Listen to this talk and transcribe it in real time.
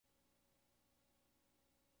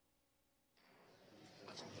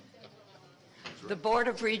The Board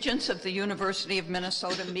of Regents of the University of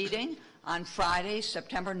Minnesota meeting on Friday,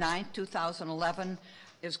 September 9, 2011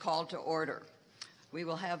 is called to order. We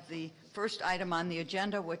will have the first item on the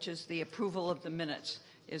agenda, which is the approval of the minutes.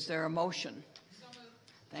 Is there a motion? So moved.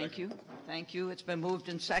 Thank you. Thank you. It's been moved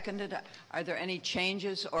and seconded. Are there any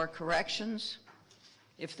changes or corrections?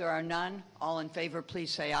 If there are none, all in favor, please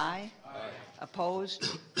say aye. Aye.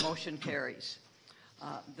 Opposed? Motion carries.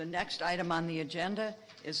 The next item on the agenda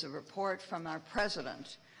is a report from our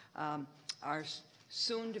president, our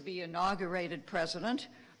soon-to-be inaugurated president,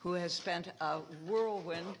 who has spent a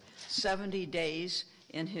whirlwind 70 days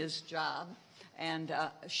in his job and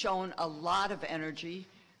shown a lot of energy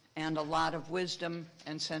and a lot of wisdom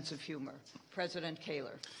and sense of humor. President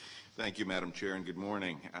Kaler. Thank you, Madam Chair, and good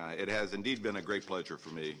morning. It has indeed been a great pleasure for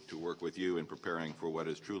me to work with you in preparing for what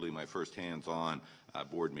is truly my first hands-on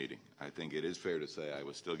board meeting. I think it is fair to say I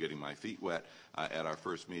was still getting my feet wet at our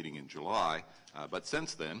first meeting in July, but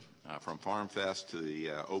since then, from Farm Fest to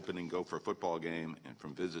the opening Gopher football game and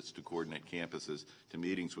from visits to coordinate campuses to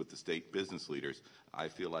meetings with the state business leaders, I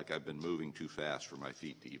feel like I've been moving too fast for my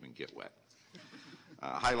feet to even get wet.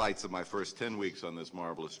 Highlights of my first 10 weeks on this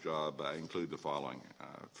marvelous job include the following.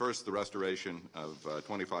 First, the restoration of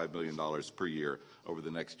 $25 million per year over the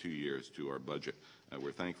next 2 years to our budget.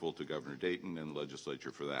 We're thankful to Governor Dayton and the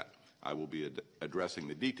legislature for that. I will be addressing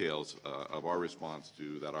the details of our response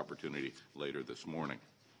to that opportunity later this morning.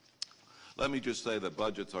 Let me just say that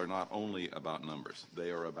budgets are not only about numbers, they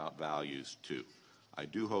are about values too. I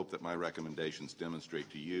do hope that my recommendations demonstrate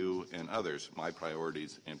to you and others my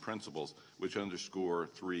priorities and principles, which underscore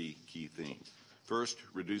three key themes. First,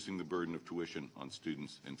 reducing the burden of tuition on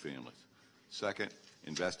students and families. Second,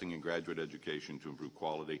 investing in graduate education to improve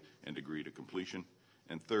quality and degree to completion.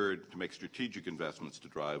 And third, to make strategic investments to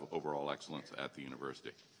drive overall excellence at the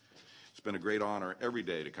university. It's been a great honor every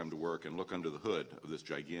day to come to work and look under the hood of this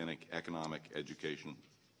gigantic economic, education,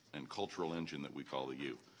 and cultural engine that we call the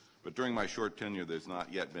U. But during my short tenure, there's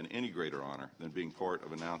not yet been any greater honor than being part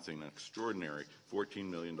of announcing an extraordinary $14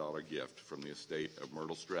 million gift from the estate of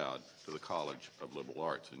Myrtle Stroud to the College of Liberal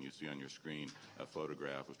Arts. And you see on your screen a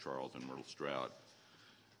photograph of Charles and Myrtle Stroud.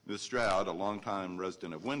 Ms. Stroud, a longtime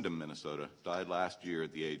resident of Windham, Minnesota, died last year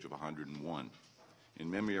at the age of 101.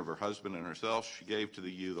 In memory of her husband and herself, she gave to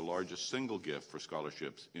the U the largest single gift for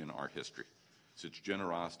scholarships in our history. Such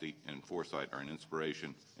generosity and foresight are an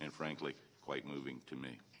inspiration and, frankly, quite moving to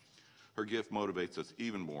me. Her gift motivates us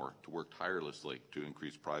even more to work tirelessly to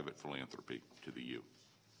increase private philanthropy to the U.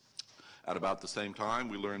 At about the same time,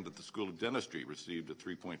 we learned that the School of Dentistry received a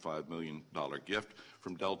 $3.5 million gift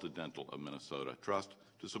from Delta Dental of Minnesota Trust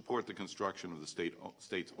to support the construction of the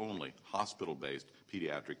state's only hospital-based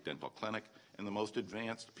pediatric dental clinic and the most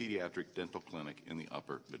advanced pediatric dental clinic in the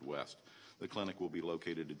upper Midwest. The clinic will be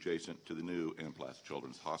located adjacent to the new Amplats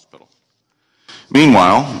Children's Hospital.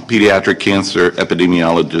 Meanwhile, pediatric cancer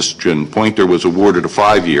epidemiologist Jen Pointer was awarded a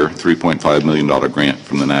 5-year, $3.5 million grant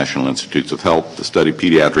from the National Institutes of Health to study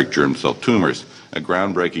pediatric germ cell tumors, a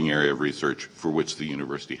groundbreaking area of research for which the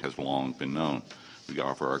university has long been known. We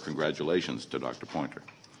offer our congratulations to Dr. Pointer.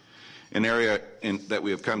 An area that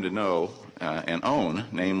we have come to know and own,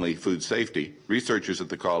 namely food safety, researchers at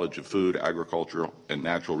the College of Food, Agricultural, and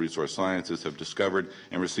Natural Resource Sciences have discovered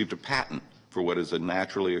and received a patent for what is a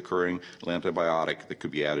naturally occurring antibiotic that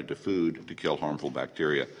could be added to food to kill harmful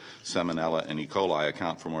bacteria. Salmonella and E. coli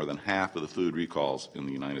account for more than half of the food recalls in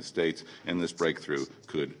the United States, and this breakthrough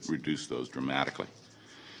could reduce those dramatically.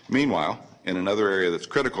 Meanwhile, in another area that's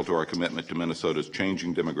critical to our commitment to Minnesota's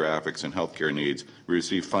changing demographics and healthcare needs, we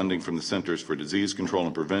receive funding from the Centers for Disease Control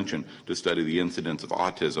and Prevention to study the incidence of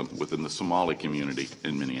autism within the Somali community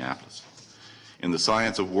in Minneapolis. In the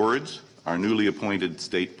science of words, our newly appointed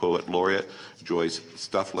state poet laureate, Joyce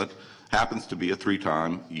Stufflet, happens to be a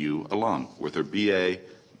 3-time U alum. With her BA,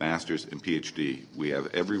 Master's, and PhD, we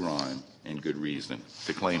have every rhyme and good reason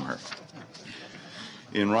to claim her.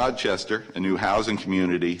 In Rochester, a new housing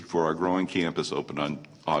community for our growing campus opened on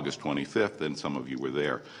August 25th, and some of you were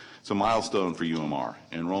there. It's a milestone for UMR.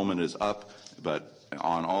 Enrollment is up, but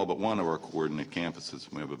on all but one of our coordinate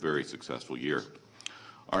campuses, we have a very successful year.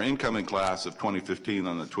 Our incoming class of 2015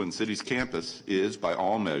 on the Twin Cities campus is, by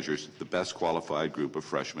all measures, the best qualified group of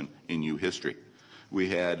freshmen in U history. We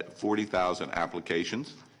had 40,000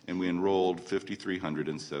 applications, and we enrolled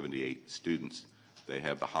 5,378 students. They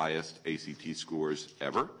have the highest ACT scores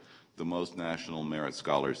ever, the most National Merit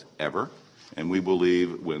Scholars ever, and we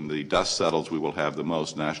believe when the dust settles, we will have the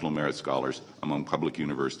most National Merit Scholars among public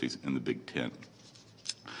universities in the Big Ten.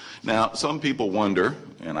 Now, some people wonder,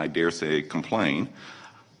 and I dare say complain,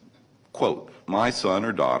 Quote, my son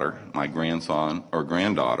or daughter, my grandson or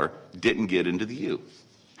granddaughter didn't get into the U.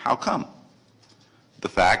 How come? The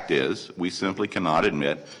fact is, we simply cannot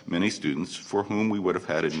admit many students for whom we would have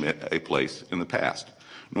had a place in the past,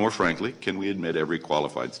 nor, frankly, can we admit every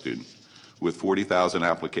qualified student. With 40,000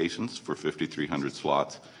 applications for 5,300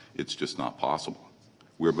 slots, it's just not possible.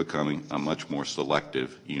 We're becoming a much more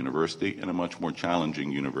selective university and a much more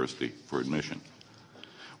challenging university for admission.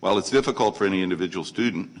 While it's difficult for any individual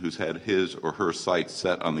student who's had his or her sights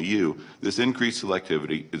set on the U, this increased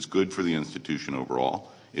selectivity is good for the institution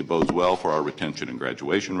overall. It bodes well for our retention and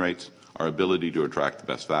graduation rates, our ability to attract the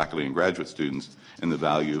best faculty and graduate students, and the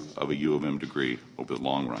value of a U of M degree over the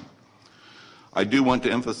long run. I do want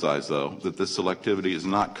to emphasize, though, that this selectivity is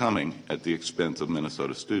not coming at the expense of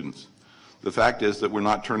Minnesota students. The fact is that we're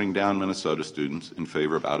not turning down Minnesota students in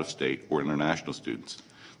favor of out-of-state or international students.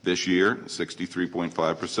 This year,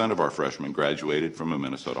 63.5% of our freshmen graduated from a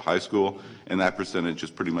Minnesota high school, and that percentage has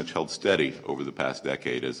pretty much held steady over the past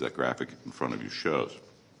decade, as that graphic in front of you shows.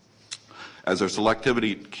 As our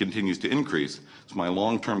selectivity continues to increase, it's my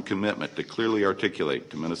long-term commitment to clearly articulate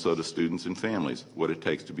to Minnesota students and families what it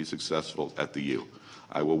takes to be successful at the U.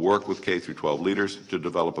 I will work with K-12 leaders to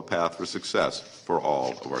develop a path for success for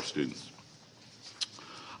all of our students.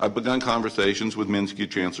 I've begun conversations with Minsky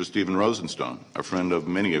Chancellor Stephen Rosenstone, a friend of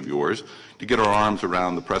many of yours, to get our arms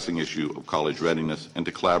around the pressing issue of college readiness and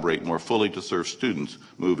to collaborate more fully to serve students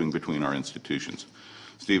moving between our institutions.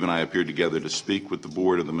 Steve and I appeared together to speak with the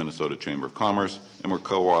board of the Minnesota Chamber of Commerce, and we're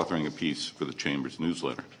co-authoring a piece for the Chamber's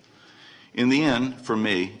newsletter. In the end, for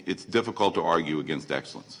me, it's difficult to argue against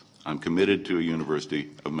excellence. I'm committed to a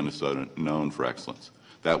University of Minnesota known for excellence.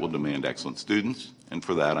 That will demand excellent students, and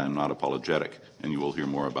for that I'm not apologetic, and you will hear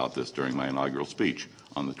more about this during my inaugural speech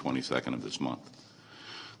on the 22nd of this month.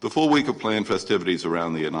 The full week of planned festivities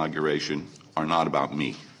around the inauguration are not about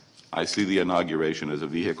me. I see the inauguration as a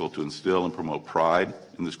vehicle to instill and promote pride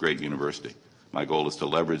in this great university. My goal is to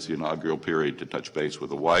leverage the inaugural period to touch base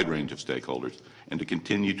with a wide range of stakeholders and to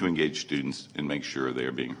continue to engage students and make sure they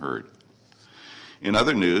are being heard. In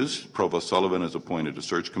other news, Provost Sullivan has appointed a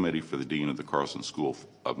search committee for the Dean of the Carlson School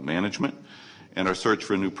of Management, and our search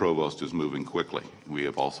for a new provost is moving quickly. We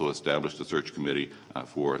have also established a search committee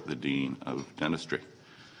for the Dean of Dentistry.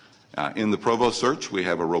 In the provost search, we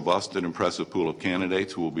have a robust and impressive pool of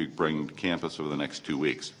candidates who will be bringing to campus over the next 2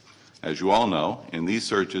 weeks. As you all know, in these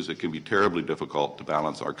searches it can be terribly difficult to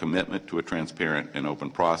balance our commitment to a transparent and open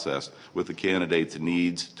process with the candidate's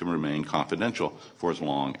needs to remain confidential for as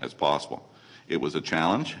long as possible. It was a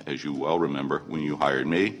challenge, as you well remember, when you hired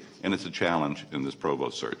me, and it's a challenge in this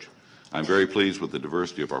provost search. I'm very pleased with the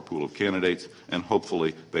diversity of our pool of candidates, and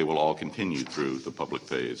hopefully they will all continue through the public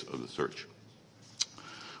phase of the search.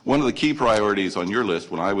 One of the key priorities on your list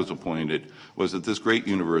when I was appointed was that this great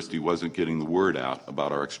university wasn't getting the word out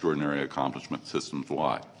about our extraordinary accomplishments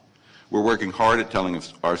systems-wide. We're working hard at telling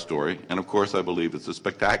our story, and of course I believe it's a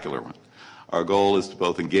spectacular one. Our goal is to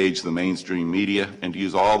both engage the mainstream media and to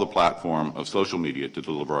use all the platform of social media to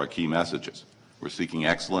deliver our key messages. We're seeking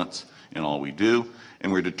excellence in all we do,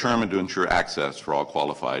 and we're determined to ensure access for all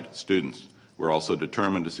qualified students. We're also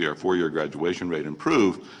determined to see our four-year graduation rate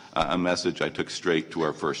improve, a message I took straight to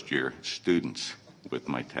our first-year students with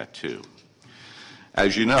my tattoo.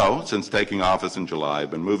 As you know, since taking office in July,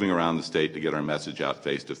 I've been moving around the state to get our message out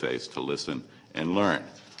face-to-face to listen and learn.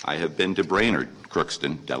 I have been to Brainerd,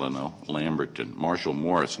 Crookston, Delano, Lamberton, Marshall,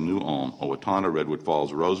 Morris, New Ulm, Owatonna, Redwood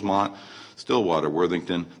Falls, Rosemont, Stillwater,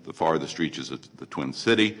 Worthington, the farthest reaches of the Twin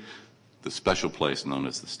City, the special place known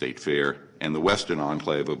as the State Fair, and the western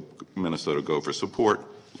enclave of Minnesota Gopher Support,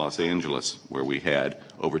 Los Angeles, where we had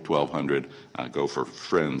over 1,200 Gopher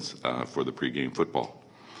friends for the pregame football.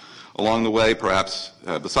 Along the way, perhaps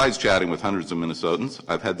besides chatting with hundreds of Minnesotans,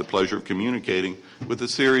 I've had the pleasure of communicating with a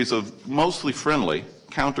series of mostly friendly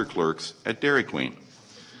counter clerks at Dairy Queen.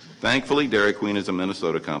 Thankfully, Dairy Queen is a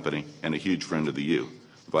Minnesota company and a huge friend of the U.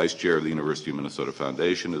 The Vice Chair of the University of Minnesota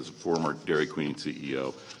Foundation is former Dairy Queen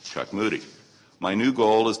CEO Chuck Moody. My new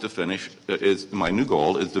goal is to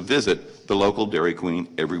visit the local Dairy Queen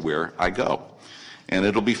everywhere I go. And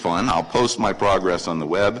it'll be fun. I'll post my progress on the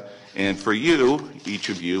web. And for you, each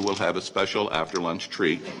of you will have a special after-lunch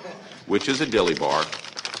treat, which is a dilly bar.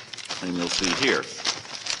 And you'll see here.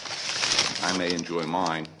 I may enjoy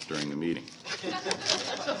mine during the meeting.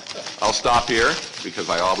 I'll stop here because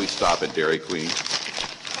I always stop at Dairy Queen.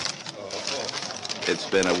 It's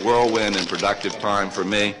been a whirlwind and productive time for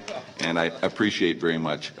me, and I appreciate very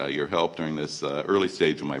much your help during this early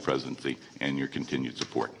stage of my presidency and your continued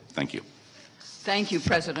support. Thank you. Thank you,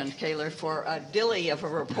 President Kaler, for a dilly of a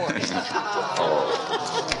report.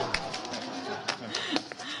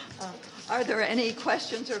 Are there any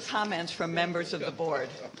questions or comments from members of the board?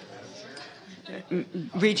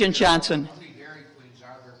 Regent Johnson.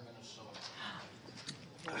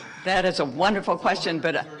 That is a wonderful question,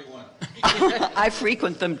 but I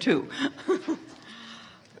frequent them too.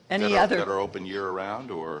 Any other? That are open year-round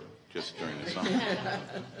or just during the summer?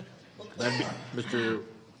 Mr.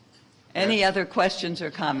 Any other questions or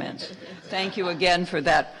comments? Thank you again for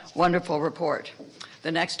that wonderful report.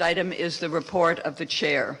 The next item is the report of the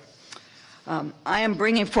chair. I am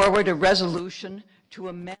bringing forward a resolution to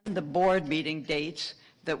amend the board meeting dates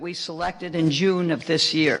that we selected in June of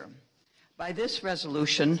this year. By this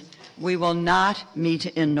resolution, we will not meet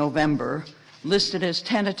in November, listed as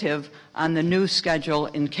tentative on the new schedule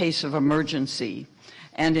in case of emergency,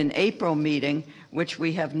 and in April meeting, which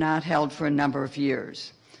we have not held for a number of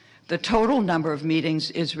years. The total number of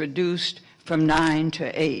meetings is reduced from 9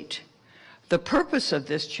 to 8. The purpose of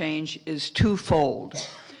this change is twofold: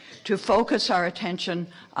 to focus our attention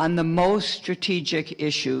on the most strategic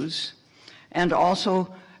issues, and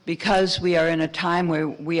also because we are in a time where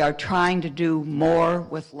we are trying to do more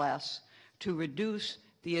with less to reduce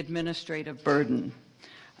the administrative burden.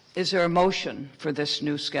 Is there a motion for this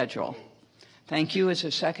new schedule? Thank you. Is there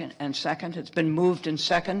a second? And second, it's been moved and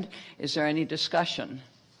second. Is there any discussion?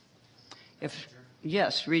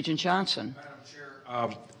 Yes, Regent Johnson. Madam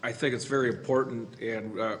Chair, I think it's very important,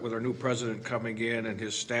 and with our new president coming in and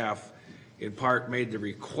his staff, in part made the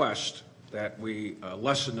request that we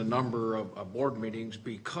lessen the number of board meetings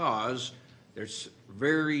because it's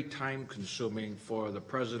very time-consuming for the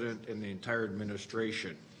president and the entire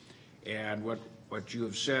administration. And what you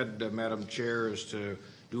have said, Madam Chair, is to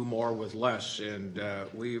do more with less, and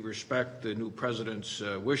we respect the new president's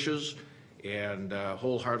wishes and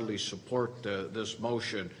wholeheartedly support this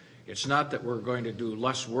motion. It's not that we're going to do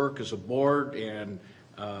less work as a board and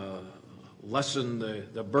lessen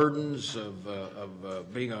the burdens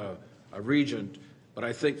of being a regent, but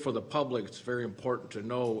I think for the public it's very important to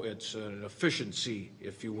know it's an efficiency,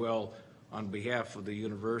 if you will, on behalf of the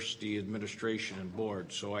university administration and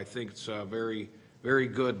board. So I think it's a very, very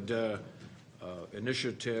good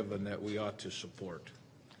initiative and that we ought to support.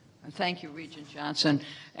 Thank you, Regent Johnson.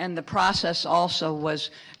 And the process also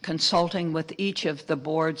was consulting with each of the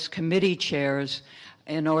board's committee chairs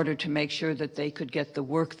in order to make sure that they could get the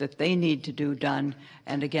work that they need to do done.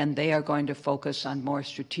 And again, they are going to focus on more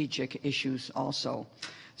strategic issues also.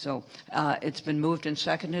 So it's been moved and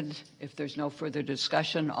seconded. If there's no further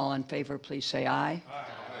discussion, all in favor, please say aye. Aye.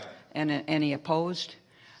 And any opposed?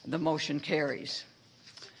 The motion carries.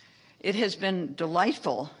 It has been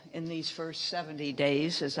delightful in these first 70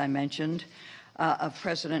 days, as I mentioned, of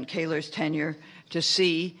President Kaler's tenure to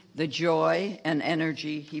see the joy and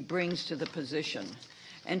energy he brings to the position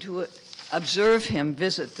and to observe him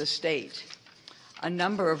visit the state. A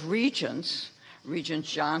number of regents,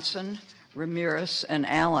 Regents Johnson, Ramirez, and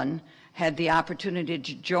Allen, had the opportunity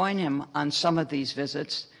to join him on some of these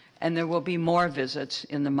visits, and there will be more visits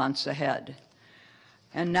in the months ahead.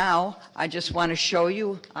 And now I just want to show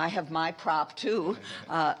you, I have my prop too.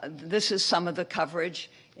 This is some of the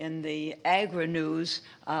coverage in the Agri-News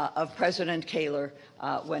of President Kaler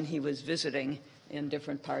when he was visiting in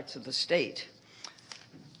different parts of the state.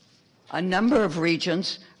 A number of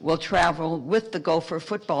regents will travel with the Gopher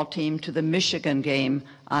football team to the Michigan game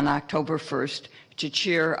on October 1st to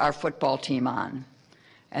cheer our football team on.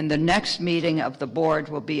 And the next meeting of the board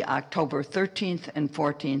will be October 13th and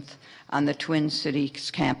 14th on the Twin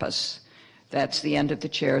Cities campus. That's the end of the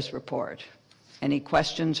chair's report. Any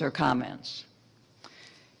questions or comments?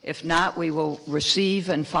 If not, we will receive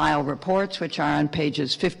and file reports, which are on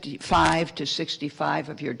pages 55 to 65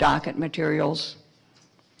 of your docket materials.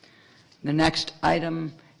 The next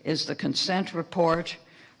item is the consent report,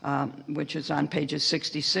 which is on pages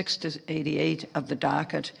 66 to 88 of the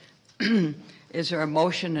docket. Is there a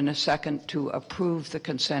motion and a second to approve the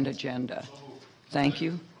consent agenda? Thank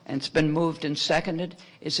you. And it's been moved and seconded.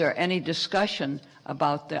 Is there any discussion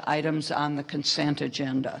about the items on the consent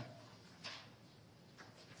agenda?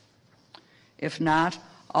 If not,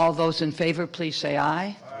 all those in favor, please say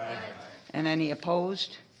aye. Aye. And any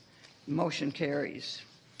opposed? Motion carries.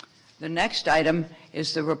 The next item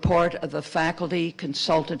is the report of the Faculty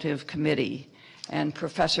Consultative Committee. And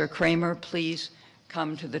Professor Kramer, please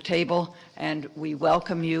come to the table, and we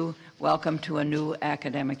welcome you. Welcome to a new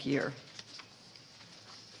academic year.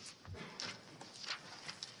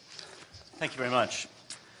 Thank you very much.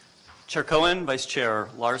 Chair Cohen, Vice Chair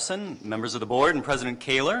Larson, members of the board, and President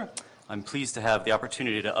Kaler, I'm pleased to have the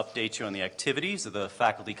opportunity to update you on the activities of the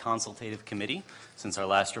Faculty Consultative Committee since our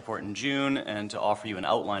last report in June, and to offer you an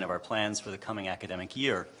outline of our plans for the coming academic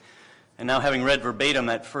year. And now, having read verbatim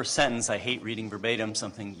that first sentence, I hate reading verbatim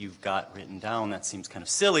something you've got written down. That seems kind of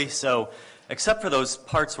silly. So, except for those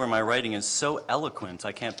parts where my writing is so eloquent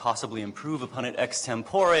I can't possibly improve upon it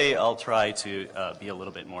extempore, I'll try to be a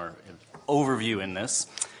little bit more overview in this.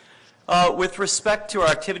 With respect to our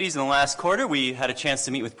activities in the last quarter, we had a chance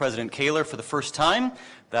to meet with President Kaler for the first time.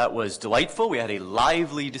 That was delightful. We had a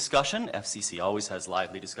lively discussion. FCC always has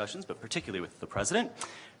lively discussions, but particularly with the President.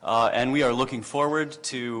 And we are looking forward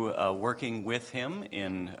to working with him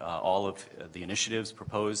in all of the initiatives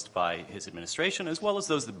proposed by his administration, as well as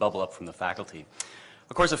those that bubble up from the faculty.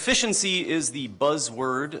 Of course, efficiency is the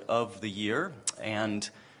buzzword of the year, and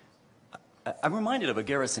I'm reminded of a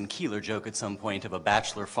Garrison Keillor joke at some point of a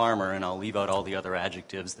bachelor farmer, and I'll leave out all the other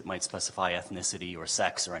adjectives that might specify ethnicity or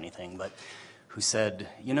sex or anything, but who said,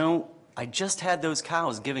 you know, I just had those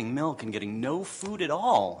cows giving milk and getting no food at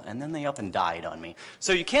all, and then they up and died on me.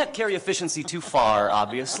 So you can't carry efficiency too far,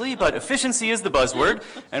 obviously, but efficiency is the buzzword,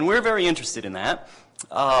 and we're very interested in that.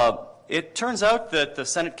 It turns out that the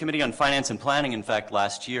Senate Committee on Finance and Planning, in fact,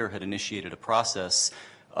 last year had initiated a process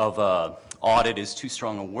of audit is too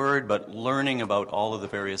strong a word, but learning about all of the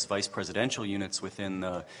various vice presidential units within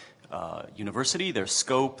the university, their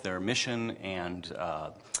scope, their mission, and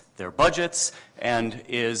their budgets, and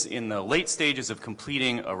is in the late stages of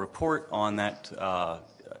completing a report on that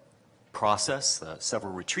process,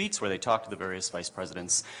 several retreats where they talk to the various vice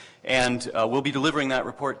presidents. And we'll be delivering that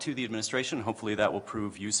report to the administration. Hopefully that will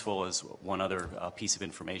prove useful as one other piece of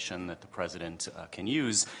information that the president can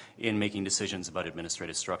use in making decisions about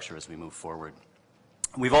administrative structure as we move forward.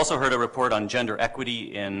 We've also heard a report on gender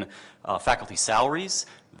equity in faculty salaries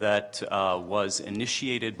that was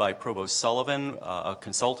initiated by Provost Sullivan. A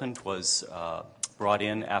consultant was brought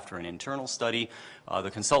in after an internal study.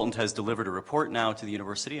 The consultant has delivered a report now to the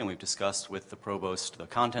university, and we've discussed with the provost the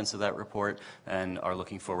contents of that report and are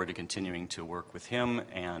looking forward to continuing to work with him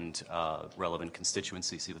and relevant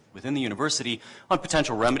constituencies within the university on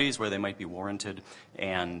potential remedies where they might be warranted.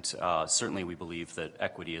 And certainly we believe that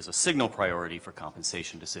equity is a signal priority for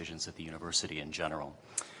compensation decisions at the university in general.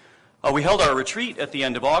 We held our retreat at the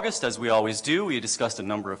end of August, as we always do. We discussed a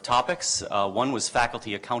number of topics. One was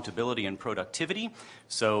faculty accountability and productivity.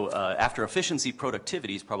 So after efficiency,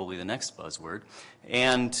 productivity is probably the next buzzword.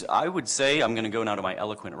 And I would say, I'm going to go now to my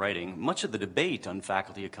eloquent writing, much of the debate on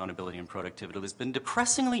faculty accountability and productivity has been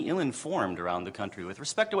depressingly ill-informed around the country with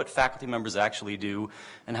respect to what faculty members actually do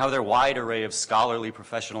and how their wide array of scholarly,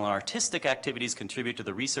 professional, and artistic activities contribute to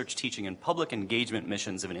the research, teaching, and public engagement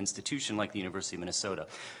missions of an institution like the University of Minnesota.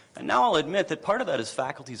 And now I'll admit that part of that is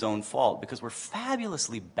faculty's own fault because we're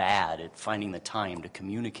fabulously bad at finding the time to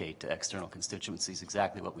communicate to external constituencies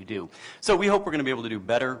exactly what we do. So we hope we're going to be able to do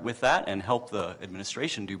better with that and help the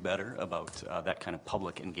administration do better about that kind of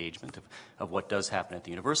public engagement of what does happen at the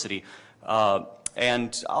university.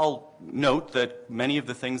 And I'll note that many of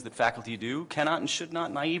the things that faculty do cannot and should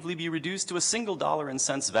not naively be reduced to a single dollar and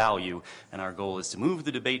cents value. And our goal is to move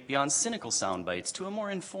the debate beyond cynical sound bites to a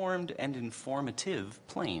more informed and informative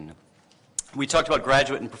plane. We talked about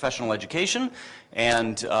graduate and professional education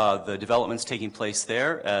and the developments taking place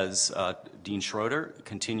there as Dean Schroeder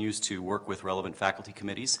continues to work with relevant faculty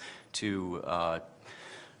committees to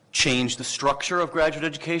change the structure of graduate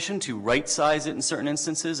education, to right-size it in certain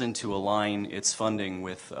instances, and to align its funding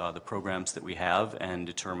with the programs that we have and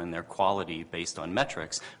determine their quality based on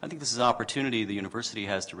metrics. I think this is an opportunity the university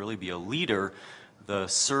has to really be a leader. The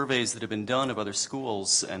surveys that have been done of other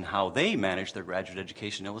schools and how they manage their graduate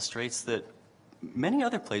education illustrates that many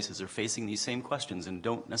other places are facing these same questions and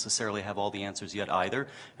don't necessarily have all the answers yet either.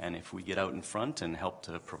 And if we get out in front and help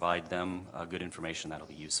to provide them good information, that'll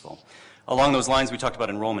be useful. Along those lines, we talked about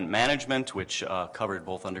enrollment management, which covered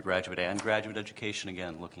both undergraduate and graduate education,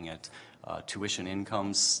 again, looking at tuition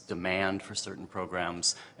incomes, demand for certain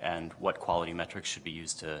programs, and what quality metrics should be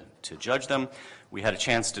used to judge them. We had a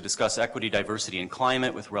chance to discuss equity, diversity, and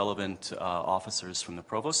climate with relevant officers from the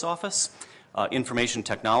Provost's office. Information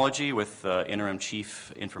technology with Interim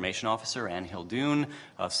Chief Information Officer Ann Hildoon.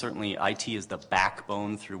 Certainly IT is the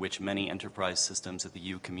backbone through which many enterprise systems at the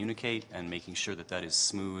U communicate, and making sure that that is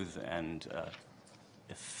smooth and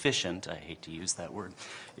efficient, I hate to use that word,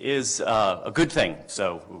 is a good thing.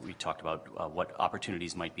 So we talked about what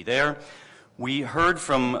opportunities might be there. We heard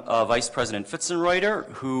from Vice President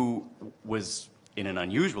Fitzenreuter, who was in an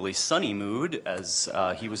unusually sunny mood as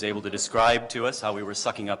he was able to describe to us how we were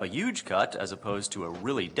sucking up a huge cut as opposed to a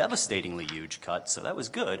really devastatingly huge cut. So that was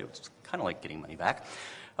good. It was kind of like getting money back.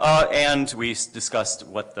 And we discussed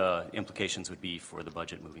what the implications would be for the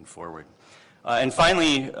budget moving forward. And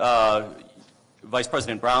finally, Vice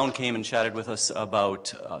President Brown came and chatted with us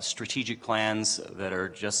about strategic plans that are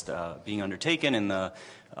just being undertaken in the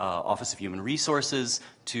Office of Human Resources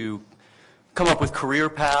to come up with career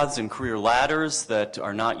paths and career ladders that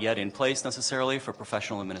are not yet in place necessarily for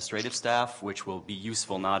professional administrative staff, which will be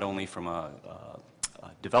useful not only from a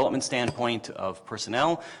development standpoint of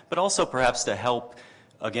personnel, but also perhaps to help,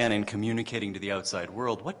 again, in communicating to the outside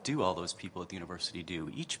world. What do all those people at the university do?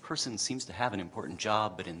 Each person seems to have an important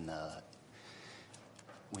job, but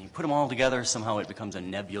when you put them all together, somehow it becomes a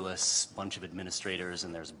nebulous bunch of administrators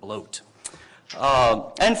and there's bloat.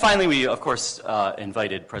 And finally, we, of course,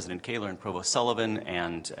 invited President Kaler and Provost Sullivan,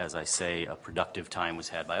 and as I say, a productive time was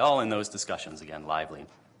had by all in those discussions, again, lively.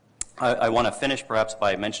 I want to finish perhaps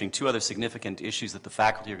by mentioning two other significant issues that the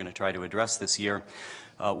faculty are going to try to address this year.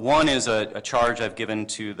 One is a charge I've given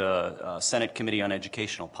to the Senate Committee on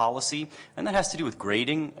Educational Policy, and that has to do with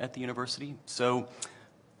grading at the university. So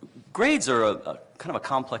grades are a kind of a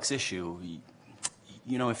complex issue.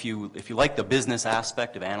 You know, if you like the business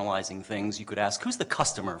aspect of analyzing things, you could ask, who's the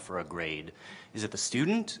customer for a grade? Is it the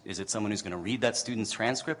student? Is it someone who's going to read that student's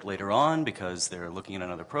transcript later on because they're looking at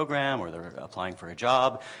another program or they're applying for a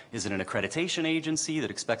job? Is it an accreditation agency that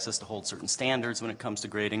expects us to hold certain standards when it comes to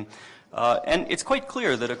grading? And it's quite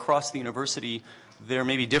clear that across the university, there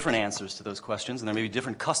may be different answers to those questions, and there may be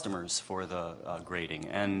different customers for the grading.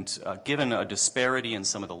 And given a disparity in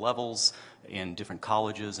some of the levels in different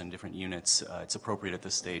colleges and different units, it's appropriate at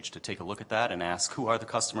this stage to take a look at that and ask, who are the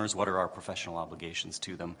customers, what are our professional obligations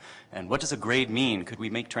to them, and what does a grade mean? Could we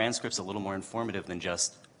make transcripts a little more informative than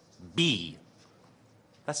just B?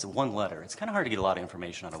 That's the one letter. It's kind of hard to get a lot of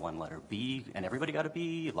information out of one letter. B, and everybody got a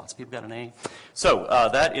B, lots of people got an A. So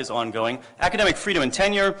that is ongoing. Academic Freedom and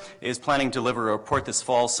Tenure is planning to deliver a report this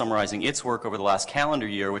fall summarizing its work over the last calendar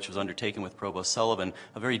year, which was undertaken with Provost Sullivan,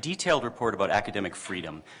 a very detailed report about academic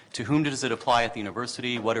freedom. To whom does it apply at the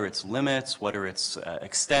university? What are its limits? What are its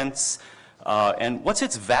extents? And what's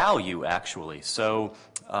its value, actually? So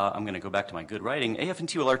I'm going to go back to my good writing.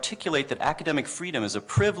 AF&T will articulate that academic freedom is a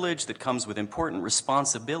privilege that comes with important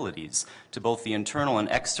responsibilities to both the internal and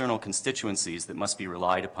external constituencies that must be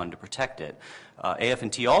relied upon to protect it.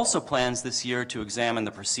 AF&T also plans this year to examine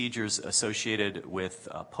the procedures associated with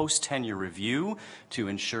post-tenure review to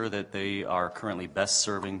ensure that they are currently best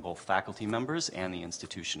serving both faculty members and the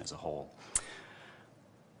institution as a whole.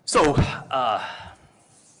 So,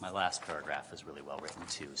 my last paragraph is really well written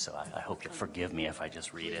too, so I hope you'll forgive me if I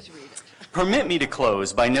just read it. Permit me to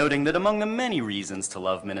close by noting that among the many reasons to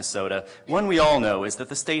love Minnesota, one we all know is that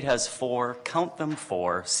the state has four, count them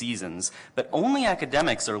four, seasons, but only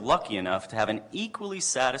academics are lucky enough to have an equally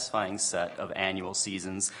satisfying set of annual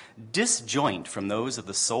seasons, disjoint from those of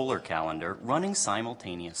the solar calendar, running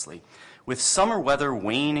simultaneously. With summer weather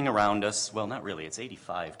waning around us, well, not really, it's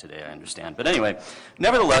 85 today, I understand. But anyway,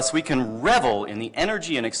 nevertheless, we can revel in the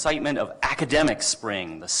energy and excitement of academic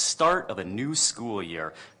spring, the start of a new school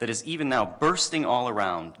year that is even now bursting all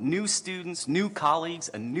around. New students, new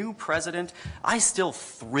colleagues, a new president. I still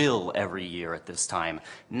thrill every year at this time,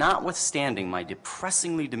 notwithstanding my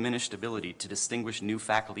depressingly diminished ability to distinguish new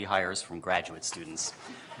faculty hires from graduate students.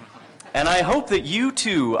 And I hope that you,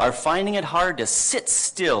 too, are finding it hard to sit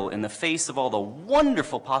still in the face of all the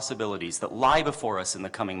wonderful possibilities that lie before us in the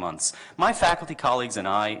coming months. My faculty colleagues and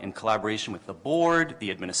I, in collaboration with the board,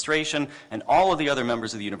 the administration, and all of the other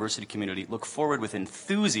members of the university community, look forward with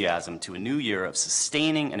enthusiasm to a new year of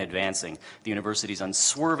sustaining and advancing the university's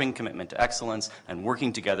unswerving commitment to excellence and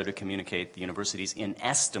working together to communicate the university's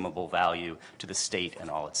inestimable value to the state and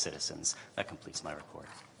all its citizens. That completes my report.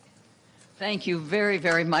 Thank you very,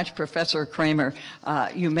 very much, Professor Kramer.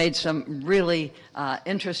 You made some really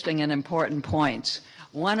interesting and important points.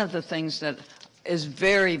 One of the things that is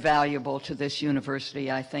very valuable to this university,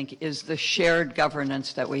 I think, is the shared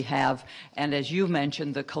governance that we have, and as you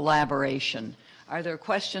mentioned, the collaboration. Are there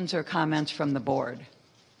questions or comments from the board?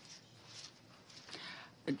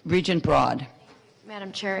 Regent Broad.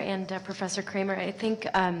 Madam Chair and Professor Kramer, I think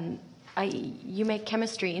you make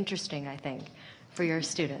chemistry interesting, I think, for your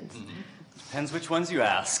students. Mm-hmm. Depends which ones you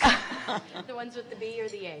ask. The ones with the B or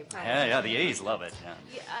the A? Probably. Yeah, the A's love it.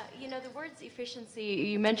 Yeah. You know, the words efficiency,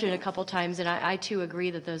 you mentioned a couple times, and I too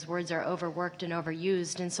agree that those words are overworked and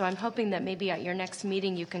overused, and so I'm hoping that maybe at your next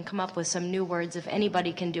meeting you can come up with some new words. If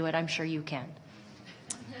anybody can do it, I'm sure you can.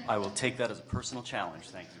 I will take that as a personal challenge.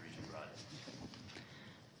 Thank you, Regent Broad.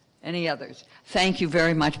 Any others? Thank you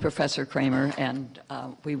very much, Professor Kramer, and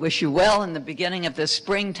we wish you well in the beginning of this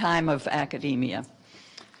springtime of academia.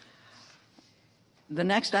 The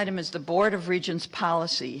next item is the Board of Regents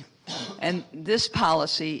policy, and this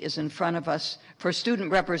policy is in front of us for student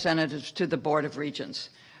representatives to the Board of Regents.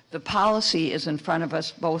 The policy is in front of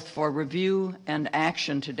us both for review and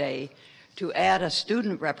action today to add a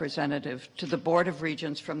student representative to the Board of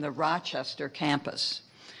Regents from the Rochester campus.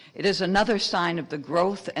 It is another sign of the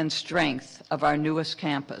growth and strength of our newest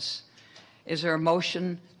campus. Is there a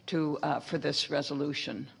motion for this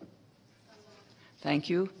resolution? Thank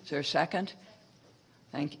you. Is there a second?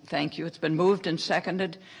 Thank you. It's been moved and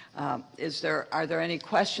seconded. Are there any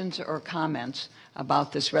questions or comments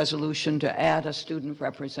about this resolution to add a student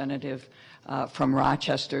representative from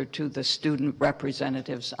Rochester to the student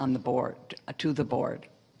representatives on the board, to the board?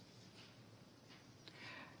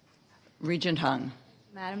 Regent Hung.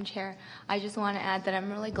 Madam Chair, I just want to add that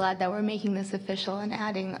I'm really glad that we're making this official and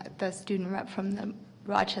adding the student rep from the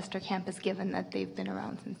Rochester campus, given that they've been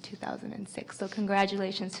around since 2006. So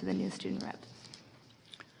congratulations to the new student rep.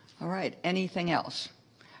 All right. Anything else?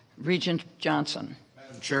 Regent Johnson.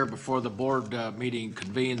 Madam Chair, before the board meeting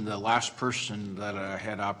convened, the last person that I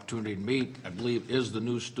had opportunity to meet, I believe, is the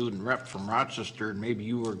new student rep from Rochester, and maybe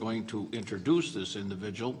you were going to introduce this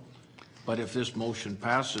individual. But if this motion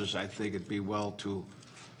passes, I think it'd be well to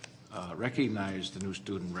recognize the new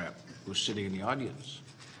student rep who's sitting in the audience.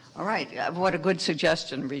 All right. What a good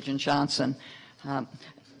suggestion, Regent Johnson.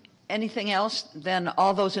 Anything else? Then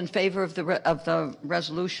all those in favor of the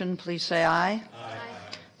resolution, please say aye. Aye.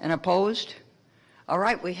 And opposed? All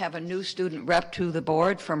right. We have a new student rep to the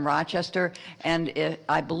board from Rochester, and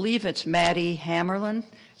I believe it's Maddie Hammerlin.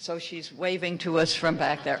 So she's waving to us from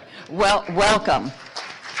back there. Well, welcome.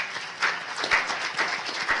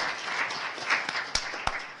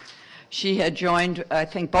 She had joined, I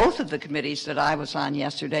think, both of the committees that I was on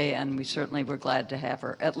yesterday, and we certainly were glad to have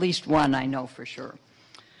her. At least one, I know for sure.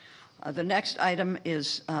 The next item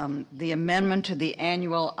is the amendment to the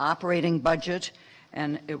annual operating budget,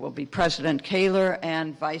 and it will be President Kaler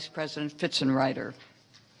and Vice President Fitzenreiter.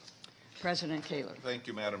 President Kaler. Thank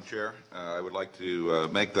you, Madam Chair. I would like to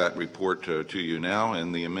make that report to you now,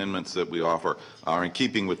 and the amendments that we offer are in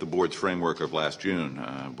keeping with the board's framework of last June.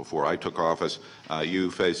 Before I took office, you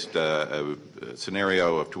faced a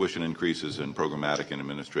scenario of tuition increases and programmatic and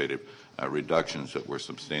administrative reductions that were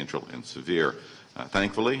substantial and severe.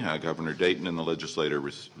 Thankfully, Governor Dayton and the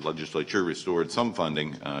legislature restored some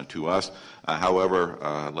funding to us. However,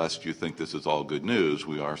 lest you think this is all good news,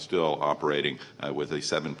 we are still operating with a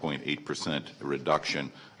 7.8%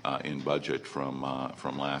 reduction in budget from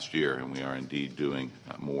last year, and we are indeed doing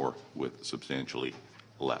more with substantially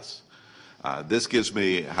less. This gives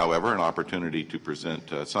me, however, an opportunity to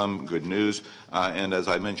present some good news, and as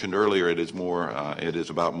I mentioned earlier, it is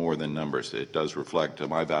about more than numbers. It does reflect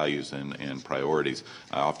my values and priorities.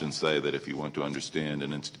 I often say that if you want to understand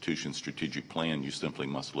an institution's strategic plan, you simply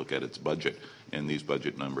must look at its budget, and these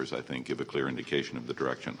budget numbers, I think, give a clear indication of the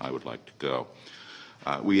direction I would like to go.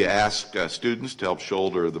 We ask students to help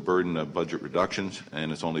shoulder the burden of budget reductions,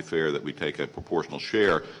 and it's only fair that we take a proportional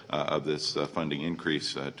share of this funding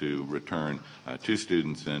increase to return to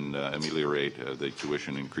students and ameliorate the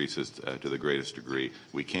tuition increases to the greatest degree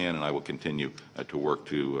we can, and I will continue to work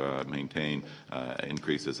to maintain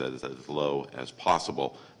increases as low as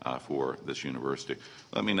possible for this university.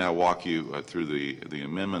 Let me now walk you through the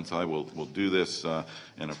amendments. I will do this,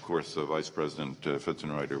 and of course, Vice President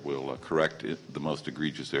Fitzenreiter will correct the most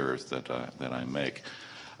egregious errors that I make.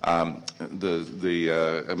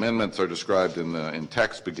 The amendments are described in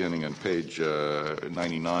text beginning on page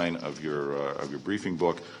 99 of your briefing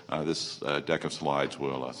book. This deck of slides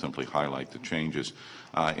will simply highlight the changes.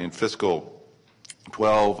 In fiscal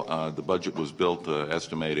 12, the budget was built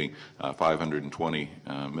estimating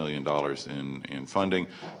 $520 million in funding.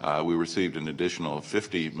 We received an additional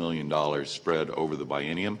 $50 million spread over the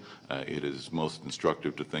biennium. It is most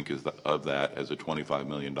instructive to think of that as a $25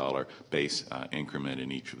 million base increment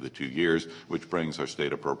in each of the 2 years, which brings our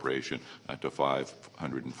state appropriation to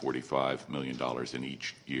 $545 million in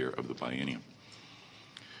each year of the biennium.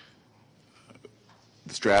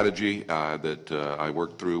 The strategy that I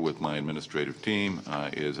worked through with my administrative team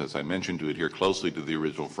is, as I mentioned, to adhere closely to the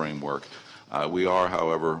original framework. We are,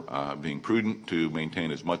 however, being prudent to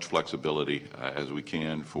maintain as much flexibility as we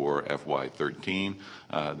can for FY13.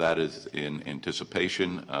 That is in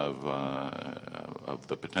anticipation of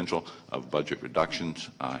the potential of budget reductions,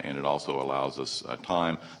 and it also allows us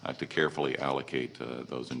time to carefully allocate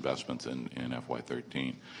those investments in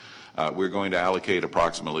FY13. We're going to allocate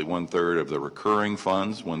approximately 1/3 of the recurring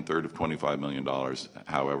funds, 1/3 of $25 million,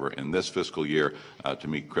 however, in this fiscal year to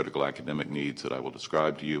meet critical academic needs that I will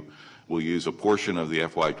describe to you. We'll use a portion of the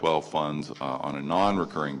FY12 funds on a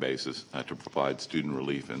non-recurring basis to provide student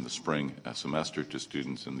relief in the spring semester to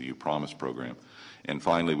students in the U-Promise program. And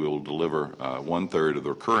finally, we will deliver 1/3 of the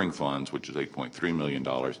recurring funds, which is $8.3 million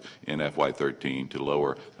in FY13, to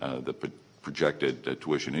lower the projected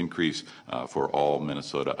tuition increase for all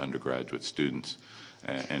Minnesota undergraduate students.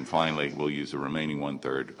 And finally, we'll use the remaining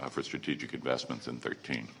 1/3 for strategic investments in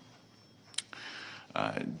 13.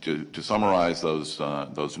 To summarize those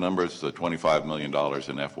numbers, the $25 million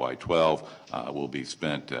in FY12 will be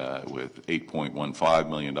spent with $8.15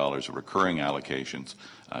 million of recurring allocations,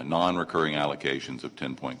 non-recurring allocations of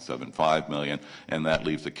 $10.75 million, and that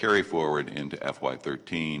leaves a carry forward into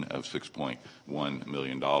FY13 of $6.1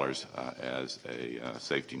 million as a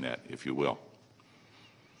safety net, if you will.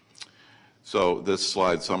 So this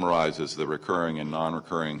slide summarizes the recurring and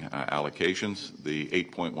non-recurring allocations. The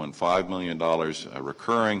 $8.15 million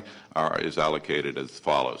recurring is allocated as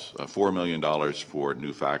follows. $4 million for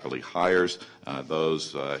new faculty hires.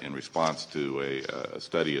 Those, in response to a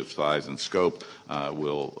study of size and scope,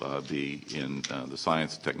 will be in the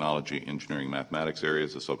science, technology, engineering, mathematics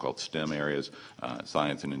areas, the so-called STEM areas,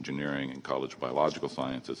 science and engineering and college biological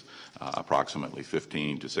sciences, approximately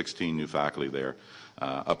 15 to 16 new faculty there.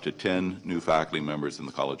 Up to 10 new faculty members in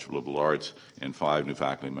the College of Liberal Arts and 5 new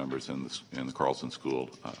faculty members in the Carlson School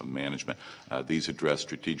of Management. These address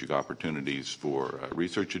strategic opportunities for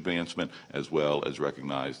research advancement, as well as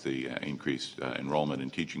recognize the increased enrollment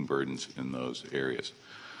and teaching burdens in those areas.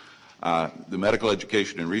 The medical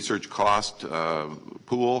education and research cost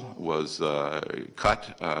pool was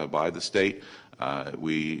cut by the state.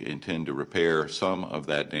 We intend to repair some of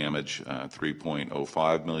that damage,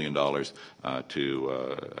 $3.05 million,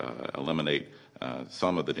 to eliminate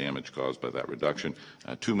some of the damage caused by that reduction.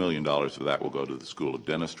 $2 million of that will go to the School of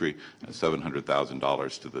Dentistry,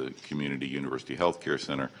 $700,000 to the Community University Health Care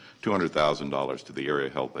Center, $200,000 to the Area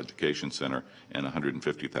Health Education Center, and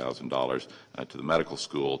 $150,000 to the medical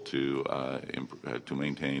school to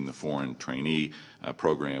maintain the foreign trainee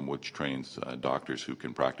program, which trains doctors who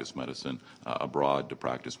can practice medicine abroad to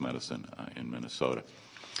practice medicine in Minnesota.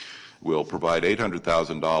 We'll provide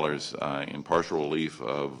 $800,000 in partial relief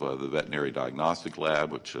of the veterinary diagnostic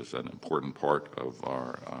lab, which is an important part of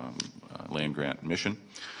our land grant mission.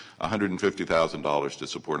 $150,000 to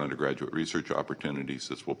support undergraduate research opportunities.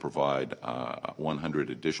 This will provide 100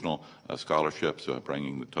 additional scholarships,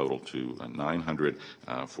 bringing the total to 900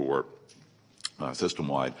 for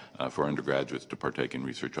system-wide for undergraduates to partake in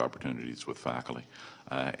research opportunities with faculty,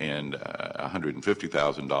 and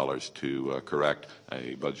 $150,000 to correct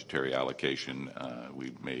a budgetary allocation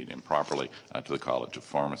we made improperly to the College of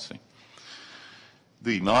Pharmacy.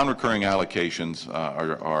 The non-recurring allocations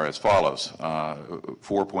are as follows.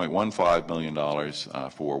 $4.15 million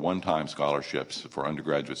for one-time scholarships for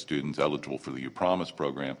undergraduate students eligible for the U-Promise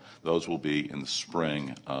program. Those will be in the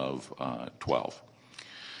spring of 12.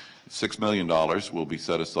 $6 million will be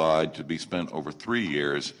set aside to be spent over 3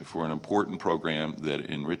 years for an important program that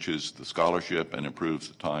enriches the scholarship and improves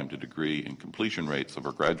the time to degree and completion rates of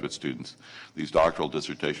our graduate students. These doctoral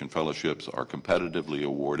dissertation fellowships are competitively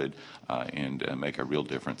awarded and make a real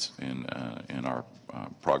difference in our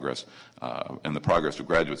progress and the progress of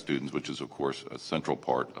graduate students, which is, of course, a central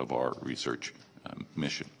part of our research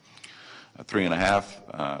mission.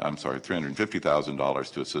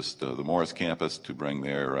 $350,000 to assist the Morris campus to bring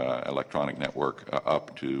their electronic network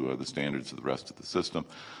up to the standards of the rest of the system,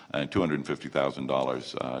 and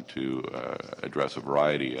 $250,000 to address a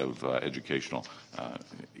variety of educational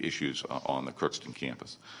issues on the Crookston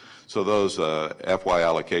campus. So those FY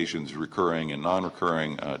allocations, recurring and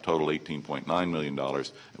non-recurring, total $18.9 million,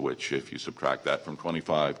 which, if you subtract that from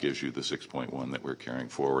 25, gives you the 6.1 that we're carrying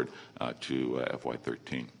forward to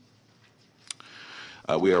FY13.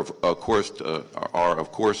 We are, of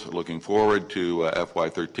course, looking forward to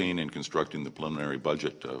FY13 and constructing the preliminary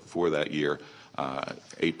budget for that year.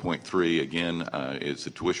 8.3 again is the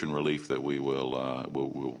tuition relief that we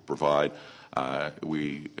will provide.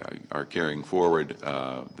 We are carrying forward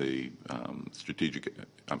the strategic.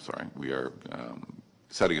 We are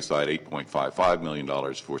setting aside $8.55 million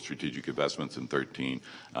for strategic investments in 13,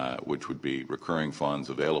 which would be recurring funds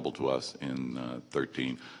available to us in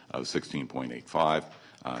 13 of 16.85,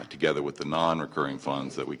 together with the non-recurring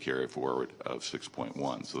funds that we carry forward of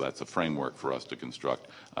 6.1. So that's a framework for us to construct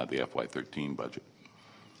the FY13 budget.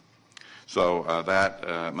 So that,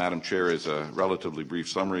 Madam Chair, is a relatively brief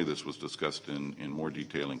summary. This was discussed in more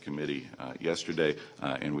detail in committee yesterday,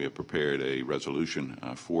 and we have prepared a resolution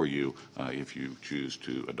for you if you choose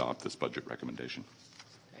to adopt this budget recommendation.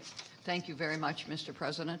 Thank you very much, Mr.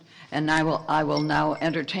 President. And I will now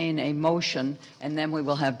entertain a motion, and then we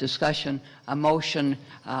will have discussion, a motion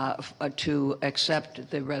to accept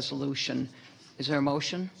the resolution. Is there a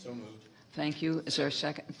motion? So moved. Thank you. Is there a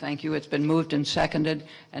second? Thank you. It's been moved and seconded,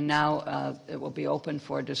 and now it will be open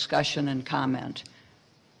for discussion and comment.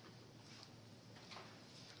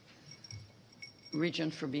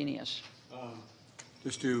 Regent Frobenius.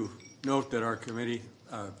 Just to note that our committee,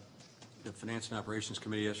 the Finance and Operations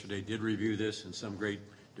Committee yesterday did review this in some great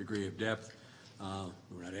degree of depth.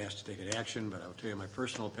 We're not asked to take an action, but I'll tell you my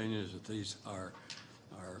personal opinion is that these are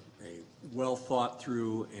a well thought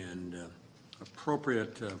through and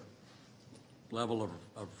appropriate level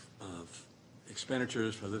of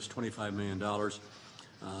expenditures for this $25 million.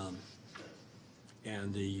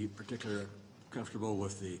 And the particular comfortable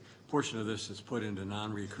with the portion of this that's put into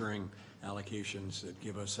non-recurring allocations that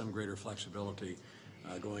give us some greater flexibility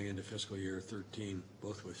going into fiscal year 13,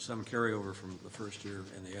 both with some carryover from the first year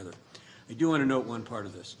and the other. I do want to note one part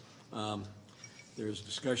of this. There's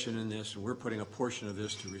discussion in this, and we're putting a portion of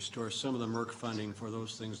this to restore some of the MERC funding for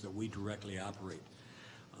those things that we directly operate.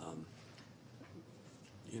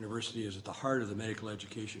 The university is at the heart of the medical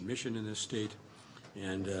education mission in this state,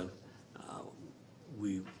 and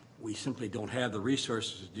we simply don't have the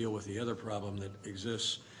resources to deal with the other problem that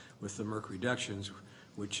exists with the MERC reductions,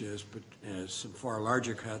 which is some far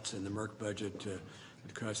larger cuts in the MERC budget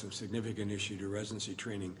would cause some significant issue to residency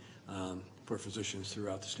training for physicians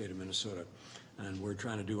throughout the state of Minnesota. And we're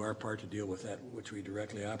trying to do our part to deal with that, which we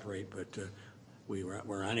directly operate, but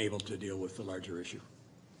we're unable to deal with the larger issue.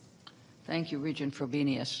 Thank you, Regent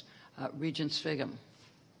Frobenius. Regent Sviggum.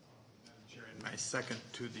 Madam Chair, in my second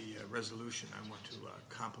to the resolution, I want to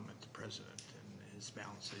compliment the President and his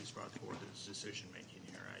balance that he's brought forward his decision-making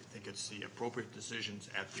here. I think it's the appropriate decisions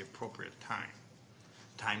at the appropriate time.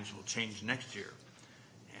 Times will change next year,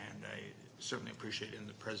 and I certainly appreciate in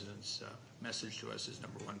the President's message to us, his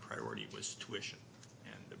number one priority was tuition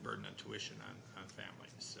and the burden of tuition on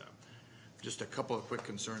families. Just a couple of quick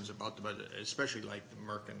concerns about the budget, especially like the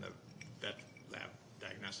MERC and that lab,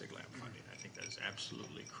 diagnostic lab funding. I think that is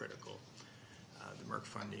absolutely critical. The MERC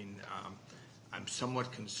funding, I'm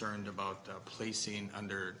somewhat concerned about placing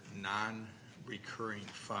under non-recurring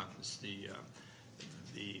funds the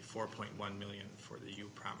 $4.1 million for the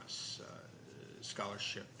U-Promise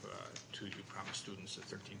scholarship to U-Promise students, the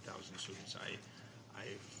 13,000 students. I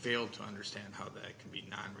fail to understand how that can be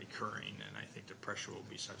non-recurring, and I think the pressure will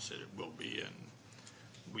be such that it will be, and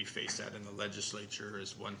we face that in the legislature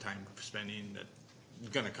as one-time spending that's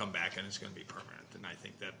going to come back and it's going to be permanent, and I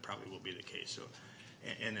think that probably will be the case. So,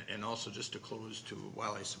 and also just to close, to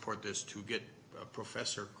while I support this, to get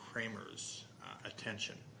Professor Kramer's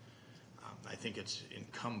attention, I think it's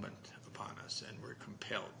incumbent upon us, and we're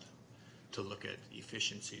compelled to look at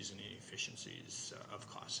efficiencies and inefficiencies of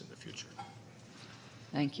costs in the future.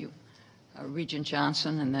 Thank you. Regent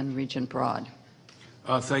Johnson and then Regent Broad.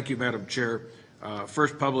 Thank you, Madam Chair.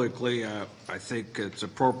 First, publicly, I think it's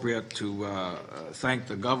appropriate to thank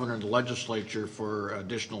the governor and the legislature for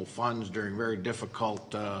additional funds during very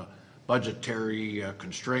difficult budgetary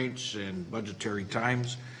constraints and budgetary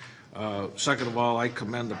times. Second of all, I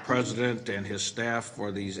commend the President and his staff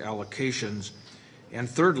for these allocations. And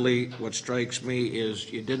thirdly, what strikes me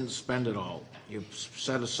is you didn't spend it all. You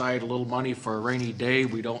set aside a little money for a rainy day.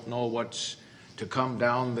 We don't know what's to come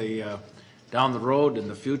down the road in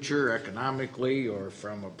the future economically or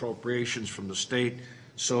from appropriations from the state.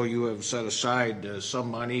 So you have set aside some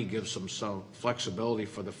money, give some flexibility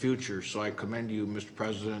for the future. So I commend you, Mr.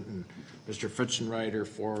 President, and Mr. Fitzenreiter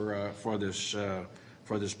for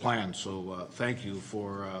this plan. So thank you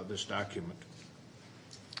for this document.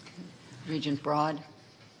 Regent Broad.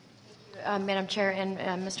 Madam Chair and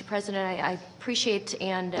Mr. President, I appreciate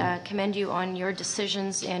and commend you on your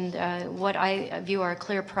decisions and what I view are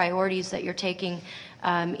clear priorities that you're taking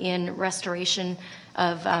in restoration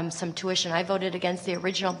of some tuition. I voted against the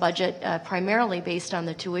original budget primarily based on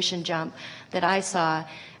the tuition jump that I saw.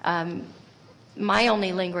 My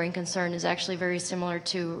only lingering concern is actually very similar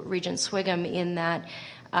to Regent Sviggum in that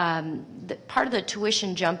part of the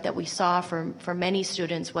tuition jump that we saw for many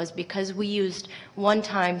students was because we used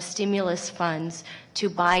one-time stimulus funds to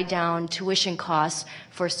buy down tuition costs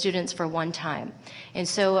for students for one time. And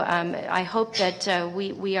so I hope that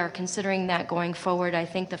we are considering that going forward. I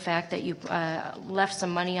think the fact that you left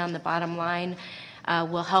some money on the bottom line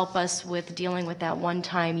will help us with dealing with that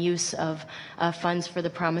one-time use of funds for the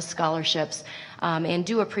Promise scholarships, and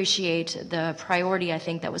do appreciate the priority, I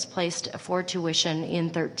think, that was placed for tuition in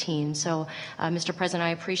 13. So, Mr. President,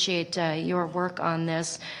 I appreciate your work on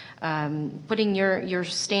this. putting your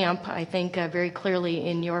stamp, I think, very clearly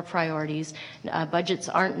in your priorities. Budgets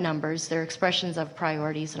aren't numbers, they're expressions of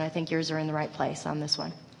priorities, and I think yours are in the right place on this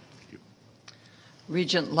one.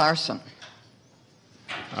 Regent Larson.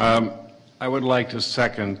 I would like to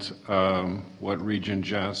second what Regent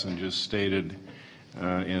Johnson just stated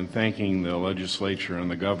in thanking the legislature and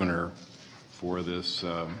the governor for this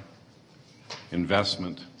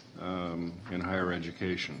investment in higher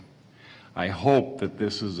education. I hope that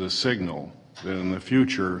this is a signal that in the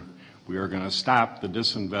future we are going to stop the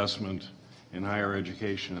disinvestment in higher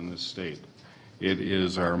education in this state. It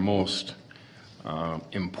is our most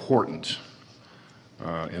important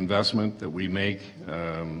investment that we make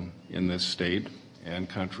in this state and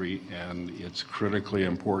country, and it's critically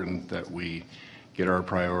important that we get our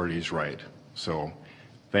priorities right. So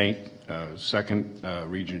second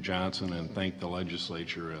Regent Johnson, and thank the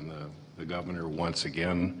legislature and the governor once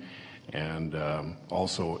again, and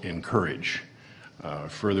also encourage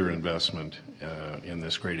further investment in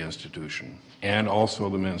this great institution, and also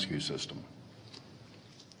the Minsky system.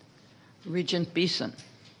 Regent Beeson.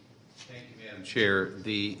 Thank you, Madam Chair.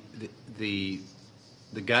 The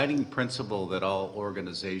guiding principle that all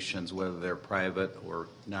organizations, whether they're private or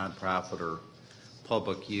nonprofit or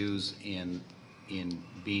public, use in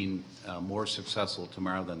being more successful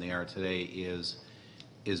tomorrow than they are today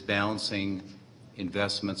is balancing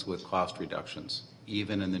investments with cost reductions,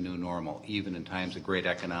 even in the new normal, even in times of great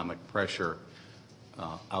economic pressure.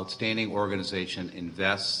 Outstanding organization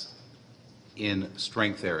invests in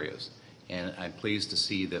strength areas, and I'm pleased to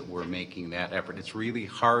see that we're making that effort. It's really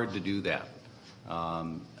hard to do that,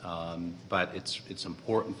 but it's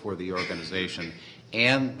important for the organization,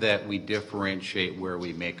 and that we differentiate where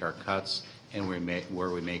we make our cuts and where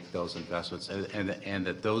we make those investments, and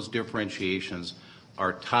that those differentiations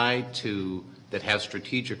are tied to, that have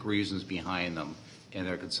strategic reasons behind them, and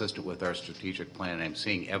they're consistent with our strategic plan. And I'm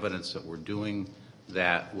seeing evidence that we're doing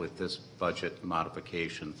that with this budget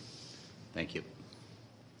modification. Thank you.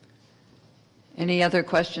 Any other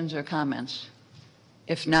questions or comments?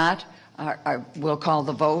 If not, I will call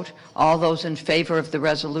the vote. All those in favor of the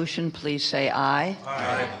resolution, please say aye.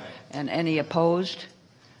 Aye. And any opposed?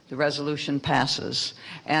 The resolution passes.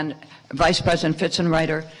 And Vice President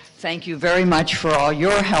Fitzenreiter, thank you very much for all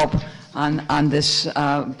your help on this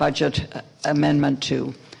budget amendment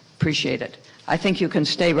too. Appreciate it. I think you can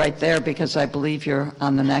stay right there because I believe you're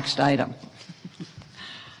on the next item.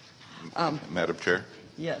 Madam Chair?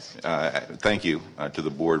 Yes. Thank you to the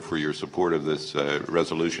board for your support of this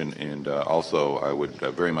resolution, and also I would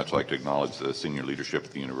very much like to acknowledge the senior leadership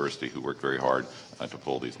at the university who worked very hard to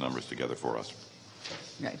pull these numbers together for us.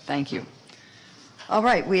 Right, thank you. All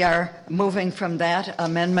right, we are moving from that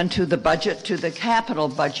amendment to the budget to the capital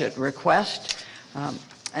budget request,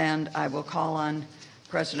 and I will call on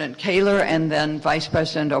President Kaler and then Vice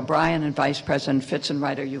President O'Brien and Vice President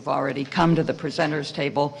Fitzenreiter. You've already come to the presenters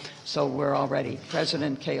table, so we're all ready.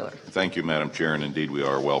 President Kaler. Thank you, Madam Chair, and indeed we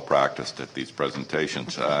are well practiced at these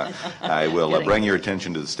presentations. I will bring your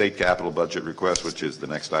attention to the state capital budget request, which is the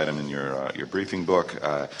next item in your briefing book.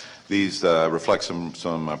 These reflect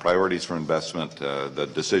some priorities for investment. The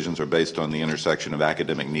decisions are based on the intersection of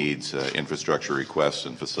academic needs, infrastructure requests,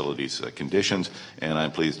 and facilities conditions, and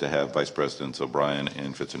I'm pleased to have Vice Presidents O'Brien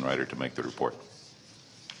and Fitzenreiter to make the report.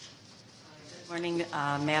 Good morning,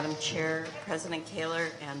 Madam Chair, President Kaler,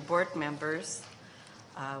 and board members.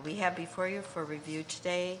 We have before you for review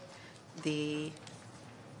today the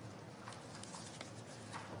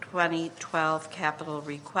 2012 capital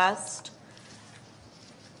request.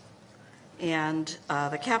 And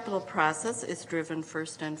the capital process is driven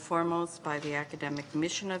first and foremost by the academic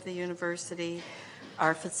mission of the university.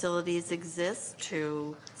 Our facilities exist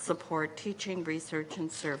to support teaching, research,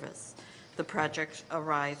 and service. The project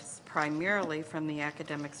arrives primarily from the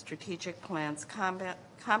academic strategic plans,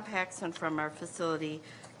 compacts, and from our facility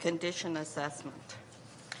condition assessment.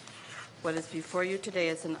 What is before you today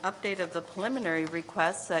is an update of the preliminary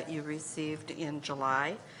requests that you received in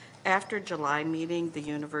July. After July meeting, the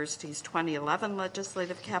university's 2011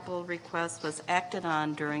 legislative capital request was acted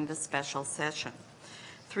on during the special session.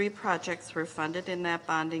 3 projects were funded in that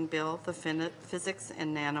bonding bill: the Physics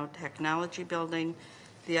and Nanotechnology Building,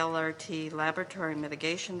 the LRT Laboratory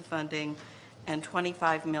Mitigation Funding, and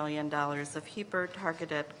 $25 million of HEPR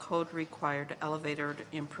targeted code-required elevator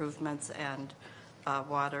improvements and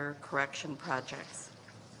water correction projects.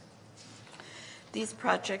 These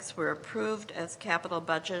projects were approved as capital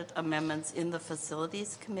budget amendments in the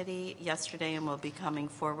Facilities Committee yesterday and will be coming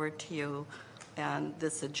forward to you on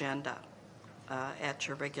this agenda at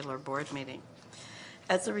your regular board meeting.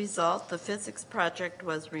 As a result, the physics project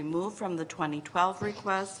was removed from the 2012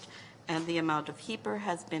 request, and the amount of HEAPR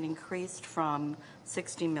has been increased from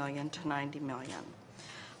 $60 million to $90 million.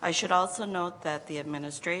 I should also note that the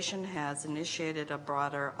administration has initiated a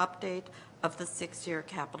broader update of the 6-year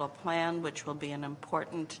capital plan, which will be an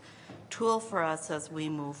important tool for us as we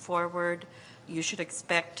move forward. You should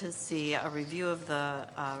expect to see a review of the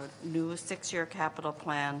new 6-year capital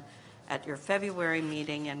plan at your February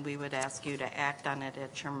meeting, and we would ask you to act on it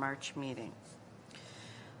at your March meeting.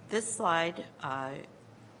 This slide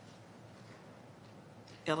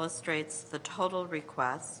illustrates the total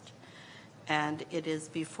request, and it is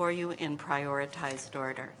before you in prioritized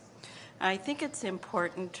order. I think it's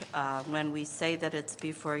important when we say that it's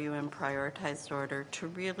before you in prioritized order to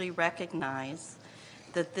really recognize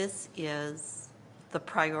that this is the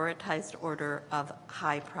prioritized order of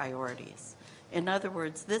high priorities. In other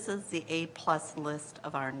words, this is the A-plus list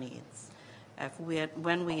of our needs.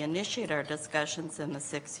 When we initiate our discussions in the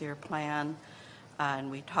 6-year plan, and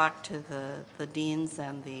we talk to the deans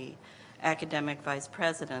and the academic vice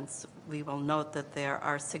presidents, we will note that there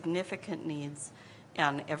are significant needs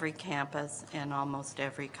on every campus and almost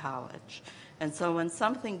every college. And so when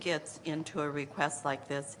something gets into a request like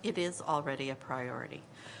this, it is already a priority.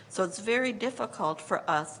 So it's very difficult for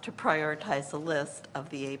us to prioritize a list of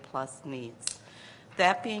the A-plus needs.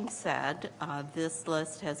 That being said, this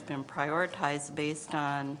list has been prioritized based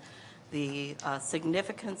on the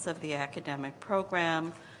significance of the academic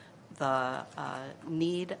program, the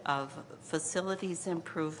need of facilities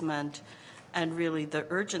improvement, and really the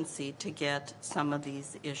urgency to get some of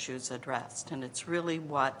these issues addressed. And it's really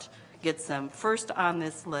what gets them first on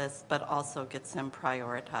this list, but also gets them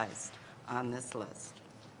prioritized on this list.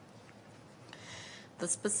 The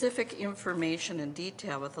specific information in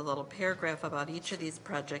detail with a little paragraph about each of these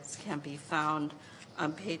projects can be found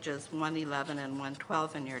on pages 111 and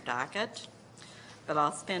 112 in your docket, but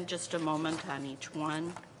I'll spend just a moment on each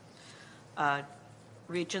one.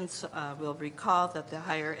 Regents will recall that the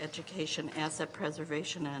Higher Education Asset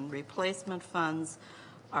Preservation and Replacement Funds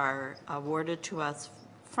are awarded to us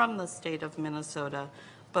from the state of Minnesota,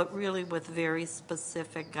 but really with very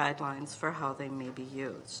specific guidelines for how they may be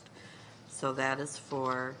used. So that is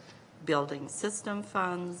for building system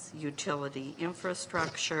funds, utility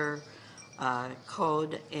infrastructure,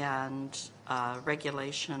 code and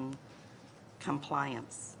regulation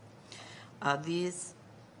compliance. These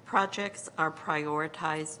projects are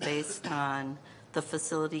prioritized based on the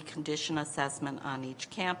facility condition assessment on each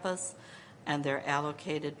campus, and they're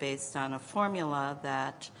allocated based on a formula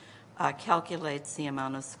that calculates the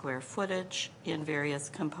amount of square footage in various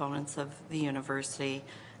components of the university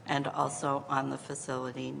and also on the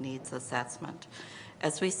facility needs assessment.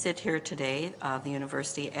 As we sit here today, the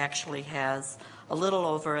university actually has a little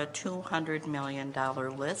over a $200 million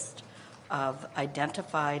list of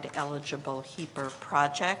identified eligible HEAPR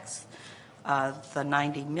projects. The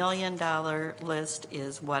 $90 million list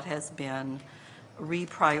is what has been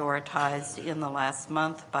reprioritized in the last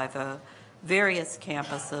month by the various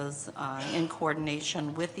campuses in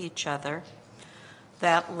coordination with each other.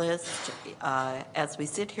 That list, as we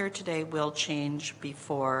sit here today, will change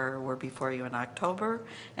before we're before you in October,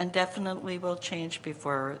 and definitely will change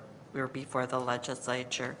before we're before the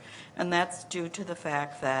legislature. And that's due to the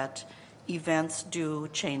fact that events do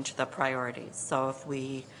change the priorities. So if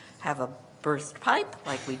we have a burst pipe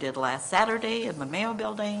like we did last Saturday in the Mayo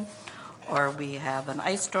building, or we have an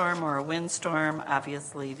ice storm or a windstorm,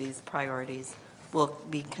 obviously these priorities will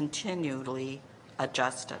be continually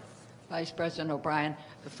adjusted. Vice President O'Brien,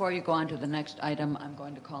 before you go on to the next item, I'm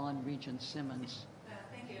going to call on Regent Simmons.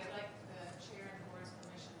 Thank you. I'd like the chair and board's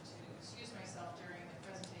permission to excuse myself during the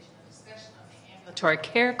presentation and discussion on the ambulatory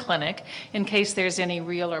care clinic in case there's any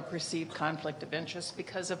real or perceived conflict of interest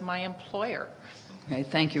because of my employer. Okay,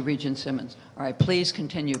 thank you, Regent Simmons. All right, please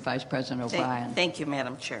continue, Vice President O'Brien. Thank you,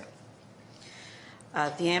 Madam Chair.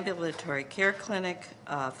 The ambulatory care clinic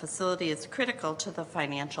facility is critical to the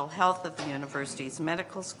financial health of the university's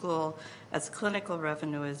medical school, as clinical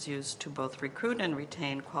revenue is used to both recruit and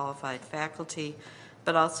retain qualified faculty,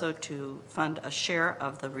 but also to fund a share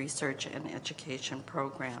of the research and education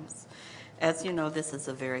programs. As you know, this is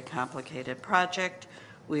a very complicated project.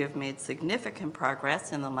 We have made significant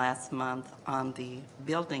progress in the last month on the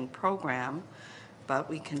building program, but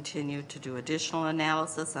we continue to do additional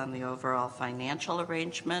analysis on the overall financial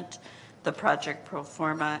arrangement, the project pro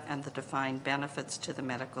forma, and the defined benefits to the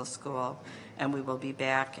medical school. And we will be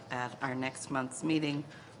back at our next month's meeting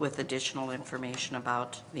with additional information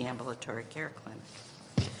about the ambulatory care clinic.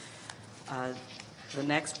 The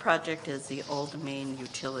next project is the Old Main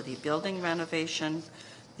Utility Building renovation.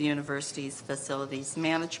 The university's facilities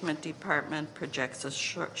management department projects a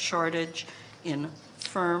shortage in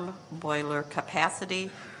firm boiler capacity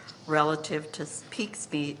relative to peak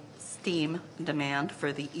steam demand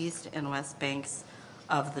for the east and west banks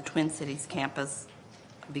of the Twin Cities campus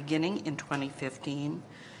beginning in 2015.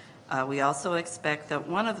 We also expect that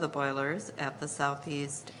one of the boilers at the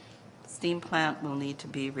southeast steam plant will need to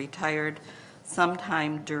be retired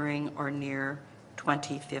sometime during or near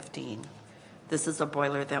 2015. This is a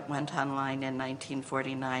boiler that went online in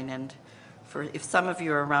 1949, and if some of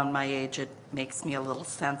you are around my age, it makes me a little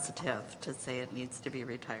sensitive to say it needs to be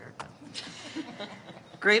retired.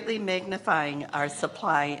 Greatly magnifying our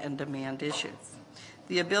supply and demand issues.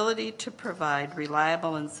 The ability to provide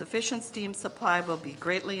reliable and sufficient steam supply will be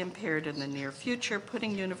greatly impaired in the near future,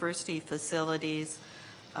 putting university facilities,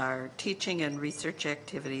 our teaching and research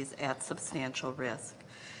activities at substantial risk.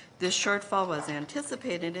 This shortfall was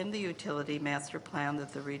anticipated in the utility master plan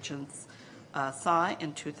that the Regents saw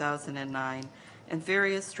in 2009, and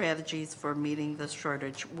various strategies for meeting the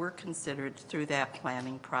shortage were considered through that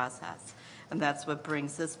planning process. And that's what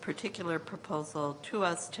brings this particular proposal to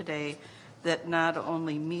us today, that not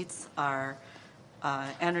only meets our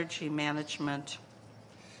energy management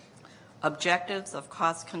objectives of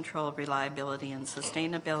cost control, reliability, and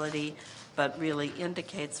sustainability, but really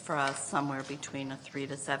indicates for us somewhere between a $3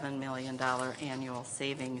 to $7 million annual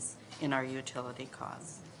savings in our utility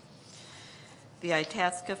costs. The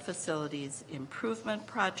Itasca Facilities Improvement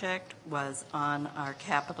Project was on our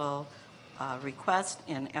capital request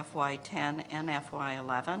in FY10 and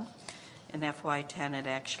FY11. In FY10, it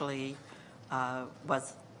actually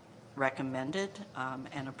was recommended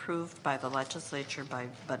and approved by the legislature,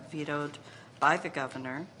 but vetoed by the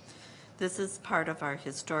governor. This is part of our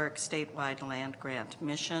historic statewide land grant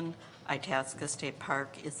mission. Itasca State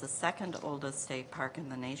Park is the second oldest state park in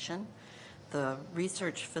the nation. The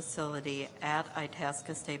research facility at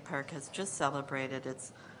Itasca State Park has just celebrated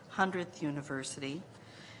its 100th university.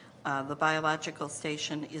 The biological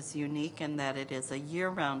station is unique in that it is a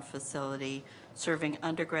year-round facility serving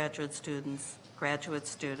undergraduate students, graduate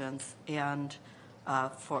students, and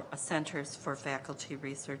for centers for faculty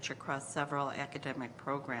research across several academic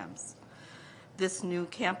programs. This new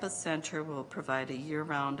campus center will provide a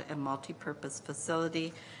year-round and multi-purpose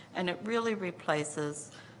facility, and it really replaces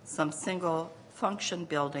some single-function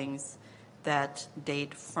buildings that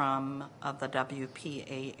date from the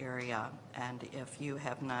WPA area. And if you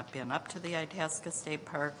have not been up to the Itasca State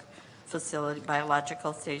Park facility,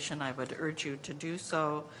 biological station, I would urge you to do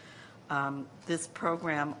so. This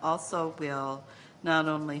program also will not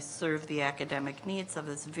only serve the academic needs of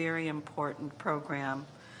this very important program,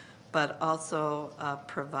 but also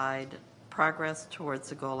provide progress towards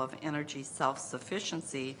the goal of energy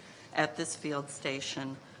self-sufficiency at this field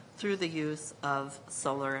station through the use of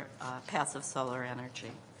passive solar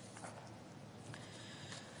energy.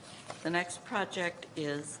 The next project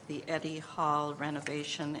is the Eddy Hall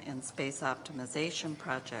renovation and space optimization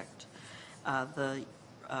project. The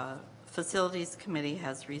Facilities Committee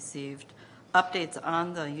has received updates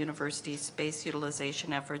on the university's space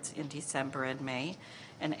utilization efforts in December and May,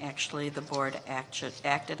 and actually the board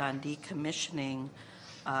acted on decommissioning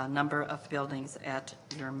a number of buildings at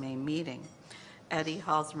your May meeting. Eddy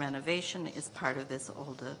Hall's renovation is part of this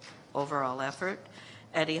overall effort.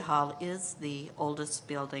 Eddy Hall is the oldest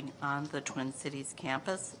building on the Twin Cities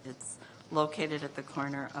campus. It's located at the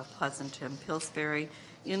corner of Pleasant and Pillsbury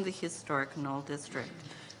in the historic Knoll District.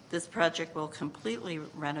 This project will completely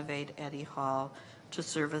renovate Eddy Hall to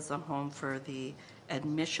serve as a home for the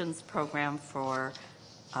admissions program for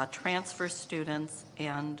transfer students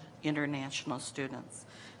and international students.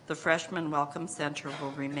 The Freshman Welcome Center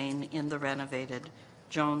will remain in the renovated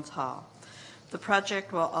Jones Hall. The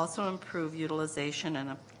project will also improve utilization in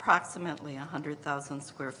approximately 100,000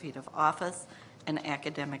 square feet of office and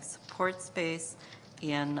academic support space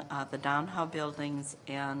in the Downhow buildings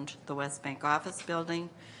and the West Bank office building.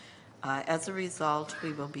 As a result,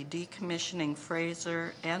 we will be decommissioning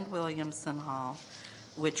Fraser and Williamson Hall,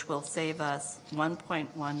 which will save us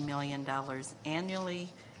 $1.1 million annually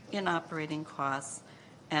in operating costs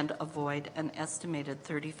and avoid an estimated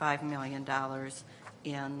 $35 million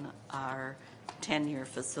in our 10-year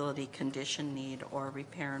facility condition need or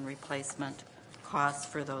repair and replacement costs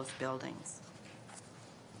for those buildings.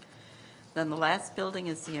 Then the last building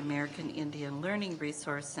is the American Indian Learning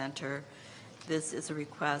Resource Center. This is a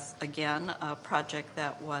request, again, a project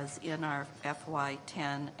that was in our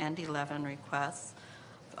FY10 and 11 requests,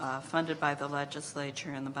 funded by the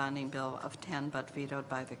legislature in the bonding bill of 10, but vetoed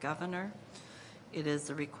by the governor. It is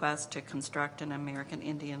a request to construct an American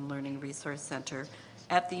Indian Learning Resource Center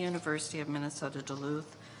at the University of Minnesota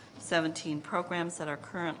Duluth. 17 programs that are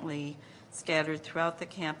currently scattered throughout the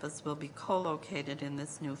campus will be co-located in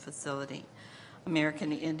this new facility.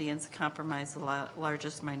 American Indians comprise the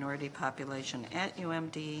largest minority population at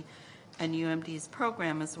UMD, and UMD's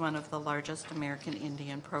program is one of the largest American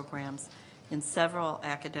Indian programs in several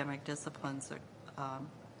academic disciplines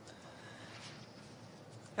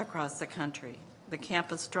across the country. The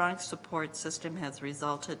campus' strong support system has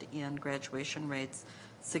resulted in graduation rates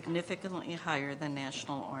significantly higher than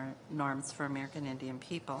national norms for American Indian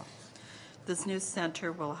people. This new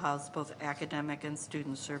center will house both academic and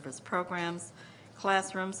student service programs,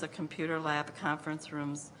 classrooms, a computer lab, conference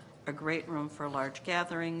rooms, a great room for large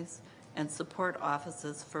gatherings, and support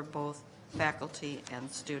offices for both faculty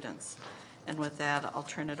and students. And with that, I'll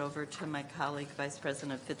turn it over to my colleague, Vice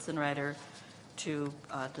President Fitzenreiter, to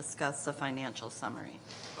discuss the financial summary.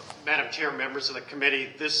 Madam Chair, members of the committee,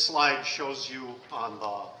 this slide shows you on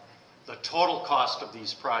the total cost of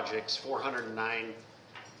these projects,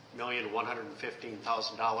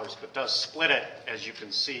 $409,115,000, but does split it, as you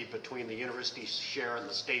can see, between the university share and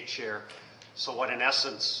the state share. So what in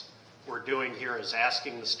essence we're doing here is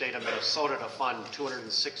asking the state of Minnesota to fund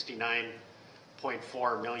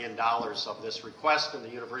 $269.4 million of this request, and the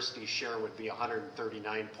university's share would be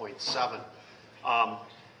 $139.7.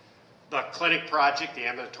 The clinic project, the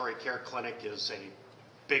ambulatory care clinic, is a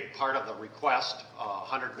big part of the request,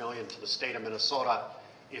 $100 million to the state of Minnesota.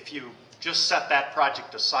 If you just set that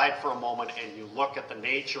project aside for a moment and you look at the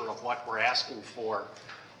nature of what we're asking for,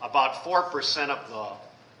 about 4% of the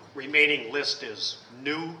remaining list is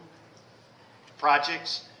new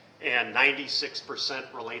projects, and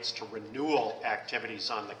 96% relates to renewal activities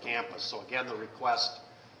on the campus. So again, the request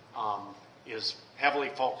is heavily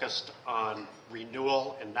focused on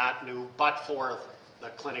renewal and not new, but for the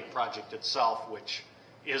clinic project itself, which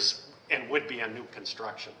is and would be a new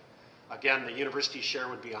construction. Again, the university share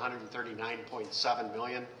would be $139.7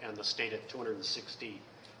 million and the state at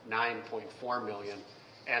 $269.4 million.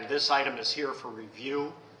 And this item is here for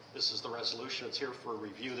review. This is the resolution. It's here for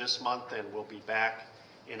review this month, and we'll be back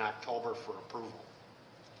in October for approval.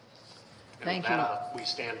 And Thank with you. that, we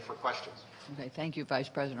stand for questions. Okay, thank you, Vice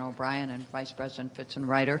President O'Brien and Vice President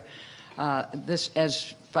Fitzenreiter. This,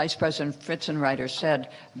 as Vice President Fitzenreiter said,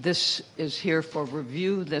 this is here for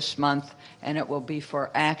review this month, and it will be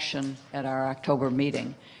for action at our October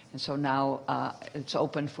meeting. And so now it's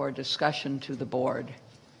open for discussion to the board.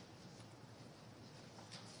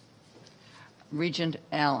 Regent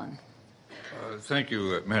Allen. Thank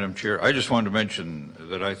you, Madam Chair. I just wanted to mention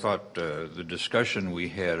that I thought the discussion we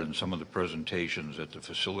had and some of the presentations at the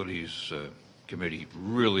Facilities Committee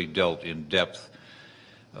really dealt in depth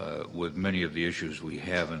with many of the issues we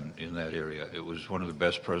have in that area. It was one of the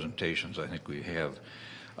best presentations I think we have.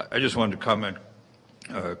 I just wanted to comment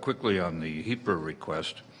quickly on the HEPA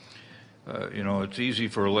request. You know, it's easy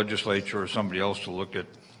for a legislature or somebody else to look at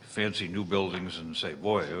fancy new buildings and say,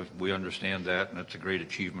 boy, we understand that, and it's a great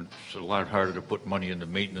achievement. It's a lot harder to put money into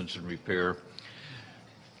maintenance and repair.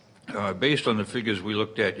 Based on the figures we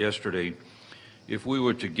looked at yesterday, if we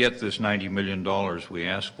were to get this $90 million we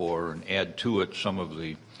asked for and add to it some of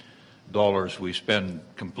the dollars we spend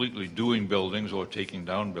completely doing buildings or taking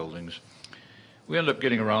down buildings, we end up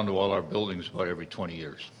getting around to all our buildings about every 20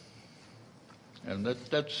 years. And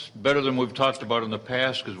that's better than we've talked about in the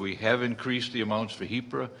past, because we have increased the amounts for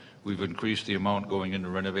HEPA. We've increased the amount going into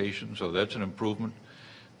renovation, so that's an improvement.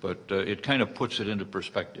 But it kind of puts it into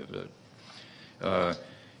perspective.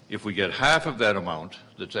 If we get half of that amount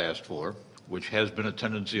that's asked for, which has been a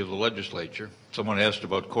tendency of the legislature, someone asked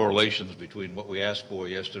about correlations between what we asked for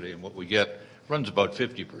yesterday and what we get, runs about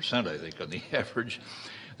 50%, I think, on the average.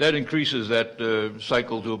 That increases that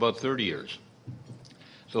cycle to about 30 years.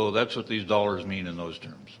 So that's what these dollars mean in those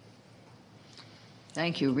terms.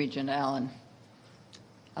 Thank you, Regent Allen.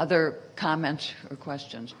 Other comments or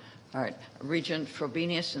questions? All right, Regent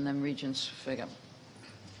Frobenius and then Regent Sviggum.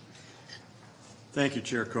 Thank you,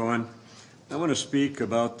 Chair Cohen. I want to speak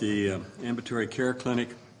about the ambulatory care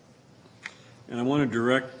clinic, and I want to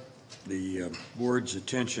direct the board's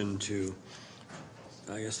attention to,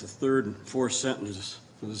 I guess, the third and fourth sentences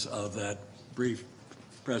of that brief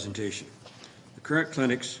presentation. The current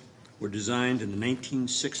clinics were designed in the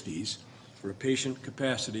 1960s for a patient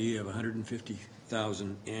capacity of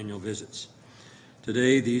 150,000 annual visits.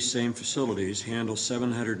 Today, these same facilities handle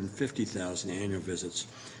 750,000 annual visits,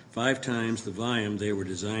 5 times the volume they were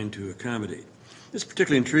designed to accommodate. This is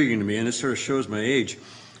particularly intriguing to me, and this sort of shows my age.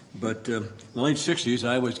 But in the late 60s,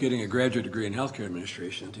 I was getting a graduate degree in healthcare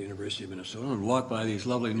administration at the University of Minnesota and walked by these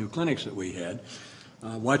lovely new clinics that we had.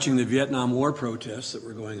 watching the Vietnam War protests that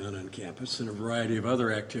were going on campus and a variety of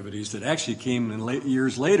other activities that actually came in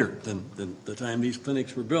years later than the time these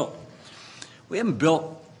clinics were built. We haven't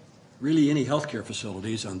built really any healthcare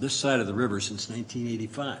facilities on this side of the river since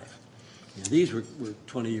 1985. And these were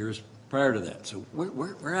 20 years prior to that. So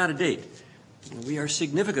we're out of date. We are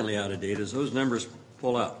significantly out of date as those numbers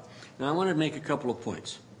pull out. Now, I want to make a couple of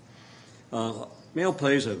points. Mail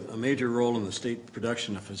plays a major role in the state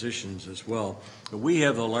production of physicians as well, but we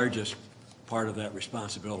have the largest part of that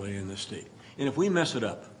responsibility in this state. And if we mess it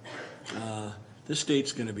up, this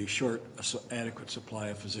state's going to be short an adequate supply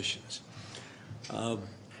of physicians.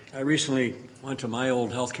 I recently went to my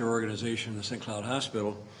old healthcare organization, the St. Cloud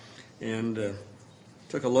Hospital, and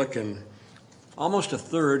took a look, and almost a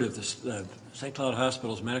third of the St. Cloud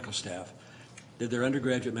Hospital's medical staff did their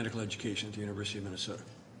undergraduate medical education at the University of Minnesota.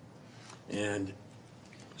 And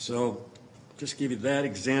so just give you that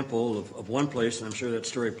example of one place, and I'm sure that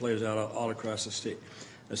story plays out all across the state.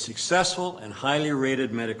 A successful and highly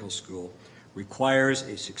rated medical school requires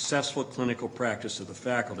a successful clinical practice of the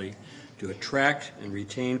faculty to attract and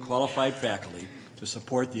retain qualified faculty to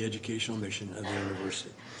support the educational mission of the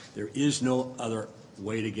university. There is no other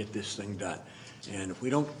way to get this thing done. And if we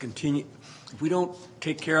don't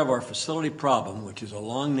take care of our facility problem, which is a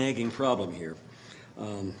long nagging problem here,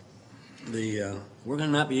 we're going to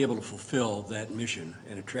not be able to fulfill that mission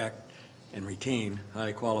and attract and retain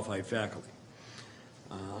highly qualified faculty.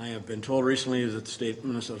 I have been told recently that the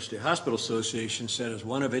Minnesota State Hospital Association set as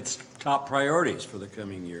one of its top priorities for the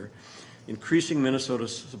coming year increasing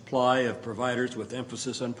Minnesota's supply of providers with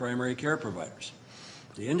emphasis on primary care providers.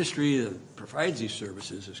 The industry that provides these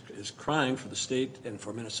services is crying for the state and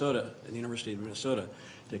for Minnesota and the University of Minnesota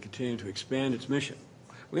to continue to expand its mission.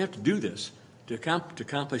 We have to do this to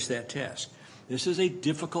accomplish that task. This is a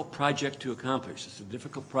difficult project to accomplish. It's a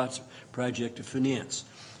difficult project to finance.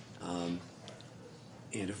 And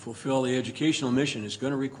to fulfill the educational mission is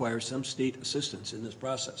going to require some state assistance in this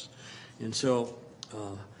process. And so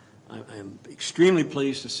I am extremely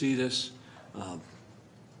pleased to see this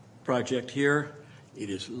project here. It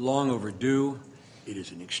is long overdue. It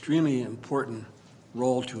is an extremely important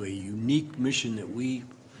role to a unique mission that we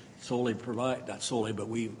solely provide, not solely, but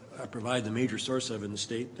we provide the major source of in the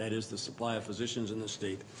state. That is the supply of physicians in the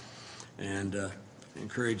state. And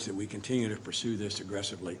encourage that we continue to pursue this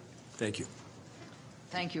aggressively. Thank you.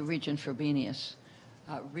 Thank you, Regent Frobenius.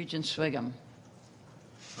 Regent Swigum.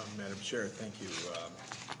 Madam Chair, thank you.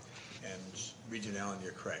 And Regent Allen,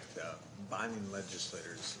 you're correct. Bonding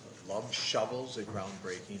legislators love shovels at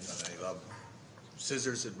groundbreaking, and they love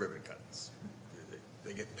scissors at ribbon cuts.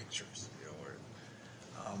 They get pictures, you know.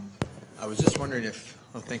 I was just wondering if,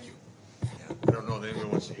 oh, thank you. Yeah, I don't know if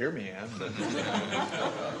anyone wants to hear me, Ann, but.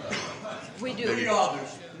 We do. We all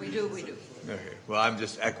do. We do. Okay. Well, I'm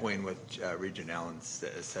just echoing what Regent Allen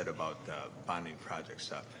said about bonding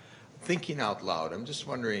projects. Thinking out loud, I'm just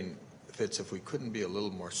wondering if we couldn't be a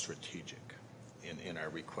little more strategic in our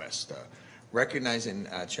request. Recognizing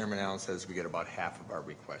Chairman Allen says we get about half of our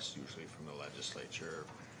requests usually from the legislature.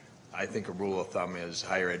 I think a rule of thumb is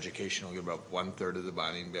higher education will get about 1/3 of the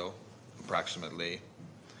bonding bill, approximately,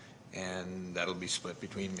 and that'll be split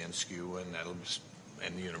between MnSCU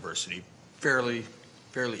and the university fairly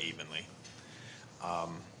evenly.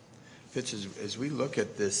 Fitz, as we look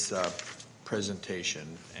at this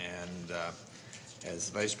presentation, and as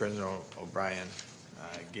Vice President O'Brien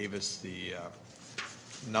gave us the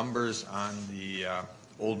numbers on the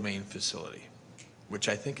Old Main facility, which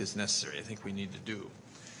I think is necessary, I think we need to do.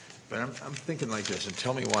 But I'm thinking like this, and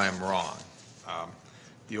tell me why I'm wrong.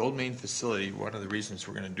 The Old Main facility, one of the reasons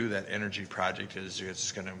we're going to do that energy project is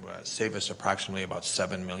it's going to save us approximately about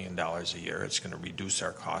 $7 million a year. It's going to reduce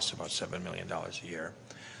our costs about $7 million a year.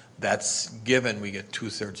 That's given we get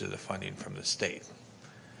 2/3 of the funding from the state.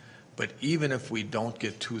 But even if we don't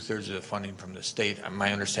get 2/3 of the funding from the state,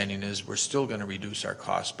 my understanding is we're still going to reduce our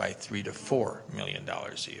costs by $3 to $4 million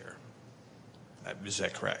a year. Is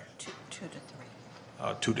that correct? 2 to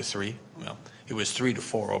 3. 2 to 3. Well, it was 3 to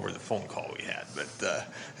 4 over the phone call we had, but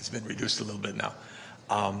it's been reduced a little bit now.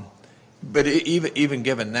 But even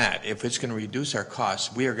given that, if it's going to reduce our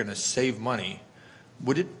costs, we are going to save money.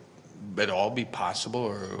 Would it at all be possible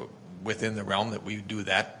or within the realm that we do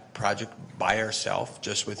that project by ourselves,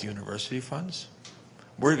 just with university funds?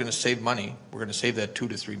 We're going to save money. We're going to save that $2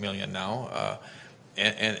 to $3 million now,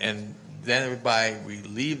 and then by we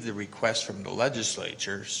leave the request from the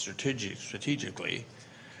legislature strategically,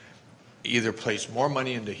 either place more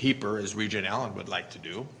money into HEAPR, as Regent Allen would like to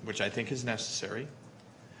do, which I think is necessary,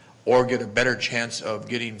 or get a better chance of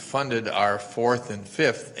getting funded our 4th and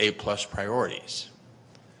 5th A+ priorities.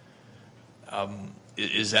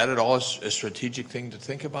 Is that at all a strategic thing to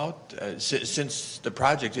think about? Since the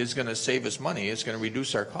project is going to save us money, it's going to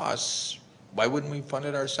reduce our costs, why wouldn't we fund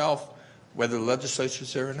it ourselves, whether the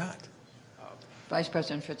legislature's there or not? Vice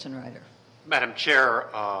President Fitzenreiter. Madam Chair,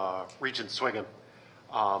 Regent Swingen,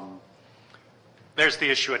 there's the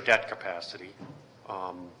issue of debt capacity.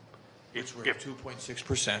 Which were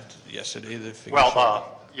 2.6% yesterday.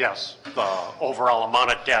 Yes, the overall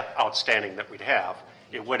amount of debt outstanding that we'd have.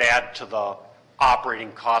 It would add to the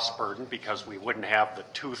operating cost burden because we wouldn't have the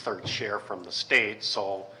 2/3 share from the state.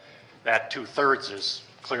 So that 2/3 is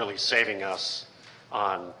clearly saving us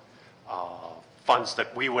on funds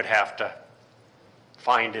that we would have to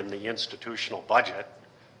find in the institutional budget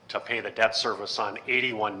to pay the debt service on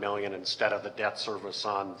 $81 million instead of the debt service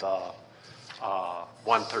on the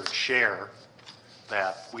 1/3 share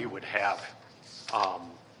that we would have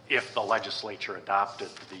if the legislature adopted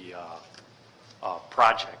the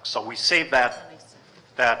project. So we save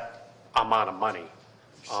that amount of money,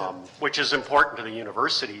 which is important to the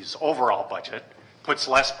university's overall budget, puts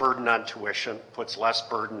less burden on tuition, puts less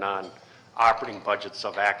burden on operating budgets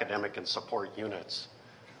of academic and support units.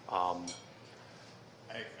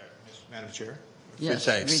 Madam Chair? Yes,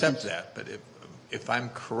 I accept Regents. that, but if I'm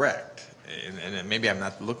correct, and maybe I'm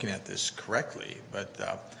not looking at this correctly, but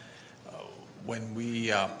when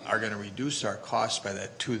we are going to reduce our costs by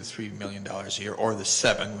that $2 to $3 million a year, or the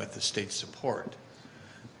 $7 million with the state support,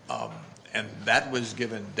 and that was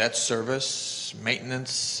given debt service,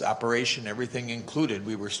 maintenance, operation, everything included,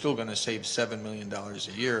 we were still going to save $7 million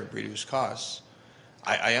a year of reduced costs.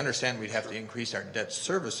 I understand we'd have to increase our debt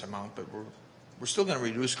service amount, but we're still going to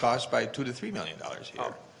reduce costs by $2 to $3 million a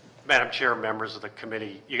year. Madam Chair, members of the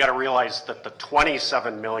committee, you got to realize that the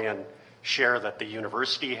 $27 million share that the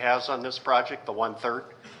university has on this project, the 1/3,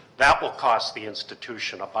 that will cost the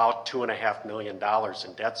institution about $2.5 million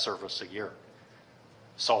in debt service a year.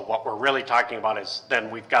 So what we're really talking about is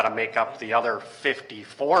then we've got to make up the other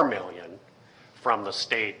 $54 million from the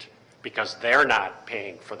state because they're not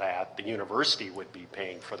paying for that. The university would be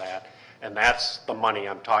paying for that. And that's the money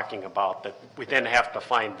I'm talking about, that we then have to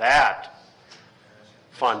find that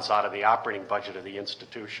funds out of the operating budget of the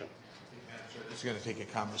institution. This is going to take a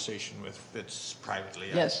conversation with Fitz privately,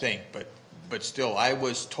 Yes. I think, but still, I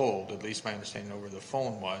was told, at least my understanding over the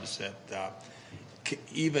phone was that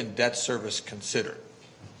even debt service considered,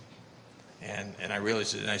 and I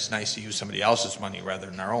realize it's nice to use somebody else's money rather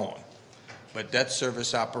than our own, but debt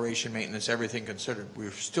service, operation, maintenance, everything considered,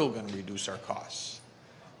 we're still going to reduce our costs.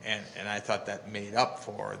 And I thought that made up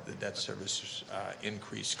for the debt service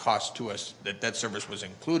increased cost to us. The debt service was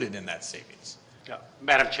included in that savings. Yeah.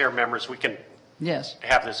 Madam Chair, members, we can Yes.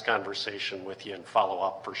 have this conversation with you and follow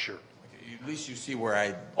up for sure. At least you see where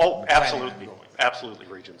I. Oh, absolutely. Absolutely,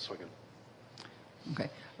 Regent Swingen. Okay.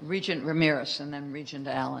 Regent Ramirez and then Regent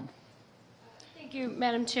Allen. Thank you,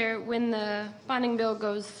 Madam Chair. When the bonding bill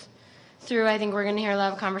goes through, I think we're going to hear a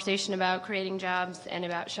lot of conversation about creating jobs and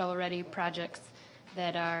about shovel-ready projects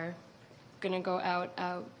that are going to go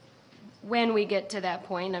out when we get to that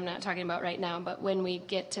point. I'm not talking about right now, but when we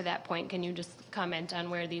get to that point, can you just comment on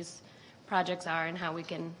where these projects are and how we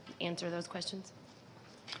can answer those questions?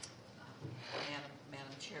 Madam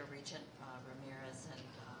Chair, Regent Ramirez and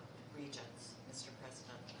Regents, Mr.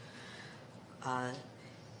 President.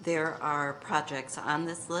 There are projects on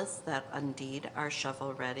this list that indeed are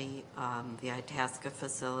shovel-ready. The Itasca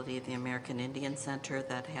facility, the American Indian Center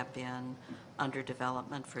that have been under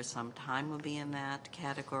development for some time will be in that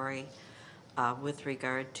category. With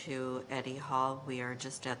regard to Eddy Hall, we are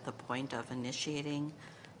just at the point of initiating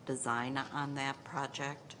design on that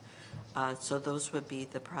project. So those would be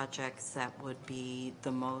the projects that would be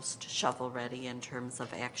the most shovel-ready in terms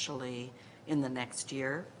of actually in the next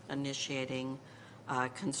year initiating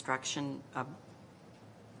construction,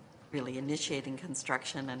 really initiating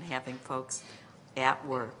construction and having folks at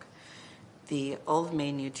work. The Old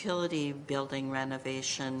Main Utility Building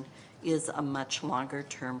renovation is a much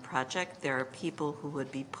longer-term project. There are people who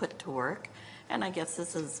would be put to work, and I guess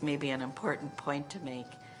this is maybe an important point to make.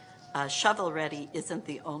 Shovel-ready isn't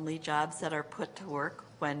the only jobs that are put to work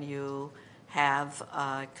when you have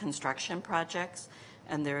construction projects,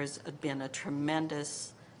 and there's been a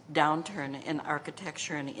tremendous downturn in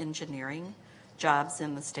architecture and engineering jobs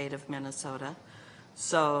in the state of Minnesota.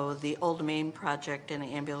 So the Old Main project and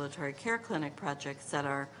ambulatory care clinic projects that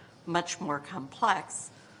are much more complex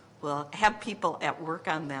will have people at work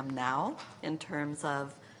on them now in terms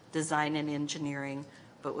of design and engineering,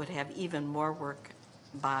 but would have even more work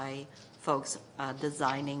by folks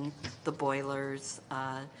designing the boilers,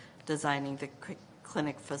 designing the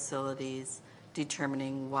clinic facilities,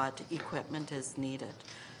 determining what equipment is needed.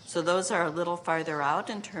 So those are a little farther out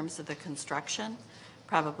in terms of the construction,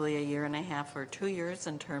 probably a year and a half or 2 years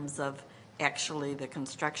in terms of actually the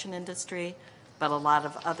construction industry, but a lot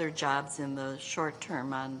of other jobs in the short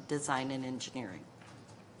term on design and engineering.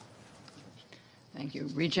 Thank you.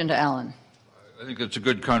 Regent Allen. I think it's a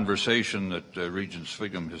good conversation that Regents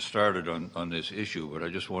Swigum has started on this issue, but I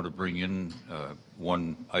just want to bring in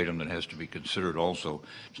one item that has to be considered also.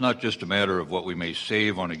 It's not just a matter of what we may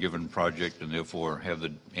save on a given project and therefore have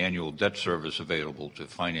the annual debt service available to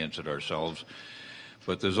finance it ourselves,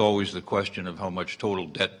 but there's always the question of how much total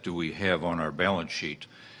debt do we have on our balance sheet,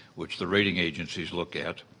 which the rating agencies look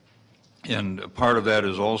at. And part of that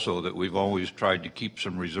is also that we've always tried to keep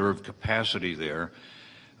some reserve capacity there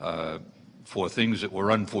for things that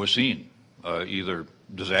were unforeseen, either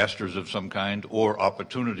disasters of some kind or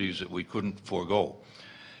opportunities that we couldn't forego.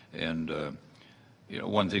 And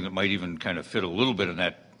one thing that might even kind of fit a little bit in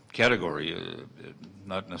that category,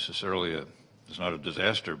 not necessarily it's not a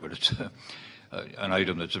disaster, but it's an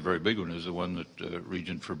item that's a very big one, is the one that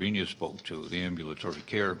Regent Fabinius spoke to, the ambulatory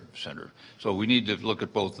care center. So we need to look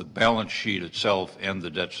at both the balance sheet itself and the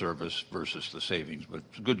debt service versus the savings. But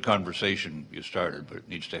it's a good conversation you started, but it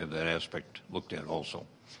needs to have that aspect looked at also.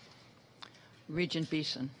 Regent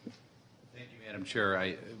Beeson. Thank you, Madam Chair.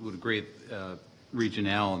 I would agree with Regent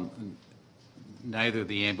Allen. Neither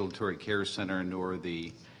the ambulatory care center nor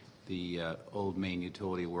the old main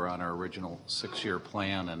utility were on our original 6-year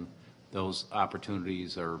plan, and those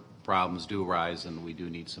opportunities or problems do arise, and we do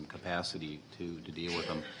need some capacity to deal with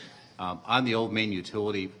them. On the old main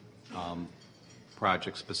utility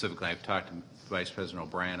project specifically, I've talked to Vice President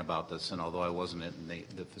O'Brien about this, and although I wasn't in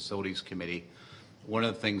the Facilities Committee, one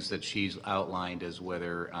of the things that she's outlined is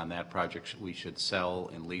whether on that project we should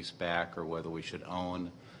sell and lease back or whether we should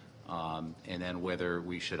own, and then whether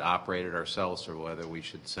we should operate it ourselves or whether we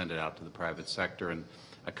should send it out to the private sector. And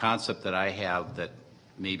a concept that I have that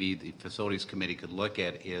maybe the Facilities Committee could look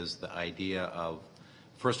at is the idea of,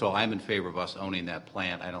 first of all, I'm in favor of us owning that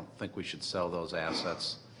plant. I don't think we should sell those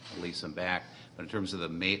assets and lease them back. But in terms of the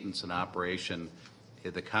maintenance and operation,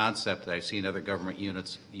 the concept that I've seen other government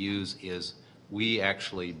units use is we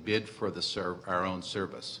actually bid for our own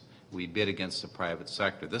service. We bid against the private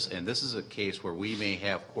sector. This is a case where we may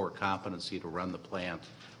have core competency to run the plant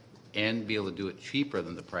and be able to do it cheaper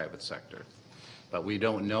than the private sector. But we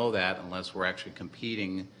don't know that unless we're actually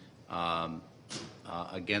competing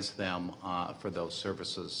against them for those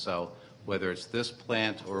services. So whether it's this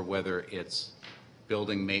plant or whether it's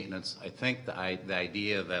building maintenance, I think the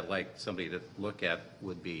idea that I'd like somebody to look at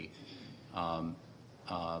would be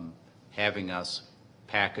having us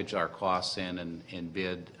package our costs in and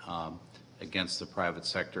bid against the private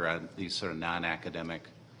sector on these sort of non-academic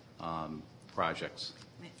projects.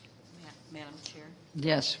 Madam Chair.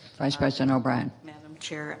 Yes, Vice President O'Brien. Madam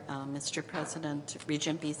Chair, Mr. President,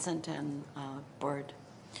 Regent Beeson and Board.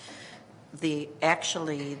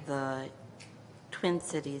 Actually, the Twin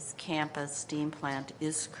Cities campus steam plant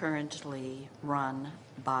is currently run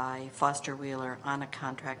by Foster Wheeler on a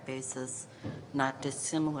contract basis, not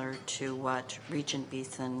dissimilar to what Regent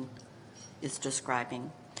Beeson is describing.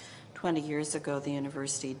 20 years ago, the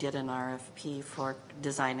university did an RFP for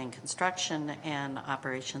design and construction and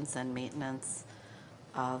operations and maintenance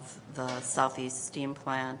of the Southeast Steam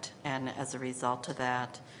Plant, and as a result of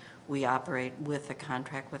that, we operate with a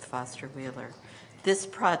contract with Foster Wheeler. This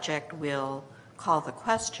project will call the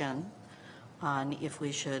question on if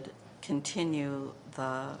we should continue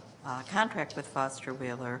the contract with Foster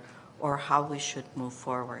Wheeler or how we should move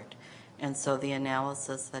forward. And so the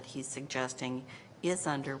analysis that he's suggesting is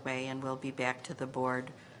underway and will be back to the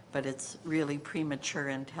board, but it's really premature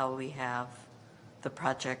until we have the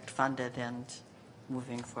project funded and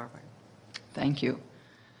moving forward. Thank you.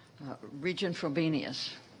 Regent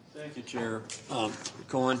Frobenius. Thank you, Chair.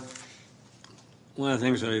 Cohen, one of the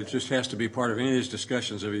things that just has to be part of any of these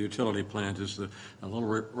discussions of a utility plant is a little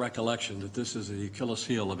recollection that this is the Achilles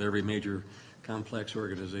heel of every major complex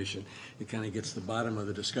organization. It kind of gets the bottom of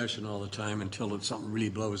the discussion all the time until something really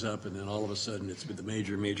blows up, and then all of a sudden it's the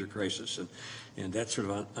major crisis, and that sort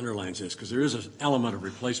of underlines this, because there is an element of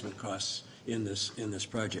replacement costs in this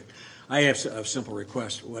project. I have a simple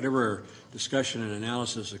request. Whatever discussion and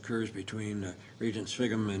analysis occurs between Regent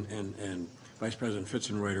Swigum and Vice President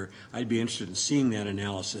Fitzenreuter, I'd be interested in seeing that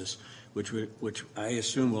analysis, which I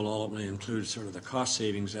assume will ultimately include sort of the cost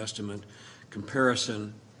savings estimate,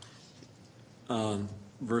 comparison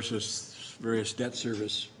versus various debt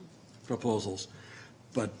service proposals.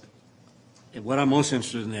 But what I'm most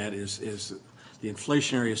interested in that is the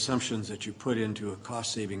inflationary assumptions that you put into a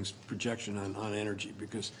cost savings projection on energy,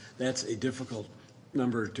 because that's a difficult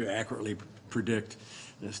number to accurately predict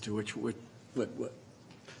as to what.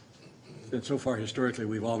 And so far, historically,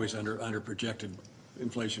 we've always under-projected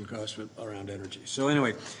inflation costs around energy. So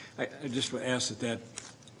anyway, I just ask that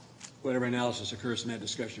whatever analysis occurs in that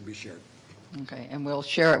discussion be shared. Okay, and we'll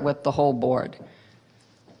share it with the whole board.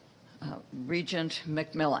 Regent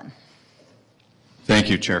McMillan. Thank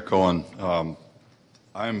you, Chair Cohen.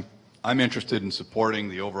 I'm interested in supporting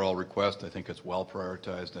the overall request. I think it's well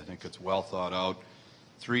prioritized. I think it's well thought out.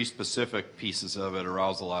 Three specific pieces of it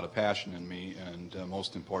arouse a lot of passion in me, and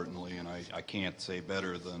most importantly, and I can't say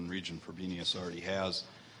better than Regent Frobenius already has,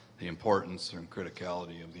 the importance and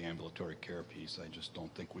criticality of the ambulatory care piece. I just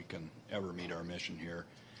don't think we can ever meet our mission here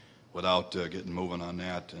without getting moving on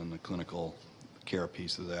that, and the clinical care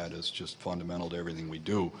piece of that is just fundamental to everything we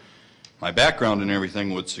do. My background and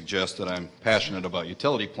everything would suggest that I'm passionate about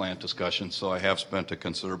utility plant discussions, so I have spent a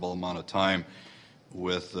considerable amount of time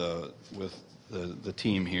with the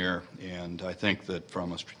team here, and I think that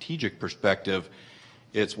from a strategic perspective,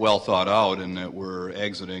 it's well thought out in that we're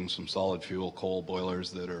exiting some solid fuel coal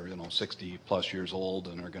boilers that are 60 plus years old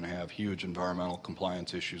and are going to have huge environmental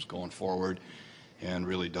compliance issues going forward, and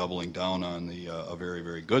really doubling down on the a very,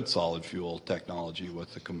 very good solid fuel technology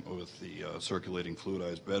with the circulating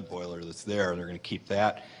fluidized bed boiler that's there. They're going to keep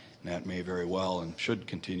that, and that may very well and should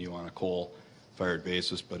continue on a coal-fired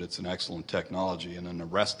basis, but it's an excellent technology. And then the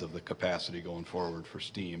rest of the capacity going forward for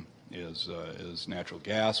steam is natural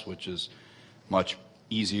gas, which is much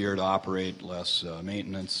easier to operate, less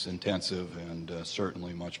maintenance intensive, and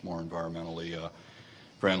certainly much more environmentally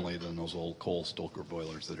friendly than those old coal stoker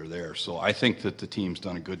boilers that are there. So I think that the team's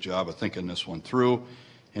done a good job of thinking this one through,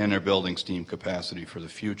 and they're building steam capacity for the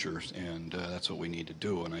future, and that's what we need to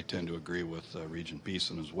do. And I tend to agree with Regent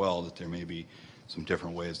Beeson as well that there may be some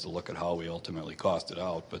different ways to look at how we ultimately cost it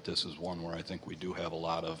out, but this is one where I think we do have a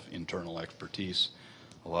lot of internal expertise,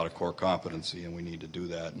 a lot of core competency, and we need to do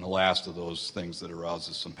that. And the last of those things that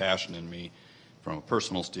arouses some passion in me from a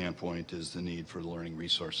personal standpoint is the need for the Learning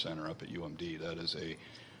Resource Center up at UMD. That is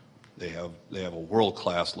they have a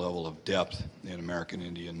world-class level of depth in American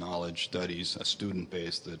Indian knowledge studies, a student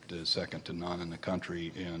base that is second to none in the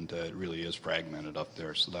country, and it really is fragmented up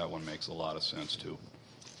there, so that one makes a lot of sense too.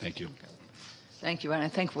 Thank you. Thank you, and I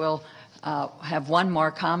think we'll have one more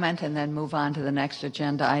comment and then move on to the next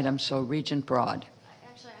agenda item. So Regent Broad.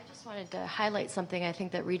 Actually, I just wanted to highlight something I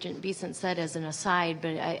think that Regent Beeson said as an aside,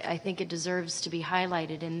 but I think it deserves to be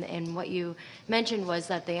highlighted. And what you mentioned was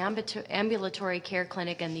that the ambulatory care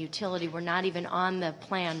clinic and the utility were not even on the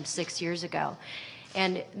plan 6 years ago.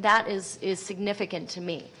 And that is significant to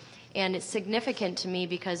me. And it's significant to me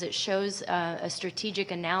because it shows a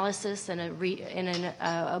strategic analysis and an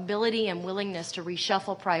ability and willingness to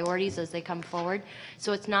reshuffle priorities as they come forward.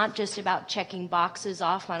 So it's not just about checking boxes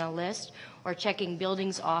off on a list or checking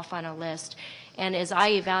buildings off on a list. And as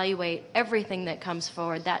I evaluate everything that comes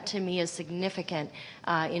forward, that to me is significant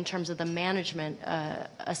in terms of the management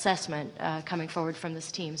assessment coming forward from this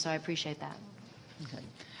team. So I appreciate that. Okay.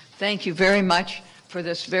 Thank you very much for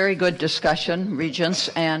this very good discussion, Regents,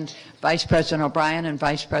 and Vice President O'Brien and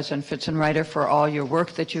Vice President Fitzenreiter, for all your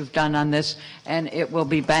work that you've done on this, and it will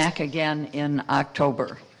be back again in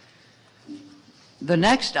October. The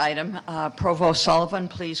next item, Provost Sullivan,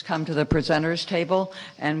 please come to the presenters table,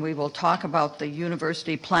 and we will talk about the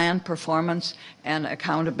University Plan Performance and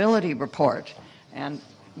Accountability Report, and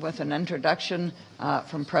with an introduction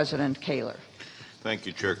from President Kaler. Thank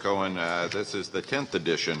you, Chair Cohen. This is the 10th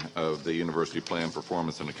edition of the University Plan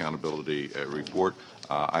Performance and Accountability Report.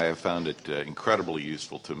 I have found it incredibly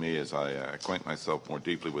useful to me as I acquaint myself more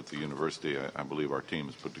deeply with the university. I believe our team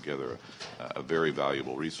has put together a very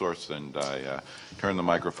valuable resource, and I turn the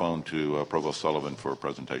microphone to Provost Sullivan for a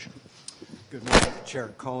presentation. Good morning, Chair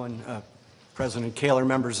Cohen, President Kaler,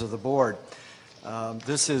 members of the board.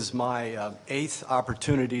 This is my 8th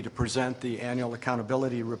opportunity to present the annual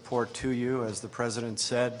accountability report to you. As the President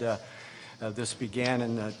said, this began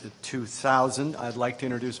in 2000. I'd like to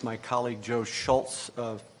introduce my colleague Joe Schultz.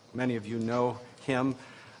 Many of you know him.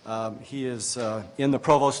 He is in the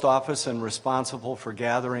Provost office and responsible for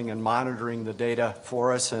gathering and monitoring the data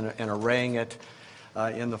for us and arraying it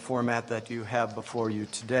in the format that you have before you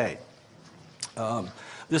today.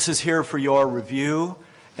 This is here for your review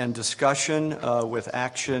and discussion with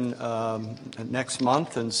action next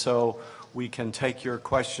month, and so we can take your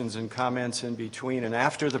questions and comments in between and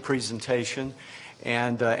after the presentation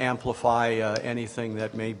and amplify anything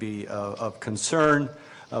that may be of concern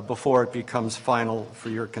before it becomes final for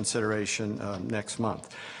your consideration next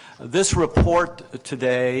month. This report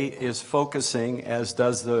today is focusing, as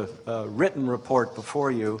does the written report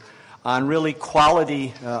before you, on really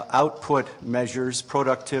quality output measures,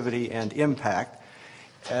 productivity, and impact.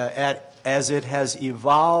 as it has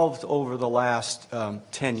evolved over the last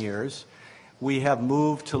 10 years, we have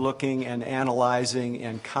moved to looking and analyzing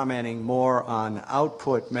and commenting more on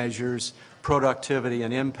output measures, productivity,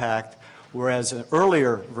 and impact, whereas in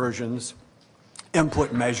earlier versions,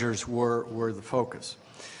 input measures were the focus.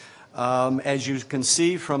 As you can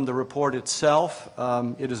see from the report itself,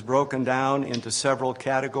 it is broken down into several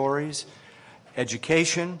categories: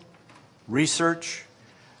 education, research,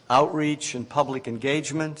 outreach and public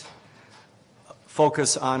engagement,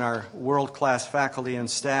 focus on our world-class faculty and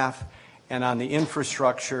staff, and on the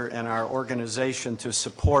infrastructure and our organization to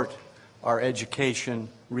support our education,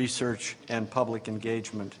 research, and public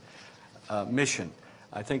engagement mission.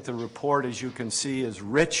 I think the report, as you can see, is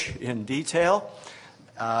rich in detail.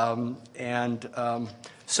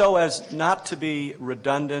 So as not to be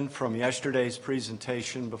redundant from yesterday's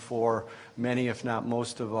presentation before many, if not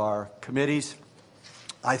most, of our committees,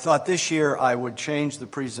 I thought this year I would change the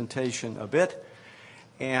presentation a bit,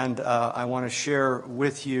 and I want to share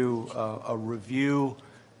with you a review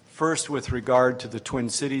first with regard to the Twin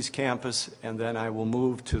Cities campus, and then I will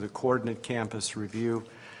move to the Coordinate Campus review.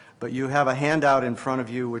 But you have a handout in front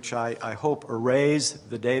of you which I hope arrays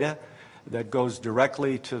the data that goes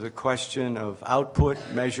directly to the question of output,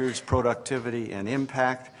 measures, productivity, and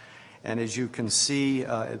impact. And as you can see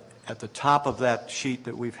at the top of that sheet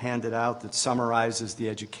that we've handed out that summarizes the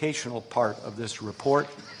educational part of this report,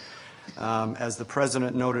 as the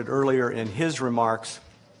President noted earlier in his remarks,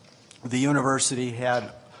 the university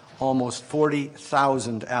had almost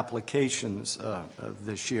 40,000 applications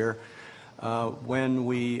this year. When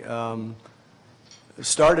we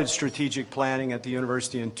started strategic planning at the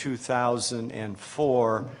university in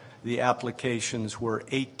 2004, the applications were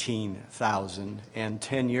 18,000. And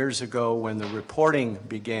 10 years ago, when the reporting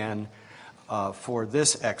began for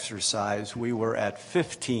this exercise, we were at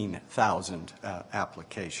 15,000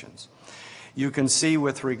 applications. You can see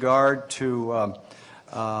with regard to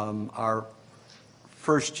our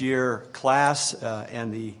first year class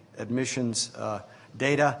and the admissions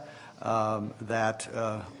data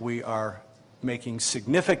that we are making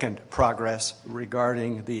significant progress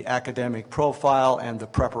regarding the academic profile and the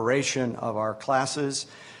preparation of our classes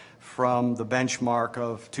from the benchmark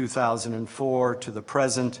of 2004 to the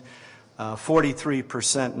present.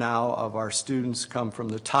 43% now of our students come from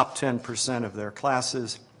the top 10% of their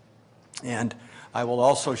classes. And I will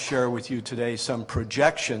also share with you today some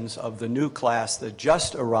projections of the new class that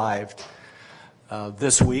just arrived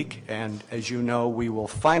this week, and as you know, we will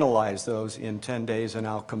finalize those in 10 days, and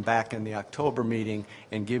I'll come back in the October meeting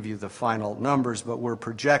and give you the final numbers, but we're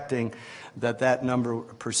projecting that that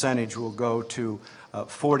percentage will go to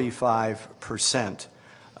 45%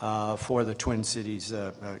 for the Twin Cities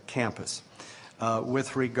campus.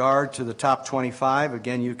 With regard to the top 25,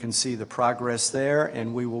 again, you can see the progress there,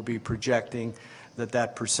 and we will be projecting that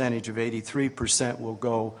that percentage of 83% will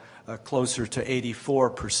go closer to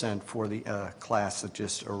 84% for the class that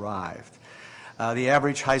just arrived. The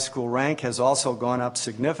average high school rank has also gone up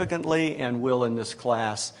significantly and will in this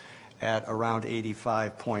class at around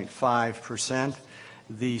 85.5%.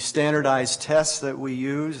 The standardized tests that we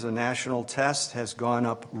use, the national test, has gone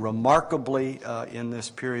up remarkably in this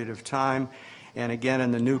period of time. And again,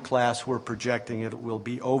 in the new class, we're projecting it will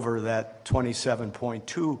be over that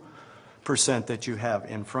 27.2% that you have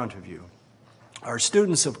in front of you. Our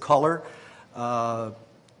students of color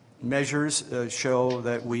measures show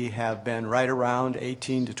that we have been right around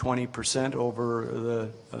 18 to 20% over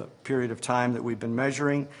the period of time that we've been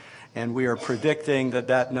measuring, and we are predicting that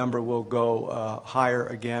that number will go higher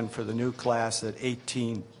again for the new class at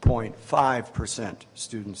 18.5%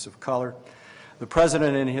 students of color. The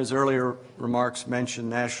President in his earlier remarks mentioned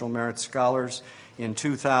National Merit Scholars. In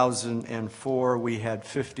 2004, we had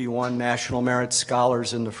 51 National Merit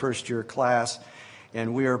Scholars in the first year class,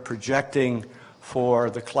 and we are projecting for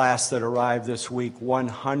the class that arrived this week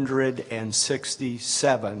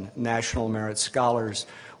 167 National Merit Scholars,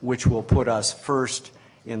 which will put us first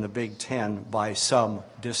in the Big Ten by some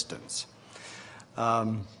distance.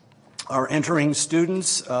 Our entering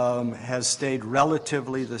students has stayed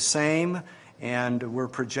relatively the same, and we're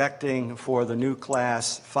projecting for the new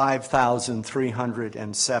class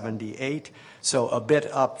 5,378, so a bit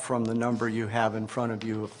up from the number you have in front of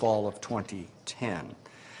you of fall of 2010.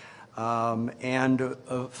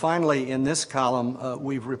 Finally, in this column,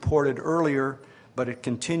 we've reported earlier, but it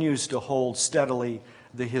continues to hold steadily,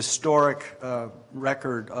 the historic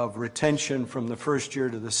record of retention from the first year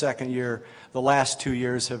to the second year. The last 2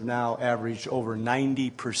 years have now averaged over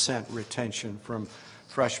 90% retention from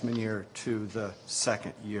freshman year to the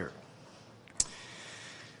second year.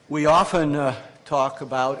 We often talk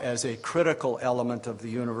about as a critical element of the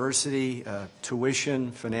university,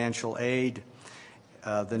 tuition, financial aid.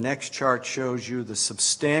 The next chart shows you the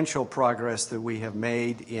substantial progress that we have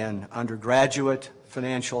made in undergraduate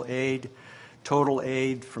financial aid. Total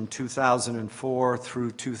aid from 2004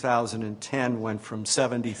 through 2010 went from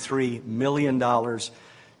 $73 million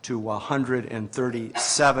to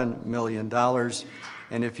 $137 million.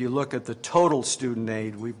 And if you look at the total student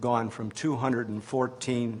aid, we've gone from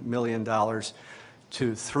 $214 million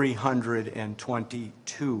to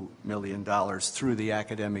 $322 million through the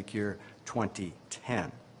academic year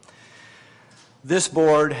 2010. This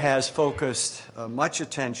board has focused much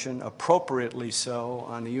attention, appropriately so,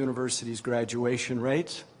 on the university's graduation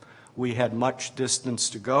rates. We had much distance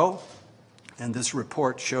to go, and this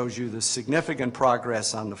report shows you the significant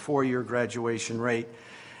progress on the four-year graduation rate.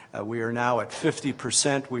 We are now at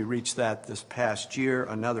 50%. We reached that this past year,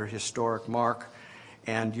 another historic mark,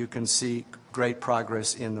 and you can see great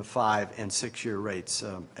progress in the 5- and 6-year rates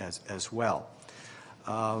as well.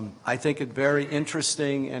 I think it very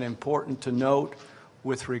interesting and important to note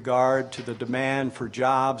with regard to the demand for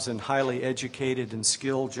jobs and highly educated and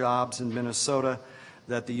skilled jobs in Minnesota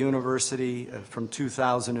that the university from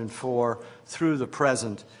 2004 through the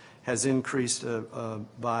present has increased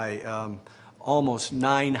by almost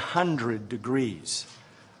 900 degrees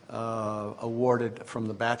awarded from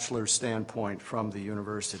the bachelor's standpoint from the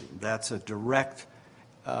university. That's a direct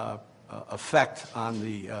effect on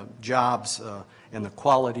the jobs and the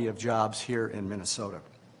quality of jobs here in Minnesota.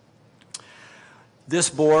 This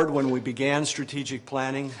board, when we began strategic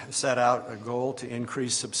planning, set out a goal to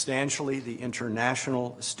increase substantially the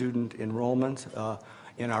international student enrollment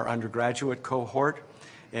in our undergraduate cohort.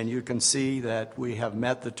 And you can see that we have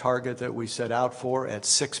met the target that we set out for at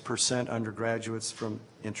 6% undergraduates from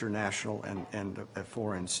international and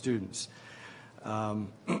foreign students.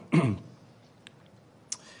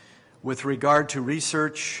 With regard to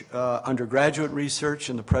research, undergraduate research,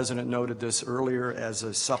 and the President noted this earlier as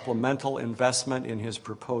a supplemental investment in his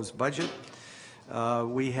proposed budget,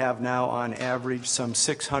 we have now on average some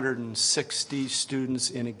 660 students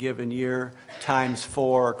in a given year, times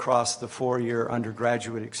 4 across the 4-year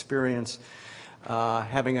undergraduate experience,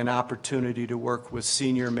 having an opportunity to work with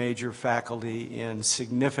senior major faculty in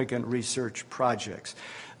significant research projects.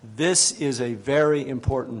 This is a very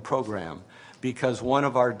important program, because one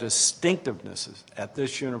of our distinctivenesses at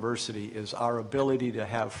this university is our ability to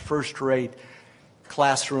have first-rate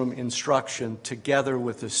classroom instruction together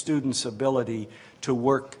with the students' ability to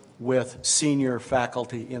work with senior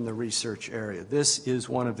faculty in the research area. This is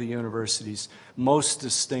one of the university's most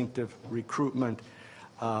distinctive recruitment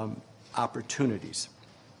opportunities.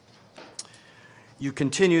 You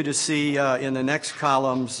continue to see in the next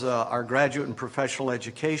columns our graduate and professional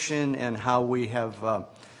education and how we have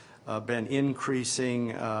been increasing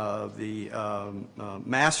the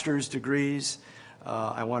master's degrees.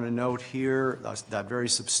 I want to note here that very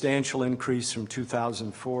substantial increase from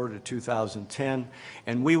 2004 to 2010,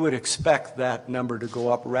 and we would expect that number to go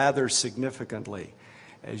up rather significantly.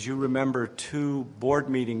 As you remember, 2 board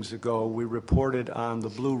meetings ago, we reported on the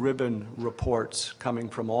blue ribbon reports coming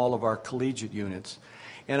from all of our collegiate units.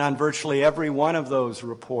 And on virtually every one of those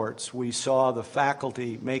reports, we saw the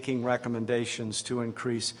faculty making recommendations to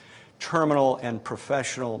increase terminal and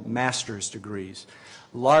professional master's degrees,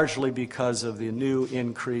 largely because of the new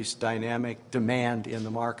increased dynamic demand in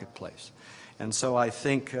the marketplace. And so I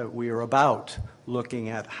think we are about looking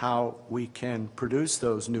at how we can produce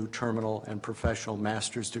those new terminal and professional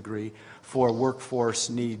master's degree for workforce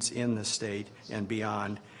needs in the state and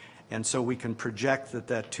beyond. And so we can project that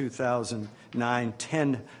that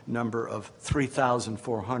 2009-10 number of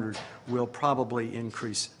 3,400 will probably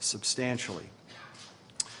increase substantially.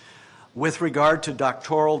 With regard to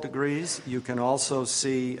doctoral degrees, you can also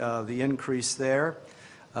see the increase there.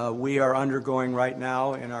 We are undergoing right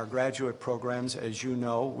now in our graduate programs, as you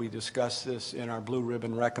know, we discussed this in our blue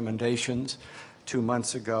ribbon recommendations 2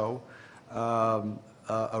 months ago, a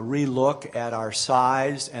relook at our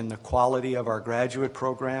size and the quality of our graduate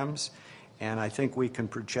programs. And I think we can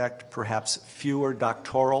project perhaps fewer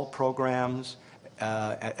doctoral programs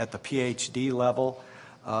at the PhD level.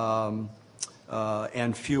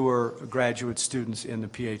 And fewer graduate students in the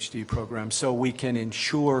PhD program, so we can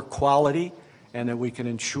ensure quality and that we can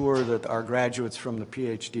ensure that our graduates from the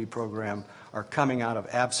PhD program are coming out of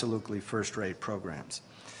absolutely first-rate programs.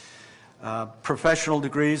 Professional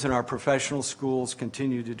degrees in our professional schools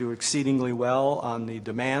continue to do exceedingly well on the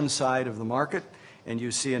demand side of the market, and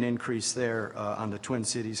you see an increase there on the Twin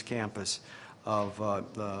Cities campus of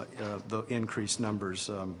the increased numbers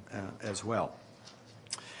as well.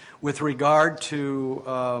 With regard to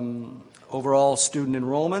overall student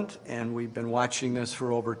enrollment, and we've been watching this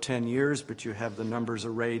for over 10 years, but you have the numbers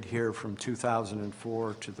arrayed here from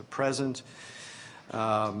 2004 to the present.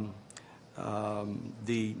 The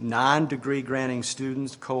non-degree granting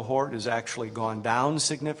students cohort has actually gone down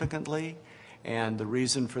significantly, and the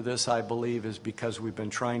reason for this, I believe, is because we've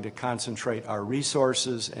been trying to concentrate our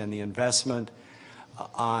resources and the investment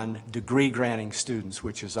on degree granting students,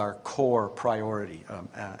 which is our core priority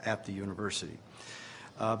at the university.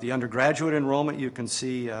 The undergraduate enrollment, you can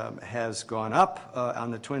see, has gone up on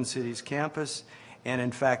the Twin Cities campus, and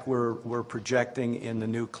in fact we're projecting in the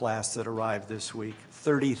new class that arrived this week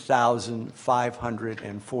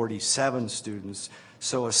 30,547 students,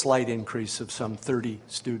 so a slight increase of some 30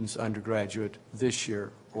 students undergraduate this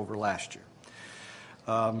year over last year.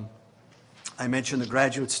 I mentioned the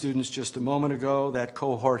graduate students just a moment ago. That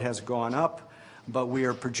cohort has gone up, but we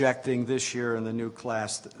are projecting this year in the new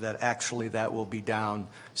class that actually that will be down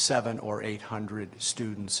 700 or 800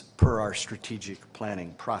 students per our strategic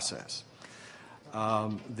planning process.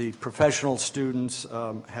 The professional students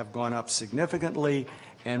have gone up significantly,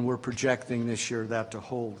 and we're projecting this year that to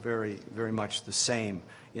hold very, very much the same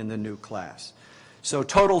in the new class. So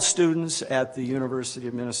total students at the University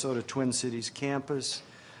of Minnesota Twin Cities campus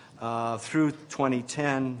through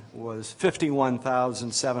 2010 was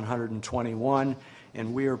 51,721,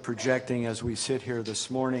 and we are projecting as we sit here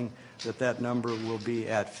this morning that that number will be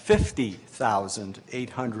at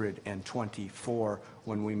 50,824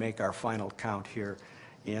 when we make our count count here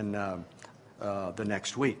in the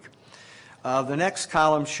next week. The next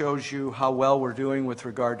column shows you how well we're doing with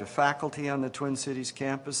regard to faculty on the Twin Cities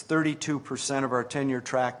campus. 32% of our tenure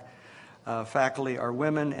track faculty are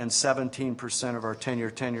women, and 17% of our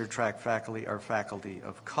tenure track faculty are faculty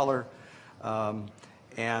of color. Our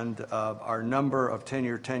number of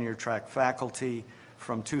tenure track faculty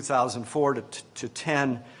from 2004 to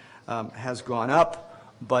 10 has gone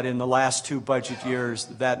up, but in the last two budget years,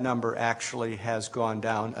 that number actually has gone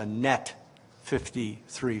down a net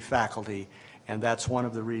 53 faculty, and that's one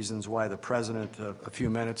of the reasons why the President a few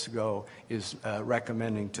minutes ago is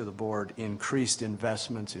recommending to the board increased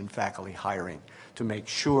investments in faculty hiring to make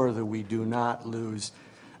sure that we do not lose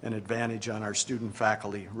an advantage on our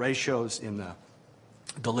student-faculty ratios in the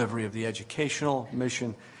delivery of the educational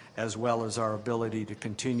mission, as well as our ability to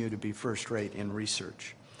continue to be first-rate in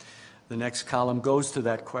research. The next column goes to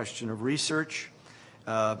that question of research,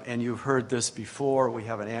 and you've heard this before. We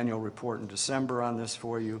have an annual report in December on this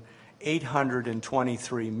for you.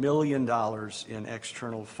 $823 million in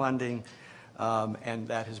external funding, and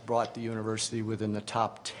that has brought the university within the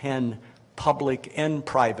top 10 public and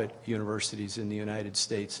private universities in the United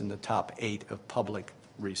States, in the top 8 of public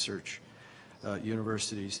research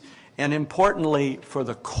universities. And importantly, for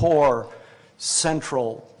the core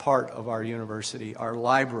central part of our university, our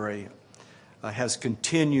library has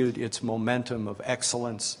continued its momentum of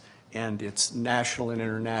excellence and its national and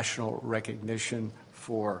international recognition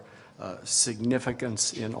for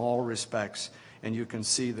significance in all respects. And you can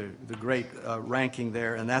see the great ranking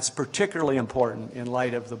there, and that's particularly important in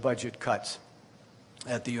light of the budget cuts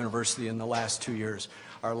at the university in the last 2 years.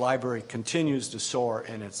 Our library continues to soar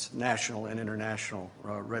in its national and international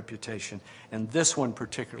reputation, and this one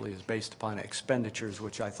particularly is based upon expenditures,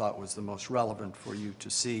 which I thought was the most relevant for you to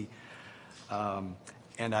see.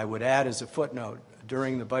 And I would add as a footnote,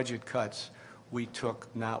 during the budget cuts, we took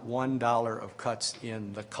not $1 of cuts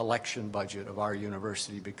in the collection budget of our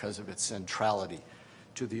university because of its centrality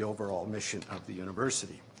to the overall mission of the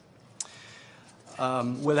university.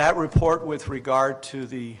 With that report with regard to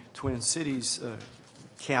the Twin Cities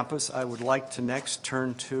campus, I would like to next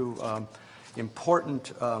turn to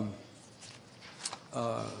important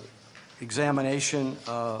examination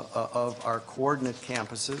of our coordinate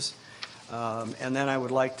campuses. And then I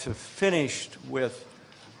would like to finish with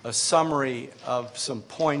a summary of some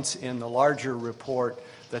points in the larger report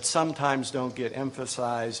that sometimes don't get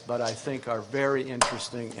emphasized, but I think are very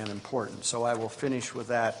interesting and important. So I will finish with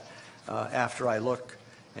that after I look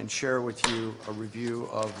and share with you a review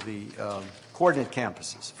of the coordinate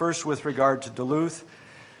campuses. First, with regard to Duluth,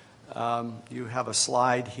 you have a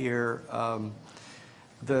slide here.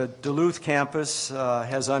 The Duluth campus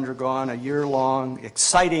has undergone a year-long,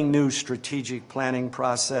 exciting new strategic planning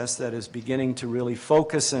process that is beginning to really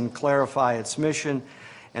focus and clarify its mission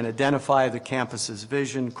and identify the campus's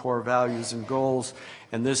vision, core values, and goals.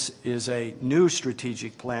 And this is a new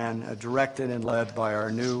strategic plan directed and led by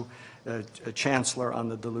our new chancellor on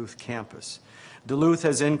the Duluth campus. Duluth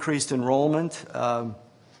has increased enrollment and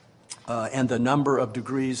the number of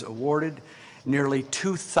degrees awarded. Nearly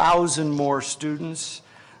 2,000 more students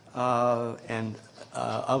and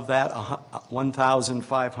Of that,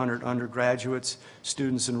 1,500 undergraduates,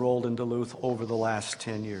 students enrolled in Duluth over the last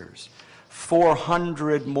 10 years.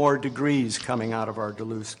 400 more degrees coming out of our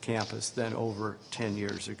Duluth campus than over 10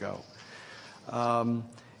 years ago.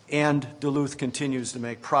 And Duluth continues to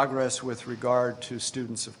make progress with regard to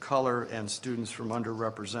students of color and students from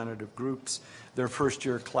underrepresented groups. Their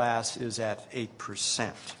first-year class is at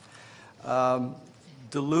 8%.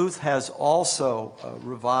 Duluth has also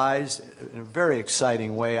revised, in a very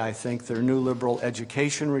exciting way, I think, their new liberal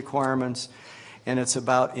education requirements, and it's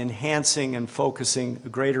about enhancing and focusing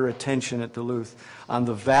greater attention at Duluth on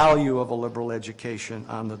the value of a liberal education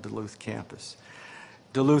on the Duluth campus.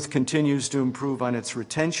 Duluth continues to improve on its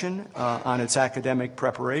retention, on its academic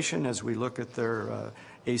preparation as we look at their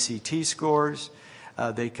ACT scores.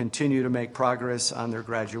 They continue to make progress on their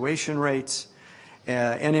graduation rates.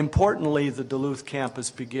 And importantly, the Duluth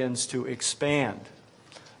campus begins to expand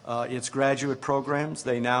its graduate programs.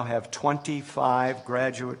 They now have 25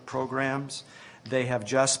 graduate programs. They have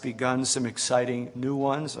just begun some exciting new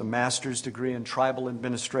ones, a master's degree in tribal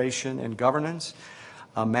administration and governance,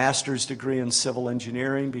 a master's degree in civil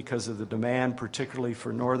engineering because of the demand, particularly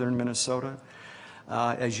for northern Minnesota.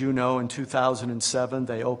 As you know, in 2007,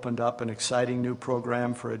 they opened up an exciting new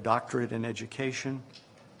program for a doctorate in education.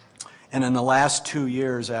 And in the last 2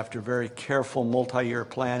 years, after very careful multi-year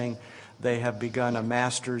planning, they have begun a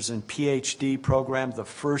master's and PhD program, the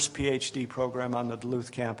first PhD program on the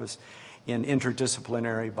Duluth campus in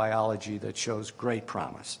interdisciplinary biology that shows great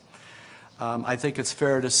promise. I think it's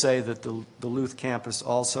fair to say that the Duluth campus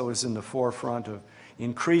also is in the forefront of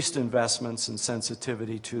increased investments and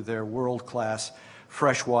sensitivity to their world-class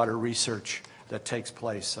freshwater research that takes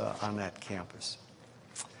place on that campus.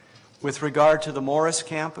 With regard to the Morris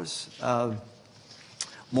campus,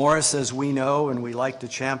 Morris, as we know and we like to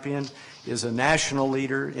champion, is a national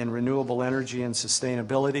leader in renewable energy and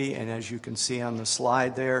sustainability, and as you can see on the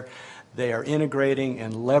slide there, they are integrating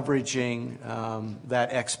and leveraging that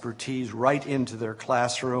expertise right into their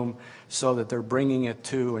classroom so that they're bringing it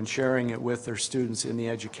to and sharing it with their students in the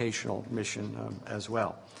educational mission as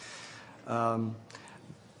well.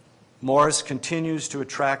 Morris continues to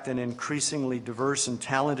attract an increasingly diverse and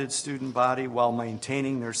talented student body while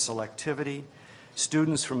maintaining their selectivity.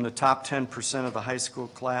 Students from the top 10% of the high school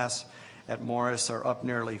class at Morris are up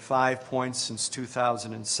nearly 5 points since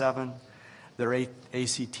 2007. Their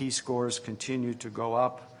ACT scores continue to go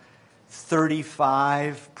up.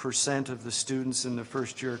 35% of the students in the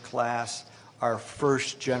first-year class are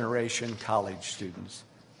first-generation college students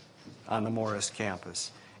on the Morris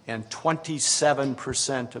campus, and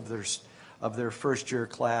 27% of their first-year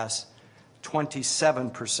class,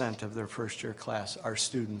 27% of their first-year class are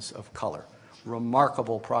students of color.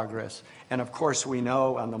 Remarkable progress. And of course, we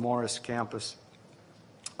know on the Morris campus,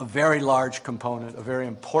 a very large component, a very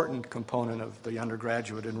important component of the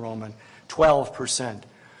undergraduate enrollment, 12%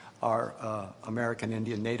 are American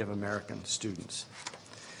Indian, Native American students.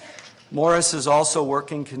 Morris is also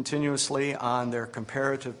working continuously on their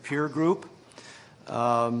comparative peer group,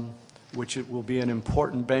 which it will be an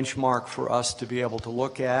important benchmark for us to be able to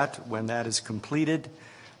look at when that is completed,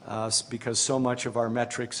 because so much of our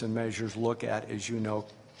metrics and measures look at, as you know,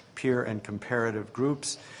 peer and comparative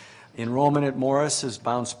groups. Enrollment at Morris has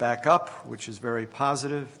bounced back up, which is very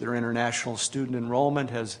positive. Their international student enrollment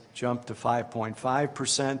has jumped to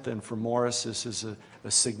 5.5%, and for Morris, this is a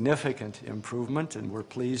significant improvement, and we're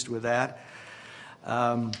pleased with that.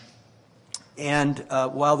 While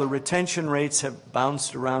the retention rates have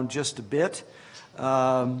bounced around just a bit,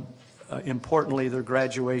 importantly, their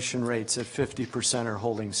graduation rates at 50% are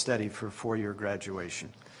holding steady for four-year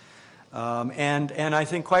graduation. And I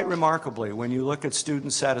think quite remarkably, when you look at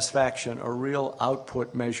student satisfaction, a real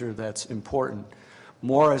output measure that's important,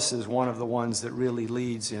 Morris is one of the ones that really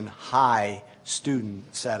leads in high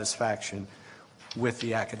student satisfaction with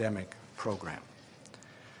the academic program.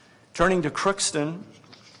 Turning to Crookston,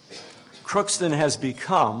 Crookston has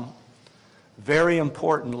become, very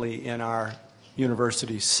importantly in our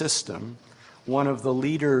university system, one of the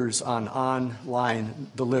leaders on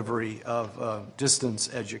online delivery of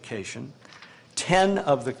distance education. 10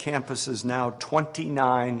 of the campus's now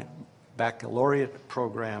 29 baccalaureate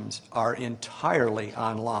programs are entirely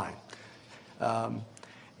online.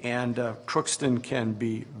 Crookston can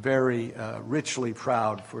be very richly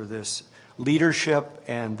proud for this leadership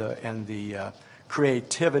and the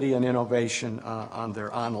creativity and innovation on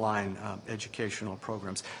their online educational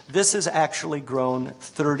programs. This has actually grown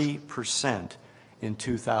 30% in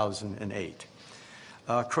 2008.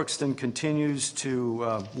 Crookston continues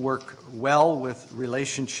to work well with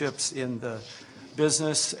relationships in the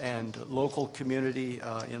business and local community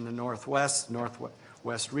in the Northwest,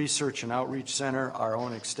 West Research and Outreach Center, our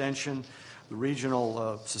own extension, the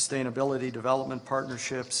regional sustainability development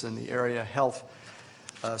partnerships, and the area health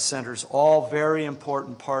centers, all very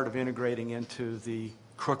important part of integrating into the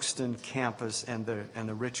Crookston campus and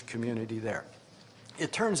the rich community there.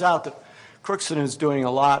 It turns out that Crookston is doing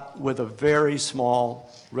a lot with a very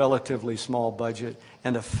small, relatively small budget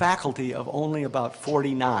and a faculty of only about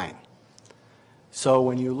 49. So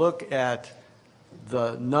when you look at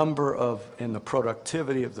the number of and the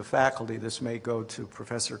productivity of the faculty, this may go to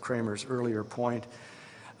Professor Kramer's earlier point,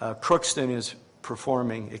 Crookston is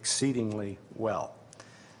performing exceedingly well.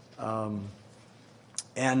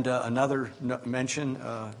 Another mention,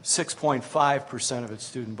 6.5% of its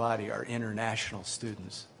student body are international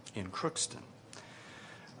students in Crookston.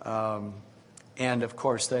 And of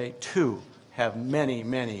course, they too have many,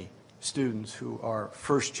 many students who are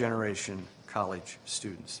first-generation college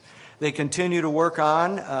students. They continue to work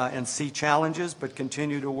on and see challenges, but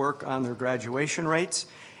continue to work on their graduation rates,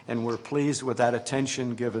 and we're pleased with that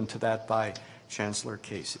attention given to that by Chancellor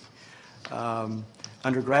Casey.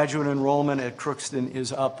 Undergraduate enrollment at Crookston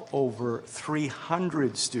is up over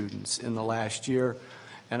 300 students in the last year,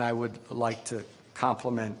 and I would like to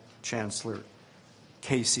compliment Chancellor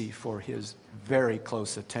Casey for his very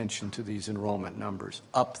close attention to these enrollment numbers.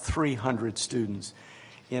 Up 300 students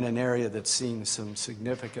in an area that's seen some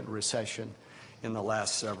significant recession in the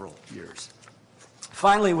last several years.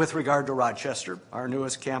 Finally, with regard to Rochester, our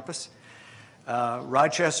newest campus,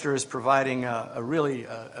 Rochester is providing a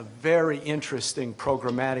very interesting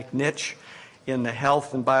programmatic niche in the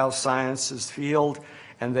health and biosciences field,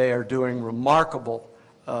 and they are doing remarkable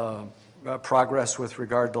progress with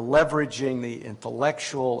regard to leveraging the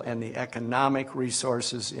intellectual and the economic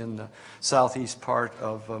resources in the southeast part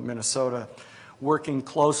of Minnesota, working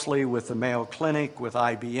closely with the Mayo Clinic, with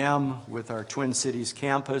IBM, with our Twin Cities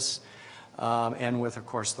campus, and with, of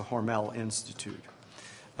course, the Hormel Institute.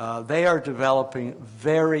 They are developing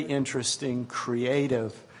very interesting,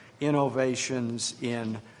 creative innovations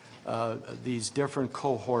in these different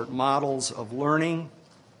cohort models of learning,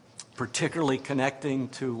 particularly connecting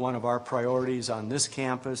to one of our priorities on this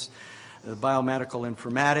campus, biomedical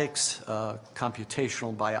informatics,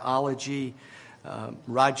 computational biology.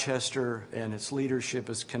 Rochester and its leadership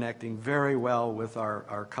is connecting very well with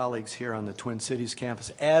our colleagues here on the Twin Cities campus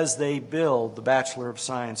as they build the Bachelor of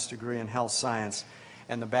Science degree in Health Science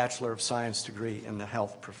and the Bachelor of Science degree in the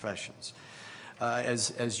health professions.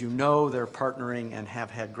 As you know, they're partnering and have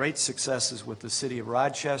had great successes with the City of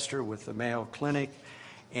Rochester, with the Mayo Clinic,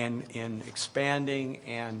 and in expanding,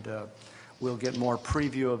 and we'll get more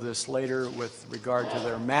preview of this later with regard to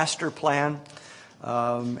their master plan.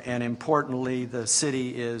 And importantly, the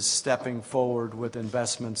city is stepping forward with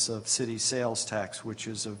investments of city sales tax, which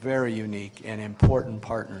is a very unique and important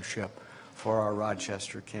partnership for our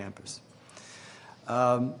Rochester campus.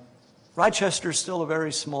 Rochester is still a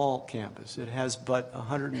very small campus. It has but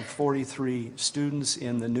 143 students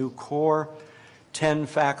in the new core, 10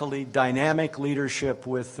 faculty, dynamic leadership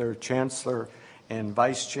with their chancellor and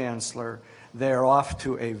vice chancellor. They're off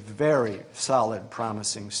to a very solid,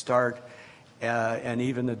 promising start. And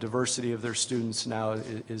even the diversity of their students now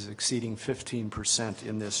is exceeding 15%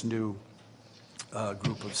 in this new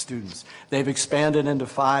group of students. They've expanded into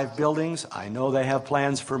 5 buildings. I know they have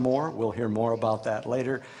plans for more. We'll hear more about that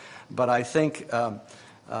later. But I think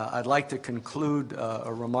I'd like to conclude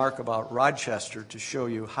a remark about Rochester to show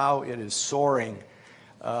you how it is soaring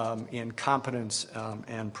in competence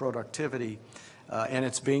and productivity, and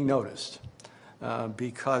it's being noticed.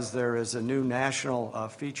 Because there is a new national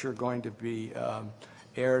feature going to be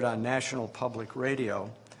aired on National Public Radio,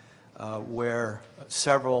 where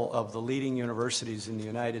several of the leading universities in the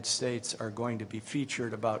United States are going to be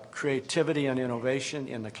featured about creativity and innovation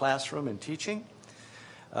in the classroom and teaching.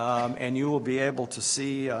 And you will be able to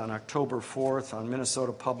see on October 4th on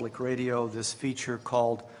Minnesota Public Radio this feature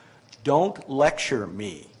called Don't Lecture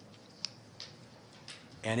Me.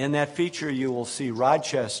 And in that feature you will see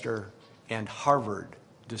Rochester and Harvard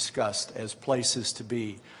discussed as places to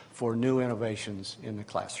be for new innovations in the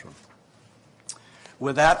classroom.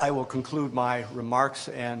 With that, I will conclude my remarks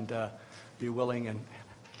and be willing and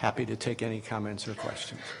happy to take any comments or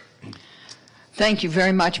questions. Thank you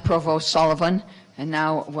very much, Provost Sullivan. And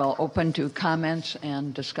now we'll open to comments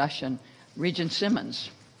and discussion. Regent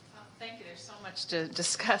Simmons. Thank you. There's so much to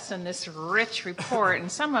discuss in this rich report,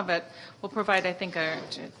 and some of it will provide, I think, a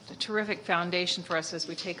terrific foundation for us as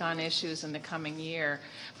we take on issues in the coming year.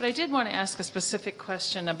 But I did want to ask a specific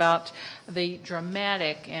question about the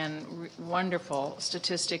dramatic and wonderful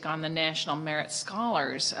statistic on the National Merit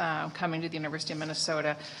Scholars coming to the University of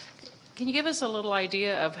Minnesota. Can you give us a little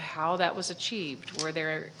idea of how that was achieved? Were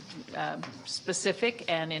there specific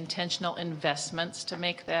and intentional investments to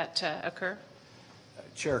make that occur?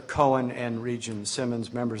 Chair Cohen and Regent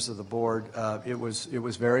Simmons, members of the board, it was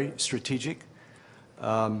very strategic,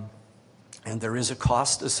 and there is a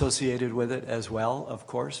cost associated with it as well, of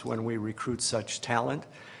course, when we recruit such talent.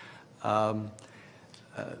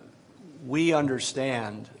 We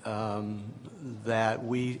understand that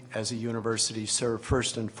we, as a university, serve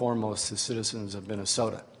first and foremost the citizens of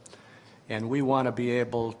Minnesota, and we want to be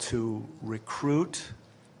able to recruit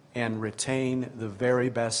and retain the very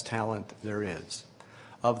best talent there is.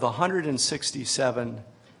 Of the 167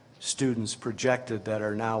 students projected that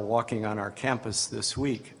are now walking on our campus this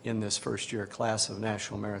week in this first-year class of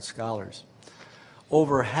National Merit Scholars,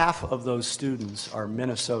 over half of those students are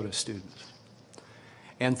Minnesota students.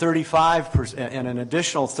 And 35%, and an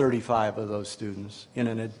additional 35 of those students,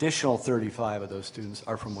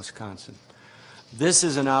 are from Wisconsin. This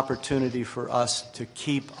is an opportunity for us to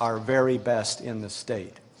keep our very best in the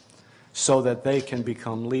state, so that they can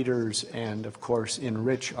become leaders and, of course,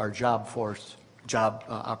 enrich our job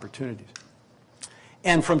opportunities.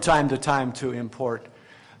 And from time to time to import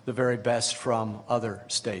the very best from other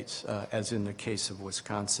states, as in the case of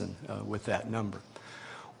Wisconsin with that number.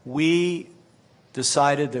 We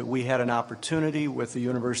decided that we had an opportunity with the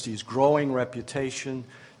university's growing reputation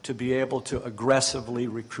to be able to aggressively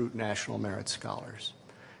recruit National Merit Scholars,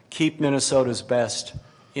 keep Minnesota's best,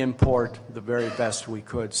 import the very best we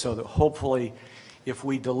could, so that hopefully if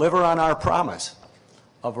we deliver on our promise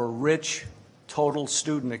of a rich total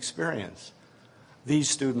student experience, these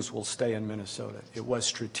students will stay in Minnesota. It was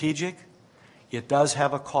strategic. It does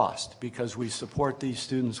have a cost because we support these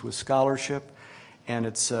students with scholarship, and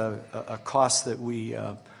it's a cost that we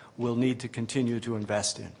will need to continue to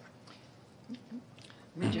invest in.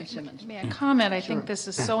 Regent Simmons. May I comment? I think this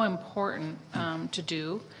is so important to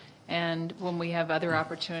do. And when we have other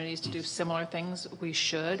opportunities to do similar things, we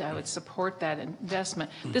should. I would support that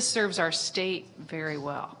investment. This serves our state very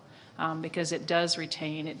well because it does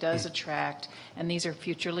retain, it does attract, and these are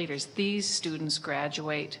future leaders. These students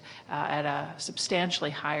graduate at a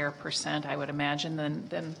substantially higher percent, I would imagine,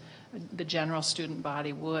 than the general student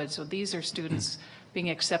body would. So these are students being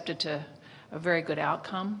accepted to a very good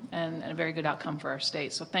outcome and a very good outcome for our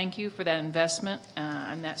state. So thank you for that investment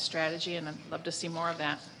and that strategy, and I'd love to see more of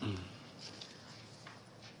that.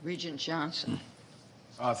 Regent Johnson.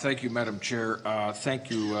 Thank you, Madam Chair. Thank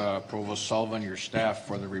you, Provost Sullivan, your staff,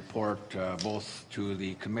 for the report, both to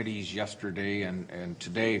the committees yesterday and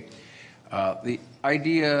today. The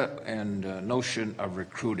idea and notion of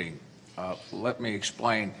recruiting, let me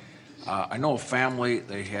explain. I know a family,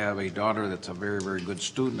 they have a daughter that's a very, very good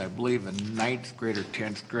student, I believe in 9th grade or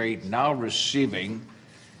 10th grade, now receiving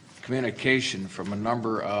communication from a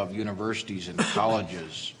number of universities and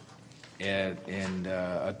colleges and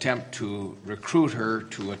attempt to recruit her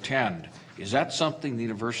to attend. Is that something the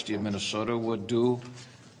University of Minnesota would do?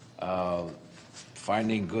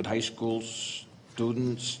 Finding good high school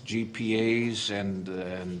students, GPAs,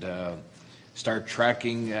 and start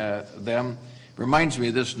tracking them? Reminds me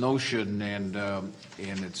of this notion, and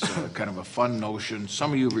it's kind of a fun notion.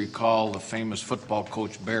 Some of you recall the famous football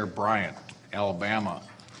coach Bear Bryant, Alabama,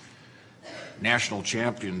 national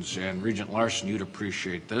champions, and Regent Larson, you'd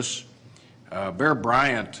appreciate this. Bear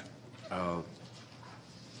Bryant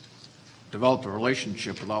developed a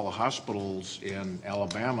relationship with all the hospitals in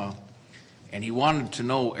Alabama, and he wanted to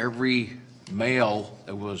know every male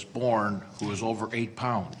that was born who was over 8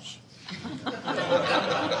 pounds.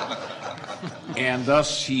 And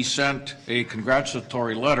thus he sent a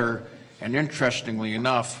congratulatory letter and, interestingly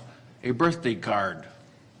enough, a birthday card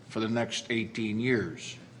for the next 18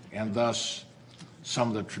 years, and thus some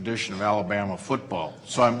of the tradition of Alabama football.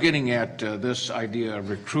 So I'm getting at this idea of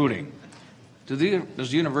recruiting. Does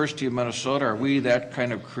the University of Minnesota, are we that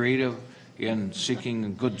kind of creative in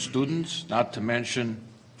seeking good students, not to mention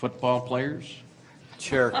football players?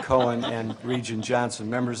 Chair Cohen and Regent Johnson,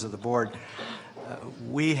 members of the board,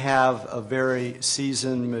 we have a very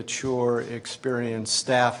seasoned, mature, experienced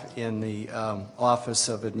staff in the Office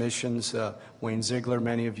of Admissions. Wayne Ziegler,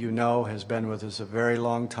 many of you know, has been with us a very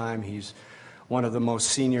long time. He's one of the most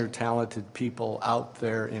senior, talented people out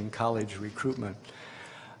there in college recruitment.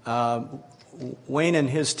 Wayne and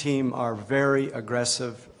his team are very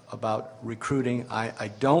aggressive about recruiting.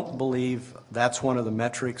 I don't believe that's one of the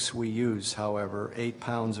metrics we use, however, 8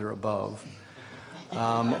 pounds or above.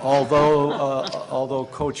 Although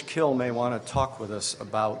Coach Kill may want to talk with us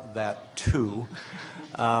about that too.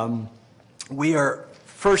 We are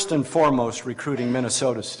First and foremost, recruiting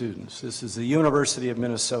Minnesota students. This is the University of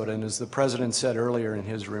Minnesota, and as the President said earlier in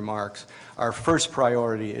his remarks, our first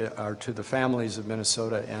priority are to the families of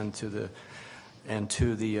Minnesota and to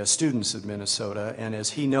the students of Minnesota. And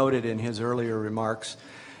as he noted in his earlier remarks,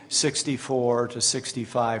 64 to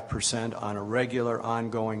 65% on a regular,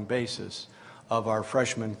 ongoing basis of our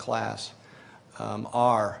freshman class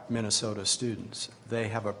are Minnesota students. They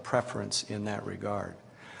have a preference in that regard.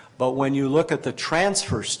 But when you look at the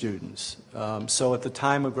transfer students, so at the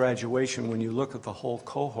time of graduation, when you look at the whole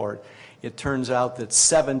cohort, it turns out that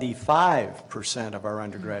 75% of our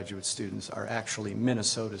undergraduate students are actually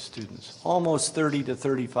Minnesota students. Almost 30 to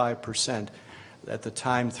 35% at the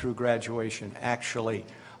time through graduation actually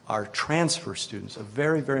are transfer students, a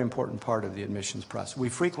very, very important part of the admissions process. We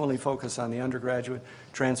frequently focus on the undergraduate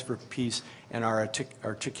transfer piece and our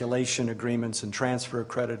articulation agreements and transfer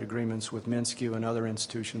credit agreements with MNSCU and other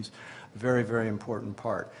institutions, very, very important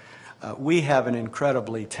part. We have an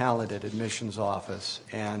incredibly talented admissions office,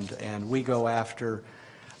 and we go after,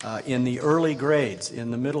 in the early grades,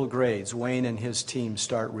 in the middle grades, Wayne and his team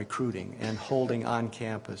start recruiting and holding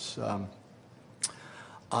on-campus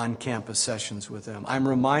sessions with them. I'm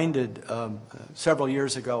reminded, several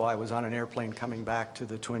years ago, I was on an airplane coming back to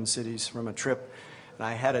the Twin Cities from a trip, and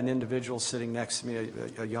I had an individual sitting next to me,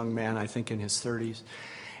 a young man, I think in his 30s,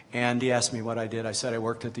 and he asked me what I did. I said I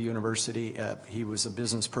worked at the university. He was a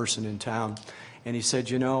business person in town, and he said,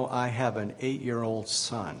 you know, I have an 8-year-old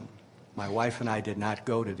son. My wife and I did not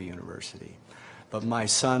go to the university, but my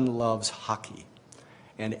son loves hockey.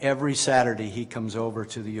 And every Saturday he comes over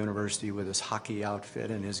to the university with his hockey outfit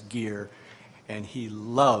and his gear, and he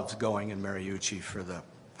loves going in Mariucci for the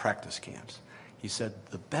practice camps. He said,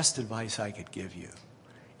 the best advice I could give you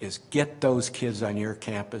is get those kids on your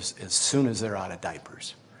campus as soon as they're out of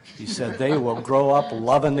diapers. He said they will grow up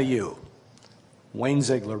loving the U. Wayne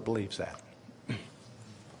Ziegler believes that.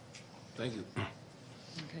 Thank you.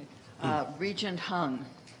 Okay. Regent Hung.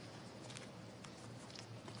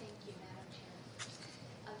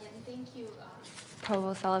 Thank you,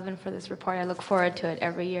 Provost Sullivan, for this report. I look forward to it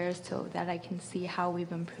every year so that I can see how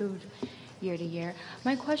we've improved year to year.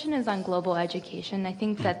 My question is on global education. I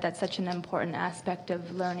think that that's such an important aspect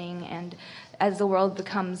of learning, and as the world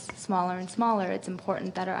becomes smaller and smaller, it's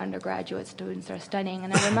important that our undergraduate students are studying.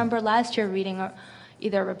 And I remember last year reading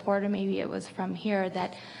either a report or maybe it was from here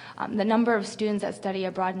that the number of students that study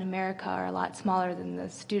abroad in America are a lot smaller than the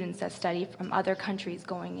students that study from other countries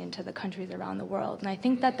going into the countries around the world. And I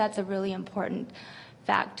think that that's a really important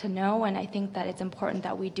fact to know, and I think that it's important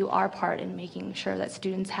that we do our part in making sure that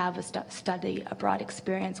students have a study abroad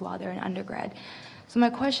experience while they're in undergrad. So my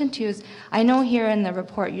question to you is, I know here in the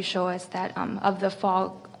report you show us that of the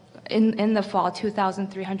fall, in the fall,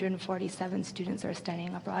 2,347 students are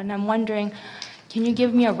studying abroad, and I'm wondering, can you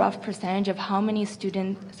give me a rough percentage of how many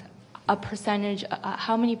students, what percentage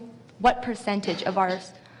of our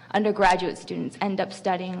undergraduate students end up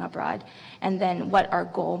studying abroad, and then what our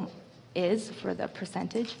goal is for the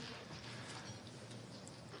percentage?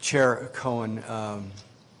 Chair Cohen,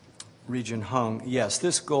 Regent Hung, yes,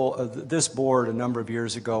 this board a number of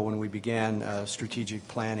years ago when we began strategic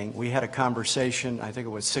planning, we had a conversation, I think it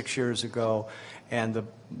was 6 years ago, and the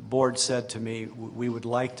board said to me, we would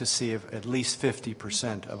like to see if at least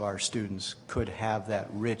 50% of our students could have that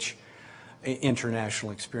rich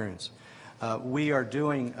international experience. We are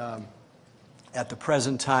doing, at the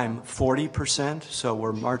present time, 40%, so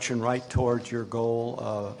we're marching right towards your goal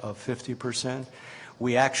of 50%.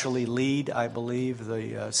 We actually lead, I believe,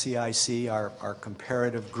 the CIC, our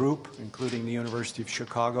comparative group, including the University of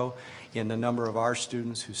Chicago, in the number of our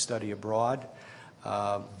students who study abroad.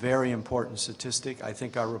 Very important statistic. I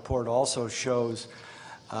think our report also shows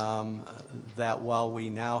that while we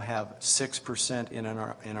now have 6% in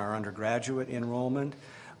our undergraduate enrollment,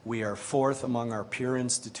 we are 4th among our peer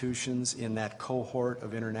institutions in that cohort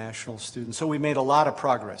of international students. So we made a lot of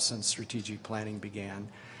progress since strategic planning began.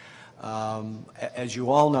 As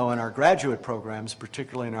you all know, in our graduate programs,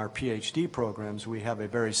 particularly in our PhD programs, we have a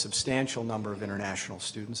very substantial number of international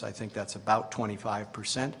students. I think that's about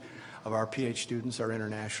 25% of our PhD students are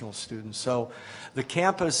international students. So the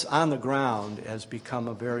campus on the ground has become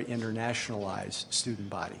a very internationalized student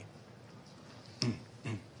body.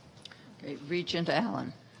 Okay, Regent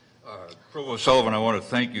Allen. Provost Sullivan, I want to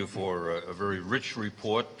thank you for a very rich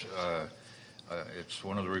report. It's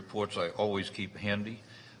one of the reports I always keep handy.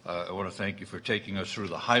 I want to thank you for taking us through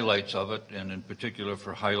the highlights of it, and in particular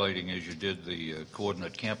for highlighting, as you did, the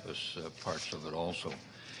coordinate campus parts of it also.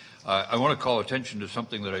 I want to call attention to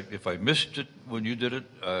something that if I missed it when you did it,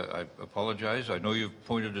 I apologize. I know you've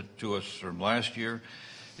pointed it to us from last year.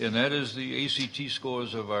 and that is the ACT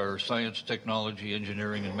scores of our science, technology,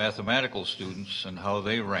 engineering, and mathematical students and how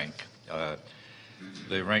they rank.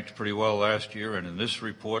 They ranked pretty well last year, and in this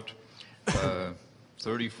report,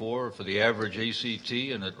 34 for the average ACT,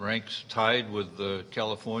 and it ranks tied with the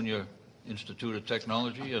California Institute of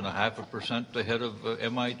Technology and 0.5% ahead of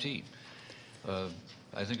MIT.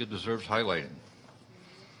 I think it deserves highlighting.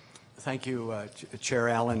 Thank you, Chair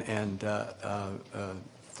Allen and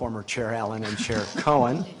former Chair Allen and Chair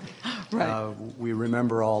Cohen. Right. We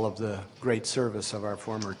remember all of the great service of our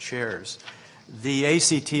former chairs. The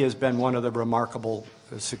ACT has been one of the remarkable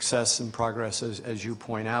success and progress, as you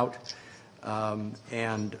point out. I'd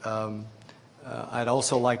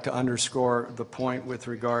also like to underscore the point with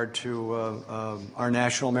regard to our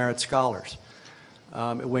National Merit Scholars.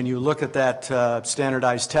 When you look at that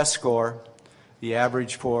standardized test score, the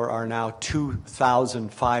average for our now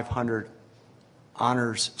 2,500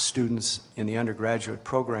 honors students in the undergraduate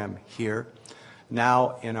program here,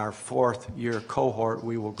 now in our 4th year cohort,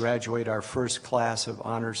 we will graduate our first class of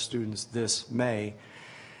honors students this May.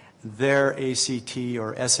 Their ACT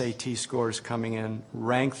or SAT scores coming in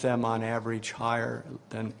rank them on average higher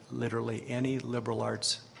than literally any liberal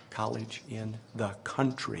arts college in the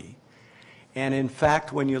country. And in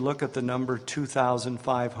fact, when you look at the number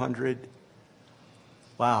 2,500,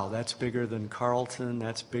 wow, that's bigger than Carleton,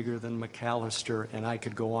 that's bigger than McAllister, and I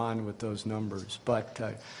could go on with those numbers. But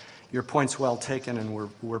your point's well taken,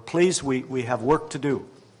 and we're pleased. We have work to do.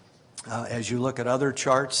 As you look at other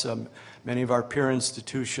charts, many of our peer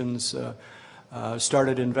institutions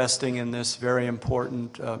started investing in this very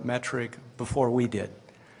important metric before we did.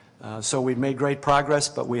 So we've made great progress,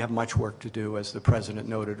 but we have much work to do, as the President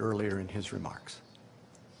noted earlier in his remarks.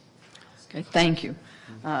 Okay, thank you.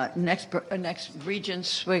 Next,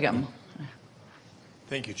 Regents Swigum.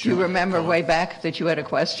 Thank you, Do Chair. you remember way back that you had a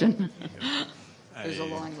question? There's a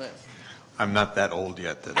long list. I'm not that old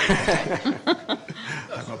yet. That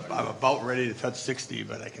I'm about ready to touch 60,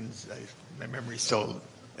 but my memory's still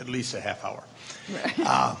at least a half hour.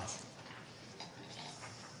 Right.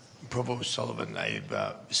 Provost Sullivan,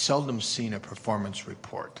 I've seldom seen a performance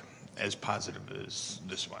report as positive as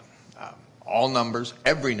this one. All numbers,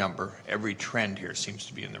 every trend here seems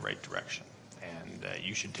to be in the right direction, and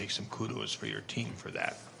you should take some kudos for your team for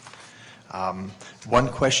that. One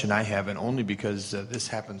question I have, and only because this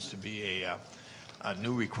happens to be a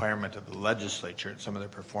new requirement of the legislature, some of their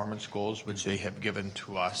performance goals, which they have given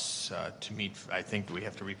to us to meet. I think we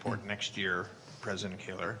have to report next year, President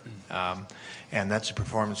Kaler, and that's a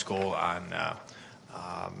performance goal on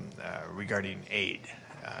regarding aid,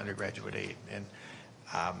 undergraduate aid. And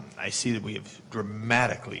I see that we have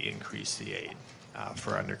dramatically increased the aid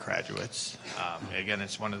for undergraduates. Again,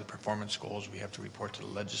 it's one of the performance goals we have to report to the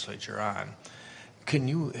legislature on. Can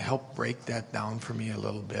you help break that down for me a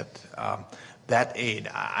little bit? That aid,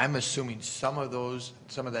 I'm assuming some of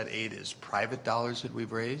that aid is private dollars that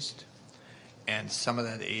we've raised, and some of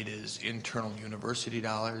that aid is internal university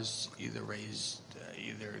dollars, either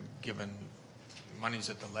given monies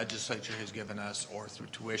that the legislature has given us or through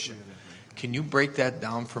tuition. Can you break that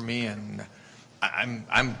down for me? And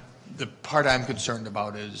the part I'm concerned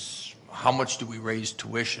about is how much do we raise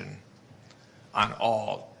tuition on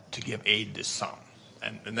all to give aid to some?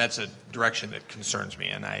 And that's a direction that concerns me.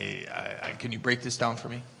 And can you break this down for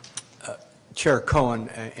me? Chair Cohen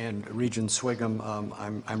and Regent Swigum,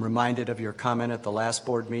 I'm reminded of your comment at the last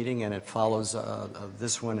board meeting, and it follows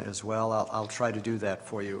this one as well. I'll try to do that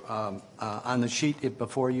for you. On the sheet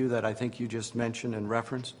before you that I think you just mentioned and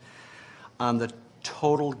referenced, on the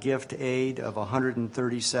total gift aid of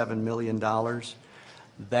 $137 million,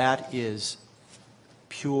 that is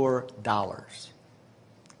pure dollars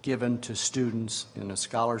given to students in a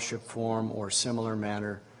scholarship form or similar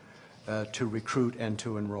manner to recruit and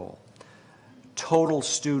to enroll. Total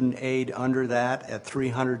student aid under that at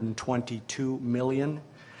 $322 million.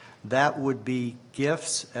 That would be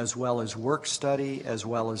gifts as well as work study, as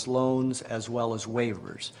well as loans, as well as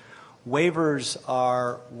waivers. Waivers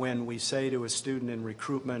are when we say to a student in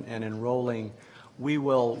recruitment and enrolling, we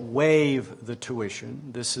will waive the tuition.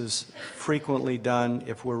 This is frequently done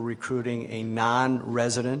if we're recruiting a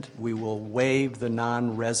non-resident. We will waive the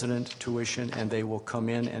non-resident tuition and they will come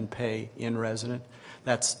in and pay in resident.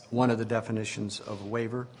 That's one of the definitions of a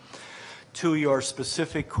waiver. To your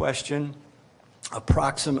specific question,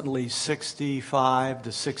 approximately 65 to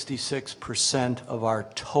 66% of our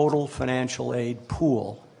total financial aid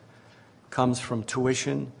pool comes from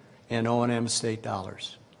tuition and O&M state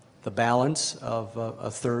dollars. The balance of a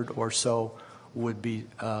third or so would be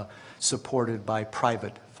supported by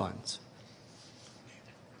private funds.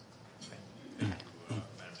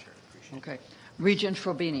 Okay. Regent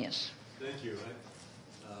Frobenius. Thank you.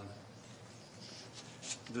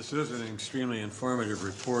 This is an extremely informative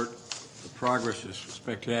report. The progress is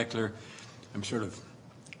spectacular. I'm sort of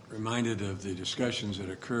reminded of the discussions that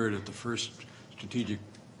occurred at the first strategic,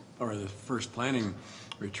 or the first planning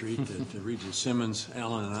retreat that Regent Simmons,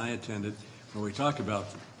 Alan, and I attended, where we talked about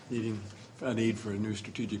a need for a new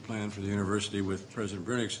strategic plan for the university with President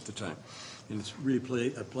Brunix at the time. And it's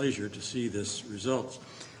really a pleasure to see this results.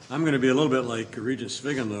 I'm going to be a little bit like Regent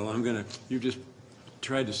Sviggum, though. You've just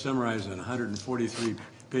tried to summarize in 143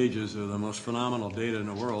 pages of the most phenomenal data in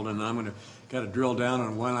the world, and I'm going to kind of drill down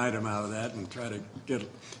on one item out of that and try to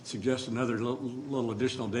suggest another little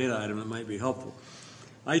additional data item that might be helpful.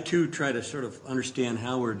 I, too, try to sort of understand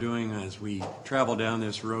how we're doing as we travel down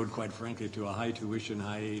this road, quite frankly, to a high tuition,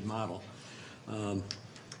 high aid model. And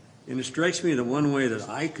it strikes me that one way that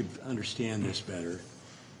I could understand this better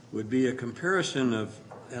would be a comparison of,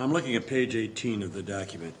 and I'm looking at page 18 of the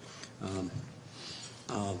document,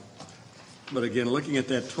 but again, looking at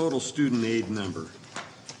that total student aid number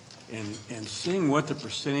and seeing what the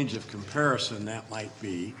percentage of comparison that might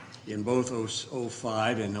be in both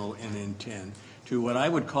 05 and in 10 to what I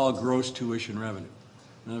would call gross tuition revenue.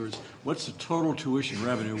 In other words, what's the total tuition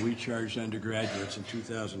revenue we charged undergraduates in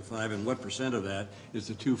 2005, and what percent of that is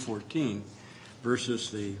the 214 versus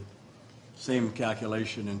the same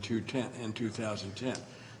calculation in 2010.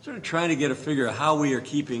 Sort of trying to get a figure of how we are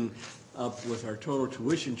keeping up with our total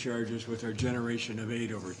tuition charges with our generation of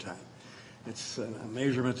aid over time. It's a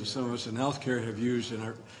measurement that some of us in healthcare have used in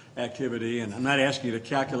our activity, and I'm not asking you to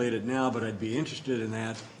calculate it now, but I'd be interested in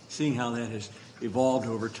that, seeing how that has evolved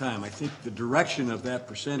over time. I think the direction of that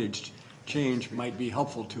percentage change might be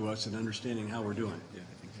helpful to us in understanding how we're doing.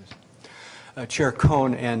 Chair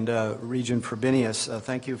Cohn and Regent Frobenius,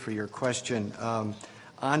 thank you for your question.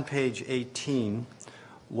 On page 18,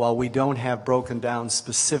 while we don't have broken down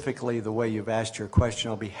specifically the way you've asked your question,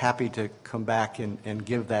 I'll be happy to come back and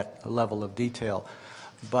give that level of detail.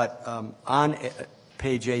 But on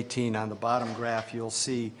page 18, on the bottom graph, you'll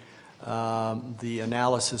see the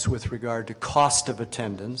analysis with regard to cost of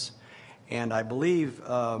attendance. And I believe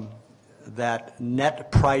that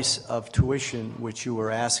net price of tuition, which you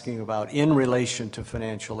were asking about in relation to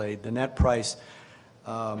financial aid, the net price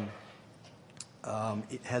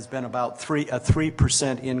it has been about a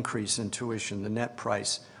 3% increase in tuition, the net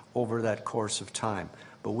price, over that course of time.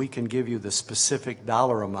 But we can give you the specific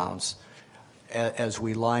dollar amounts as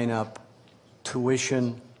we line up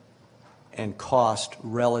tuition and cost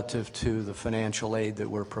relative to the financial aid that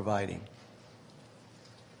we're providing.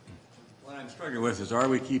 What I'm struggling with is, are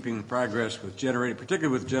we keeping progress with generating,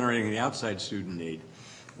 particularly with generating the outside student aid?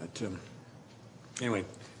 But anyway,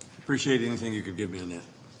 appreciate anything you could give me on that.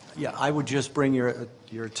 Yeah, I would just bring your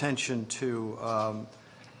attention to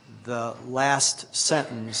the last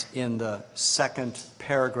sentence in the second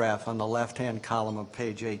paragraph on the left-hand column of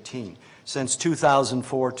page 18. Since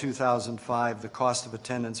 2004-2005, the cost of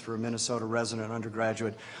attendance for a Minnesota resident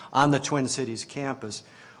undergraduate on the Twin Cities campus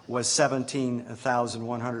was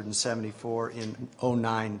 $17,174 in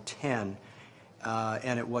 09-10,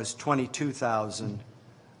 and it was $22,000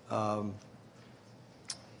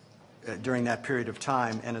 during that period of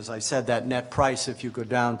time. And as I said, that net price, if you go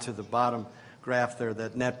down to the bottom graph there,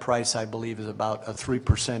 that net price, I believe, is about a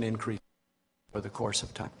 3% increase over the course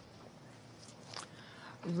of time.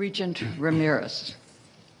 Regent Ramirez.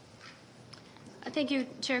 Thank you,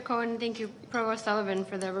 Chair Cohen. Thank you, Provost Sullivan,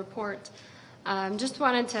 for the report. Just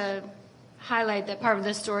wanted to highlight that part of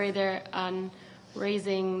the story there on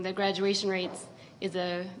raising the graduation rates is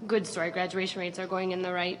a good story. Graduation rates are going in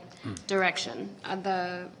the right direction.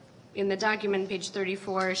 In the document, page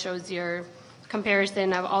 34 shows your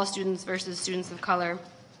comparison of all students versus students of color,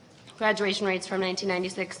 graduation rates from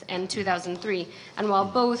 1996 and 2003. And while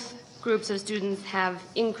both groups of students have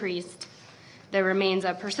increased, there remains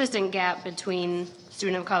a persistent gap between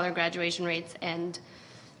student of color graduation rates and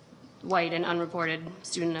white and unreported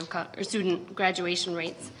student graduation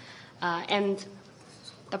rates. And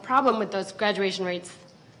the problem with those graduation rates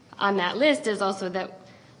on that list is also that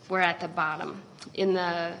we're at the bottom in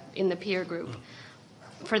the peer group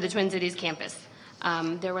for the Twin Cities campus.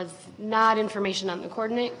 There was not information on the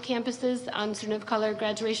coordinate campuses on student of color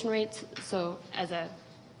graduation rates, so as a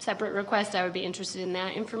separate request, I would be interested in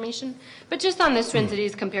that information. But just on this Twin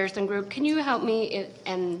Cities comparison group, can you help me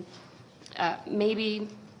and maybe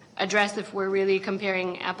address if we're really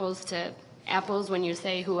comparing apples to apples when you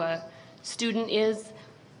say who a student is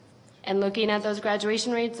and looking at those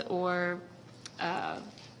graduation rates, or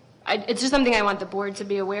it's just something I want the board to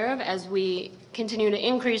be aware of as we continue to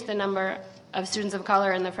increase the number of students of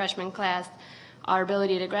color in the freshman class. our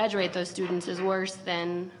ability to graduate those students is worse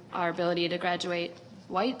than our ability to graduate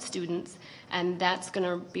white students, and that's going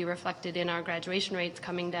to be reflected in our graduation rates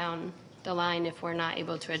coming down the line if we're not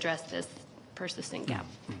able to address this persistent gap.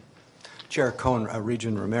 Chair Cohen,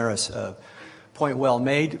 Regent Ramirez, point well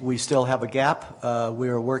made. We still have a gap. We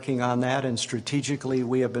are working on that, and strategically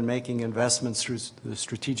we have been making investments through the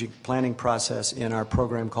strategic planning process in our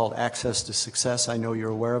program called Access to Success. I know you're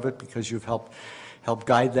aware of it because you've helped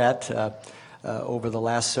guide that over the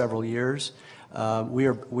last several years. We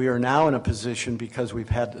are now in a position, because we've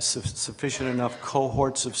had sufficient enough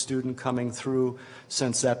cohorts of students coming through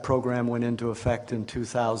since that program went into effect in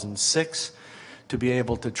 2006, to be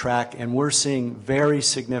able to track, and we're seeing very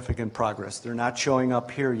significant progress. They're not showing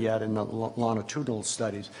up here yet in the longitudinal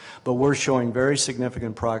studies, but we're showing very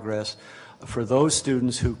significant progress for those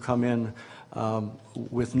students who come in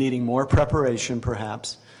with needing more preparation,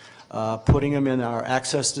 perhaps, putting them in our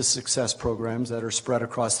Access to Success programs that are spread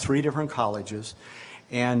across 3 different colleges,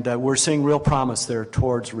 and we're seeing real promise there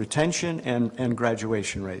towards retention and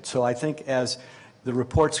graduation rate. So I think as the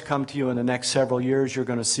reports come to you in the next several years, you're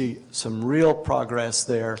going to see some real progress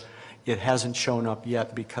there. It hasn't shown up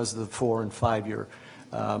yet because of the 4- and 5-year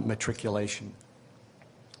matriculation.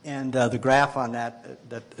 And the graph on that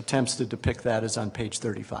attempts to depict that is on page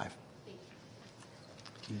 35.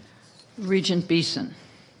 Regent Beeson.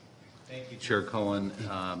 Thank you, Chair Cohen.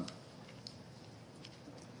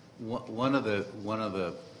 One of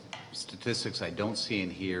the statistics I don't see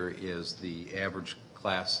in here is the average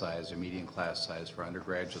class size or median class size for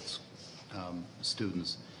undergraduate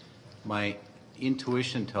students. My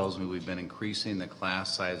intuition tells me we've been increasing the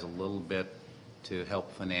class size a little bit to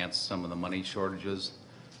help finance some of the money shortages,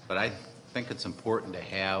 but I think it's important to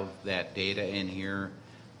have that data in here.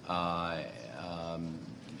 At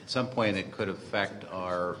some point it could affect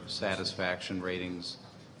our satisfaction ratings,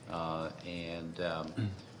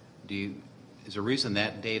 is there a reason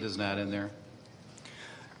that data is not in there?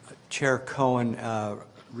 Chair Cohen,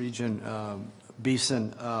 Regent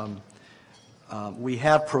Beeson, we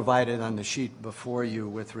have provided on the sheet before you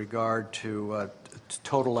with regard to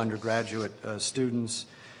total undergraduate students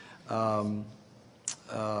on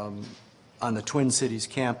the Twin Cities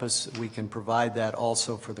campus. We can provide that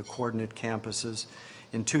also for the coordinate campuses.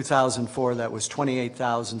 In 2004, that was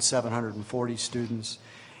 28,740 students.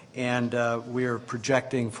 And we are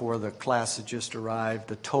projecting for the class that just arrived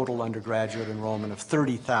the total undergraduate enrollment of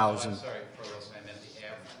 30,000. I'm sorry, Provost, I meant the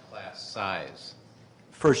average class size.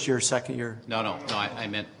 First year, second year? No, I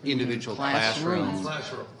meant individual classroom.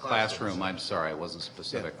 I'm sorry, I wasn't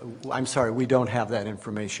specific. Yeah, I'm sorry, we don't have that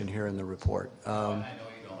information here in the report. I know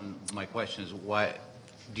you don't. My question is, why?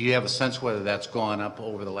 Do you have a sense whether that's gone up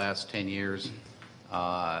over the last 10 years?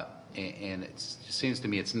 And it seems to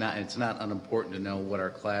me it's not unimportant to know what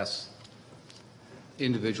our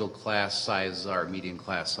individual class sizes are, median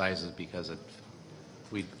class sizes, because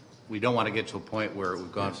we don't want to get to a point where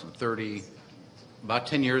we've gone from 30. About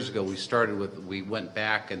 10 years ago, we went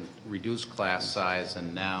back and reduced class size,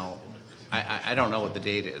 and now I don't know what the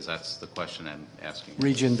data is. That's the question I'm asking.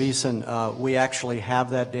 Regent Beeson, we actually have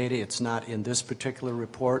that data. It's not in this particular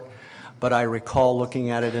report, but I recall looking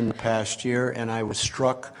at it in the past year, and I was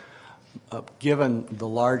struck. Given the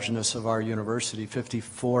largeness of our university,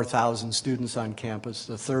 54,000 students on campus,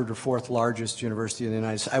 the 3rd or 4th largest university in the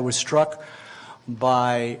United States, I was struck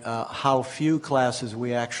by how few classes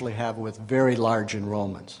we actually have with very large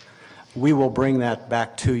enrollments. We will bring that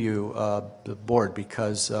back to you, the board,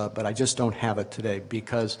 but I just don't have it today,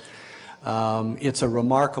 because it's a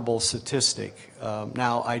remarkable statistic.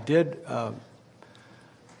 Now, I did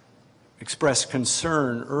expressed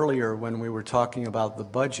concern earlier when we were talking about the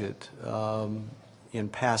budget in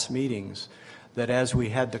past meetings, that as we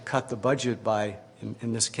had to cut the budget by,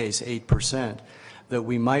 in this case, 8%, that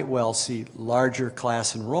we might well see larger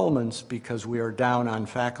class enrollments because we are down on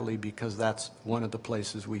faculty, because that's one of the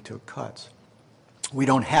places we took cuts. We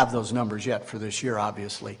don't have those numbers yet for this year,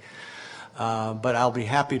 obviously, but I'll be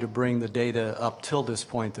happy to bring the data up till this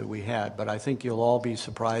point that we had. But I think you'll all be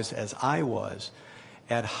surprised, as I was,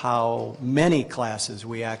 at how many classes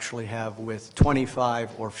we actually have with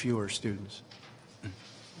 25 or fewer students.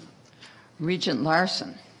 Regent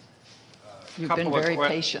Larson, you've been very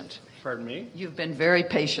patient. Pardon me? You've been very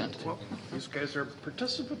patient. Well, these guys are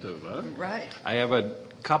participative, huh? Right. I have a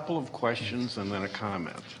couple of questions and then a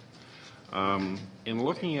comment. In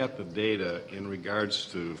looking at the data in regards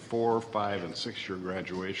to 4-, 5-, and 6-year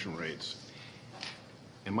graduation rates,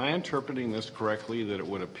 am I interpreting this correctly, that it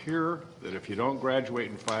would appear that if you don't graduate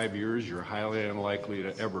in 5 years, you're highly unlikely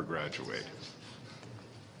to ever graduate?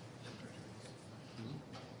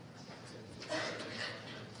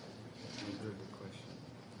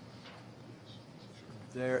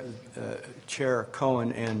 Chair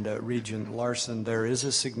Cohen and Regent Larson, there is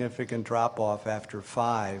a significant drop-off after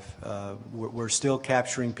 5. We're still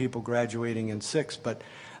capturing people graduating in 6, but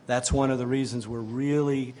that's one of the reasons we're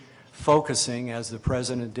really focusing, as the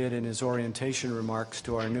President did in his orientation remarks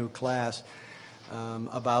to our new class,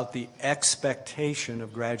 about the expectation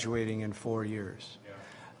of graduating in 4 years.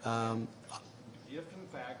 If in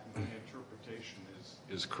fact my interpretation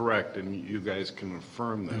is correct, and you guys can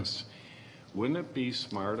affirm this, wouldn't it be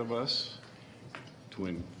smart of us to,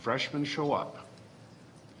 when freshmen show up,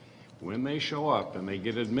 when they show up and they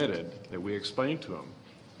get admitted, that we explain to them,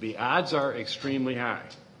 the odds are extremely high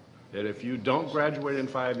that if you don't graduate in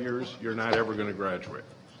 5 years, you're not ever going to graduate.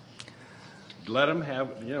 Let them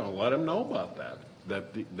have, let them know about that.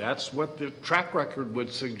 That's what the track record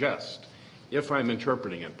would suggest, if I'm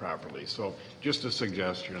interpreting it properly. So just a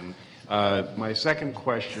suggestion. My second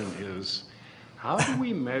question is, how do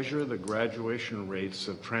we measure the graduation rates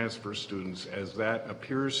of transfer students, as that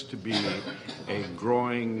appears to be a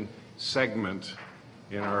growing segment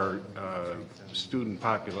in our student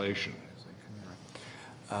population?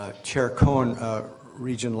 Chair Cohen,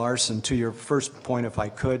 Regent Larson, to your first point, if I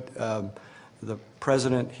could, the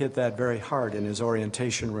President hit that very hard in his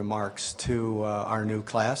orientation remarks to our new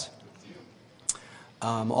class.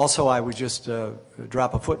 Also, I would just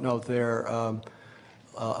drop a footnote there.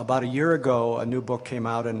 About a year ago, a new book came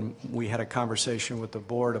out, and we had a conversation with the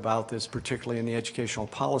board about this, particularly in the Educational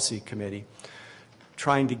Policy Committee,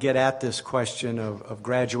 trying to get at this question of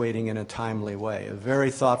graduating in a timely way. A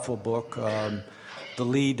very thoughtful book. The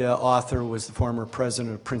lead author was the former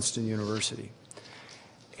president of Princeton University.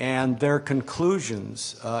 And their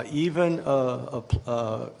conclusions, even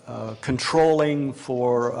controlling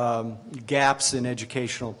for gaps in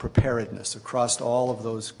educational preparedness across all of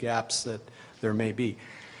those gaps that there may be.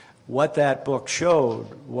 What that book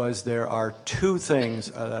showed was there are 2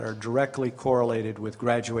 things that are directly correlated with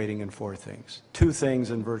graduating in 4 things. 2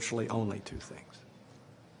 things and virtually only 2 things.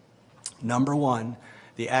 Number 1,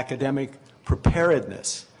 the academic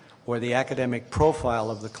preparedness or the academic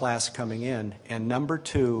profile of the class coming in. And number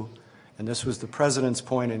 2, and this was the President's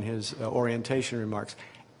point in his orientation remarks,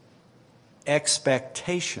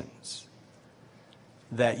 expectations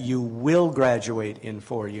that you will graduate in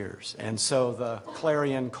 4 years. And so the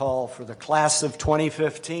clarion call for the class of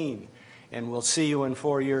 2015, and we'll see you in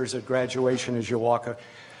 4 years at graduation as you walk up,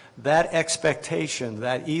 that expectation,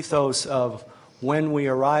 that ethos of when we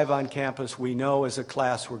arrive on campus, we know as a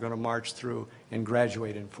class we're going to march through and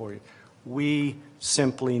graduate in 4 years. We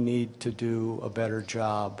simply need to do a better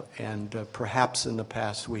job, and perhaps in the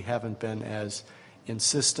past we haven't been as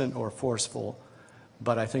insistent or forceful,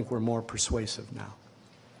 but I think we're more persuasive now.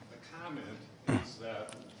 The comment is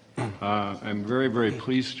that I'm very, very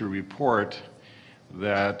pleased to report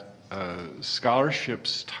that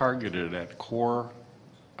scholarships targeted at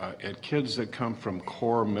at kids that come from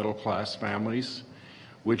core middle-class families,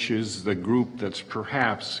 which is the group that's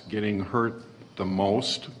perhaps getting hurt the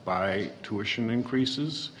most by tuition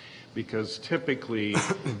increases, because typically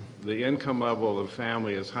the income level of the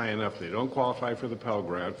family is high enough they don't qualify for the Pell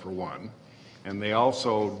Grant, for one, and they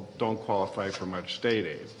also don't qualify for much state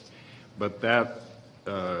aid. But that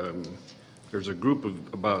there's a group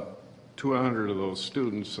of about 200 of those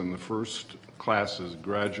students in the first classes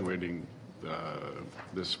graduating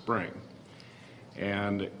this spring.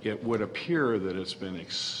 And it would appear that it's been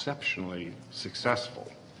exceptionally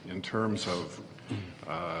successful in terms of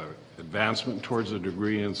advancement towards a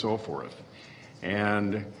degree and so forth.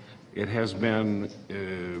 And it has been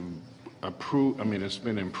it's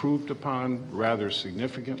been improved upon rather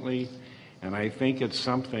significantly, and I think it's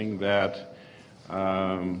something that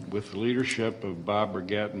with the leadership of Bob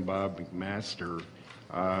Burgett and Bob McMaster,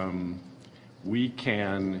 we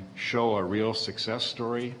can show a real success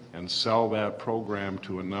story and sell that program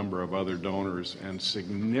to a number of other donors and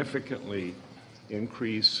significantly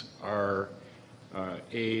increase our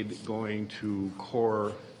aid going to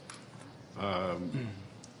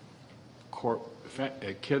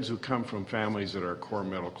kids who come from families that are core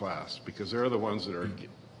middle class, because they're the ones that are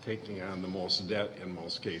taking on the most debt in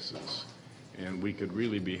most cases. And we could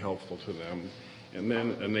really be helpful to them, and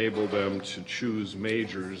then enable them to choose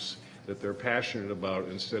majors that they're passionate about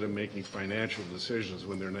instead of making financial decisions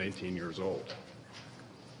when they're 19 years old.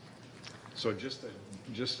 So just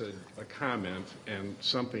a comment, and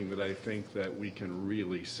something that I think that we can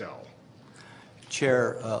really sell.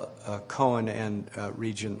 Chair Cohen and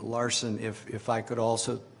Regent Larson, if I could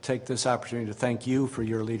also take this opportunity to thank you for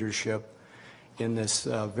your leadership in this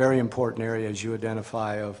very important area, as you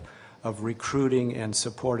identify, of of recruiting and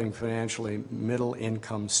supporting financially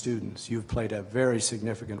middle-income students. You've played a very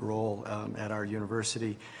significant role at our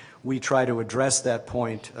university. We try to address that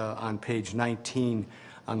point on page 19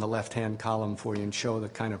 on the left-hand column for you and show the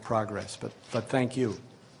kind of progress. But thank you.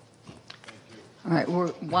 All right,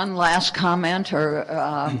 one last comment,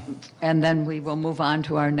 and then we will move on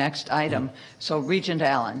to our next item. So, Regent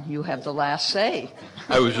Allen, you have the last say.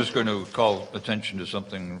 I was just going to call attention to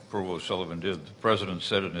something Provost Sullivan did. The President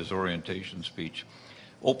said in his orientation speech,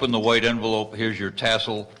 open the white envelope, here's your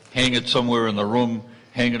tassel, hang it somewhere in the room,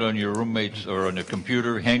 hang it on your roommate's, or on your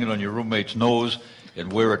computer, hang it on your roommate's nose,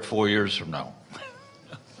 and wear it 4 years from now.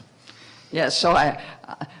 Yes, so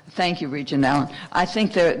thank you, Regent Allen. I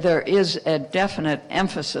think there is a definite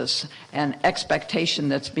emphasis and expectation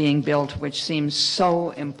that's being built, which seems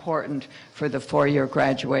so important for the four-year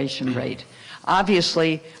graduation rate.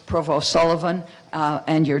 Obviously, Provost Sullivan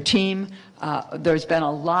and your team, there's been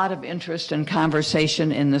a lot of interest and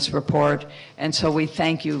conversation in this report, and so we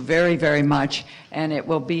thank you very, very much, and it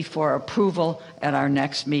will be for approval at our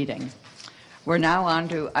next meeting. We're now on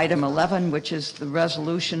to item 11, which is the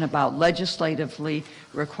resolution about legislatively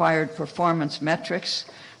required performance metrics.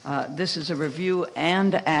 This is a review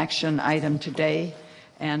and action item today.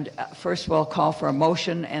 And first we'll call for a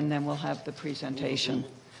motion, and then we'll have the presentation.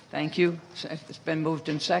 Thank you. It's been moved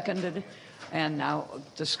and seconded. And now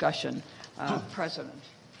discussion. President.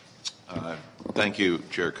 Thank you,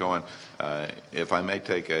 Chair Cohen. If I may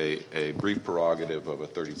take a brief prerogative of a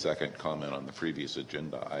 30-second comment on the previous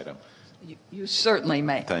agenda item. You certainly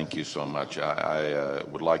may. Thank you so much. I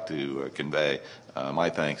would like to convey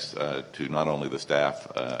my thanks to not only the staff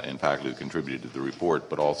and faculty who contributed to the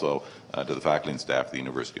report, but also to the faculty and staff of the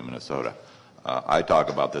University of Minnesota. I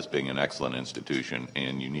talk about this being an excellent institution,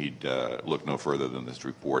 and you need look no further than this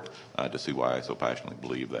report to see why I so passionately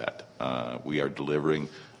believe that. We are delivering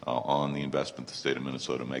on the investment the state of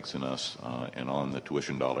Minnesota makes in us and on the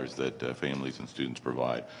tuition dollars that families and students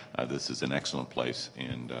provide. This is an excellent place,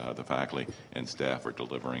 and the faculty and staff are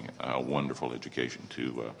delivering a wonderful education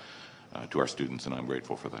to our students, and I'm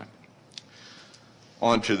grateful for that.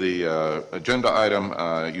 On to the agenda item.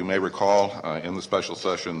 You may recall in the special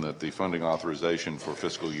session that the funding authorization for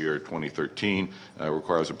fiscal year 2013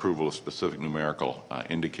 requires approval of specific numerical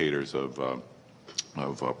indicators of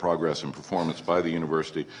progress and performance by the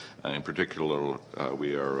university. In particular,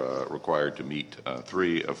 we are required to meet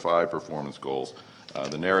 3 of 5 performance goals.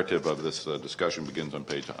 The narrative of this discussion begins on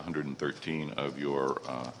page 113 of your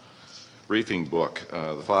briefing book.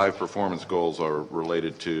 The 5 performance goals are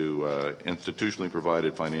related to institutionally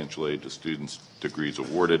provided financial aid to students' degrees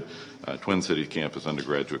awarded, Twin Cities campus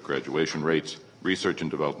undergraduate graduation rates, research and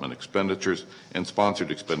development expenditures, and sponsored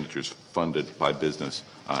expenditures funded by business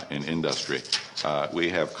and industry. We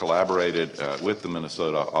have collaborated with the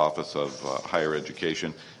Minnesota Office of Higher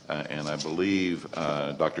Education, and I believe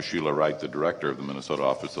Dr. Sheila Wright, the director of the Minnesota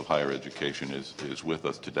Office of Higher Education, is with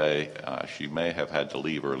us today. She may have had to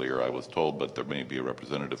leave earlier, I was told, but there may be a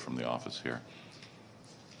representative from the office here.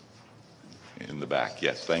 In the back,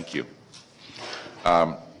 yes, thank you.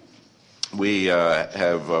 We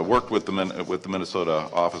have worked with the Minnesota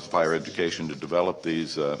Office of Higher Education to develop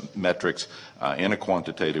these metrics in a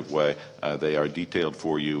quantitative way. They are detailed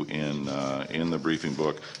for you in the briefing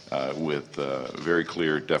book with very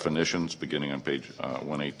clear definitions beginning on page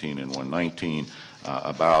 118 and 119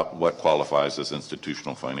 about what qualifies as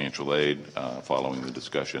institutional financial aid following the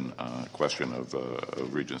discussion question of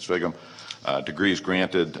Regents Figum. Degrees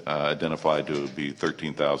granted identified to be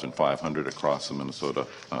 13,500 across the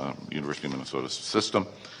University of Minnesota system.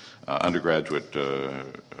 Undergraduate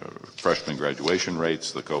freshman graduation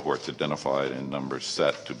rates, the cohorts identified and numbers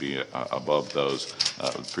set to be above those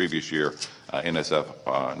of the previous year.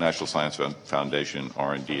 NSF, National Science Foundation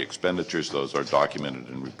R&D expenditures, those are documented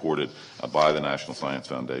and reported by the National Science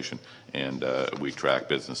Foundation, and we track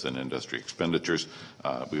business and industry expenditures.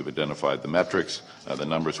 We've identified the metrics, the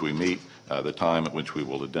numbers we meet, the time at which we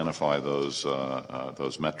will identify those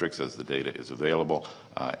metrics as the data is available,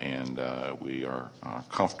 and we are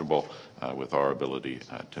comfortable with our ability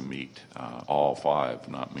to meet all 5,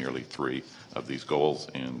 not merely 3 of these goals,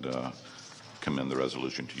 and commend the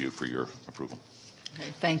resolution to you for your approval.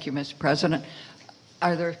 Okay, thank you, Mr. President.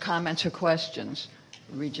 Are there comments or questions?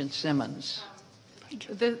 Regent Simmons.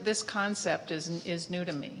 This concept is new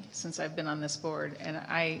to me since I've been on this board, and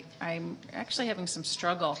I'm actually having some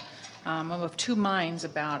struggle. I'm of 2 minds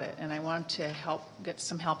about it, and I want to get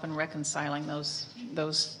some help in reconciling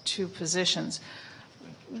those 2 positions.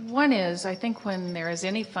 One is, I think when there is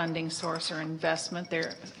any funding source or investment,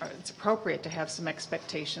 it's appropriate to have some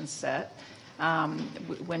expectations set.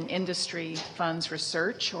 when industry funds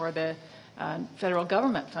research or the federal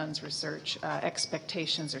government funds research,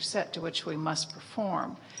 expectations are set to which we must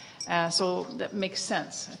perform. So that makes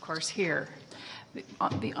sense, of course, here.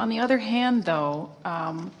 On the other hand, though,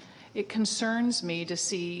 it concerns me to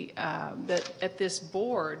see that at this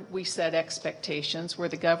board, we set expectations. We're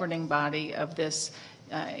the governing body of this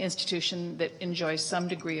institution that enjoys some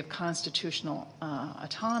degree of constitutional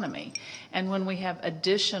autonomy. And when we have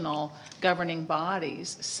additional governing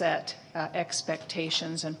bodies set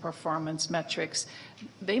expectations and performance metrics,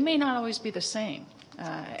 they may not always be the same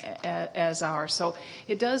as ours. So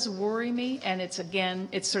it does worry me, and it's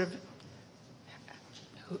sort of,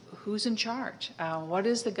 who's in charge? What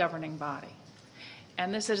is the governing body?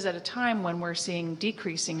 And this is at a time when we're seeing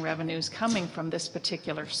decreasing revenues coming from this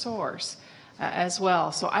particular source as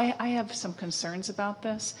well. So I have some concerns about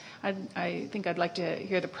this. I think I'd like to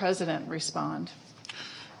hear the President respond.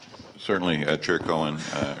 Certainly, Chair Cohen,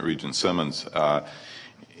 Regent Simmons.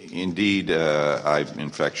 Indeed, I in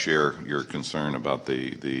fact share your concern about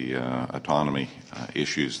the autonomy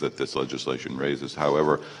issues that this legislation raises.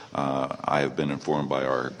 However, I have been informed by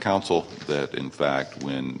our counsel that in fact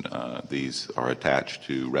when these are attached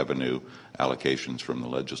to revenue allocations from the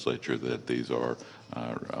legislature, that these are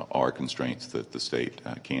constraints that the state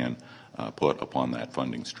can put upon that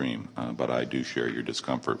funding stream. But I do share your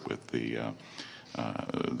discomfort with the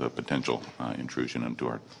potential intrusion into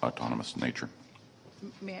our autonomous nature.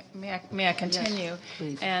 May I continue?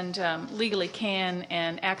 Yes, and legally can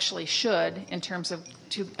and actually should, in terms of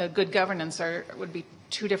good governance, would be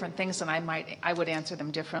two different things, and I would answer them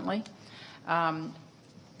differently.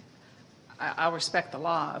 I'll respect the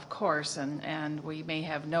law, of course, and we may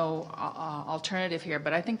have no alternative here,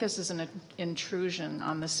 but I think this is an intrusion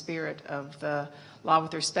on the spirit of the law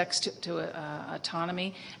with respect to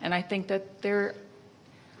autonomy, and I think that there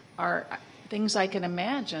are things I can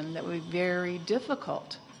imagine that would be very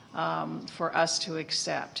difficult for us to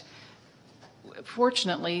accept.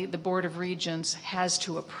 Fortunately, the Board of Regents has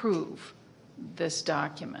to approve this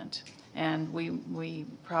document, and we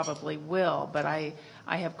probably will, but I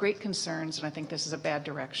have great concerns, and I think this is a bad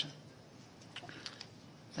direction.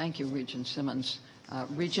 Thank you, Regent Simmons.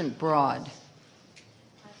 Regent Broad.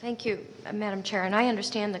 Thank you, Madam Chair. And I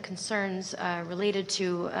understand the concerns related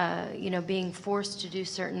to, being forced to do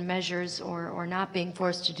certain measures or not being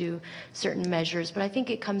forced to do certain measures. But I think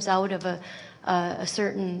it comes out of a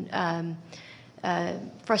certain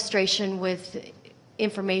frustration with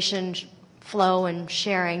information flow and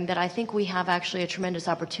sharing that I think we have actually a tremendous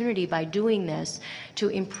opportunity by doing this to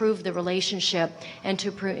improve the relationship and to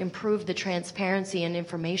improve the transparency and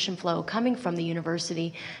information flow coming from the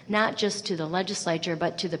university, not just to the legislature,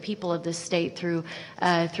 but to the people of this state through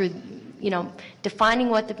defining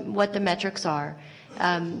what the metrics are,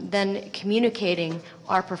 then communicating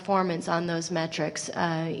our performance on those metrics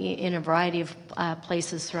in a variety of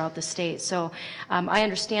places throughout the state. So I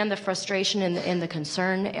understand the frustration and the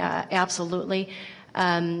concern, absolutely.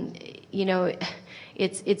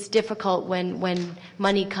 It's difficult when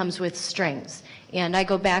money comes with strings. And I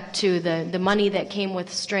go back to the money that came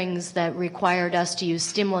with strings that required us to use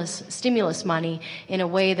stimulus money in a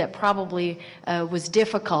way that probably was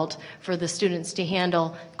difficult for the students to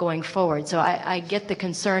handle going forward. So I get the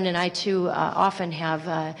concern, and I too often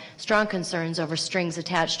have strong concerns over strings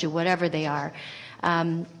attached to whatever they are.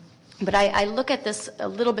 But I look at this a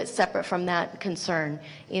little bit separate from that concern,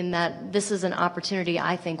 in that this is an opportunity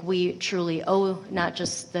I think we truly owe not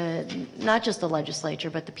just the legislature,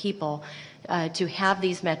 but the people, to have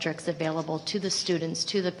these metrics available to the students,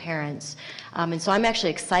 to the parents. And so I'm actually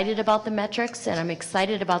excited about the metrics, and I'm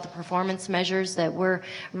excited about the performance measures that we're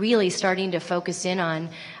really starting to focus in on.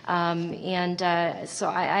 So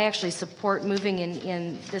I actually support moving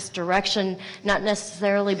in this direction, not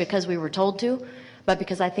necessarily because we were told to, but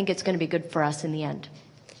because I think it's going to be good for us in the end.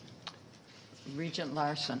 Regent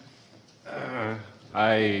Larson.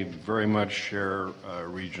 I very much share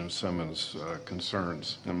Regent Simmons'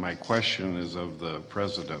 concerns, and my question is of the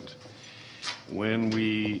President. When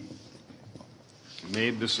we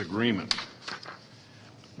made this agreement,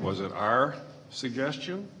 was it our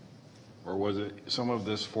suggestion, or was it some of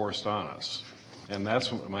this forced on us? And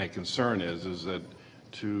that's what my concern is that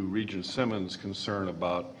to Regent Simmons' concern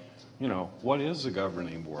about, what is the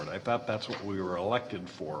governing board? I thought that's what we were elected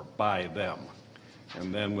for by them.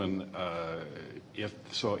 And then when,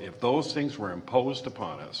 if those things were imposed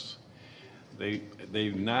upon us,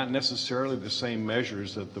 they're not necessarily the same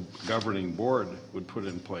measures that the governing board would put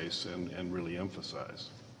in place and really emphasize.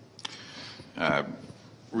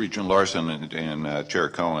 Regent Larson and Chair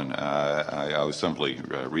Cohen, I would simply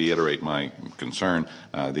reiterate my concern.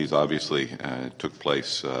 These obviously took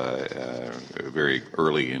place very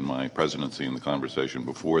early in my presidency and the conversation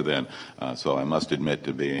before then, so I must admit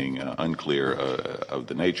to being unclear of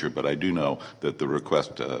the nature, but I do know that the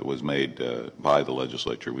request was made by the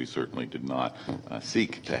legislature. We certainly did not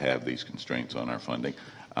seek to have these constraints on our funding.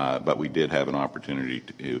 But we did have an opportunity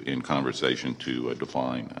in conversation to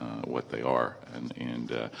define what they are.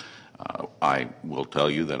 And I will tell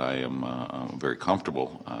you that I am very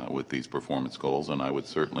comfortable with these performance goals, and I would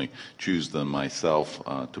certainly choose them myself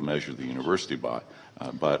to measure the university by.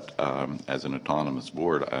 But as an autonomous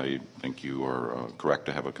board, I think you are correct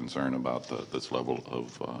to have a concern about this level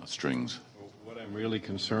of strings. What I'm really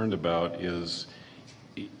concerned about is,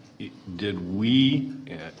 did we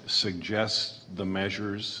suggest the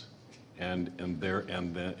measures and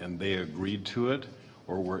they agreed to it,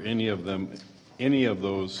 or were any of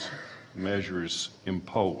those measures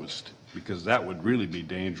imposed? Because that would really be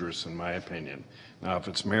dangerous in my opinion. Now, if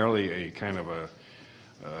it's merely a kind of a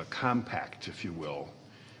compact, if you will,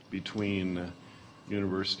 between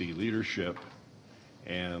university leadership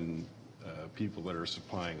and people that are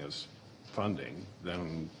supplying us funding,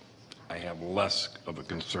 then I have less of a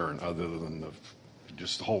concern, other than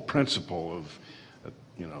just the whole principle of,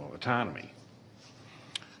 autonomy.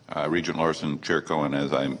 Regent Larson, Chair Cohen,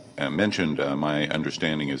 as I mentioned, my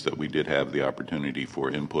understanding is that we did have the opportunity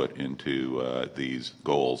for input into these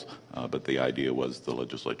goals, but the idea was the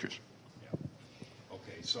legislatures.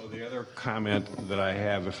 Okay, so the other comment that I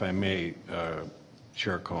have, if I may,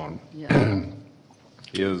 Chair Cohen,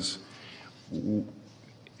 is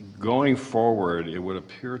going forward, it would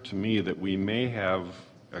appear to me that we may have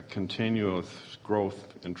a continuous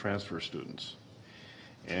growth in transfer students.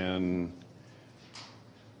 And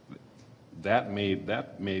that may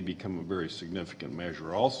become a very significant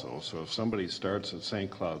measure also. So if somebody starts at St.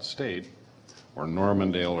 Cloud State or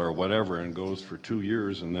Normandale or whatever and goes for 2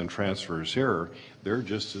 years and then transfers here, they're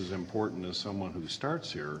just as important as someone who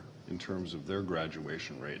starts here in terms of their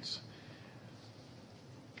graduation rates.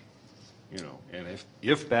 And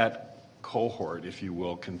if that cohort, if you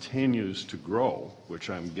will, continues to grow, which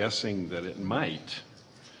I'm guessing that it might,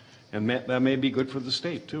 and that may be good for the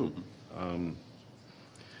state too,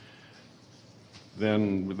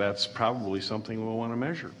 then that's probably something we'll want to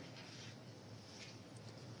measure.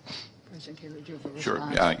 Sure.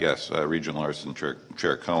 Yes, Regent Larson,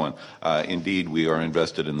 Chair Cohen. Indeed, we are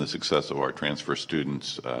invested in the success of our transfer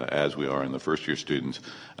students as we are in the first-year students.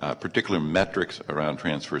 Particular metrics around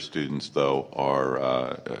transfer students, though,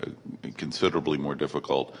 are considerably more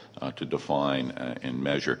difficult to define and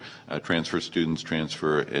measure. Transfer students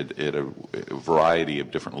transfer at a variety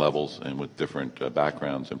of different levels and with different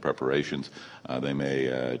backgrounds and preparations. They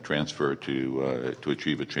may transfer to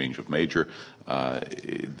achieve a change of major.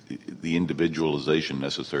 The individualization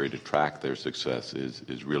necessary to track their success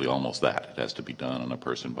is really almost that. It has to be done on a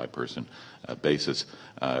person-by-person basis,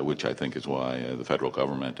 which I think is why the federal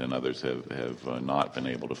government and others have not been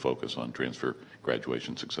able to focus on transfer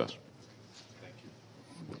graduation success.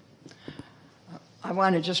 I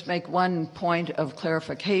want to just make one point of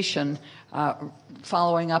clarification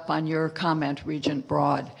following up on your comment, Regent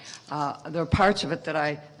Broad. There are parts of it that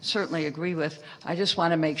I certainly agree with. I just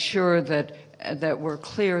want to make sure that we're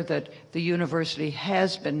clear that the university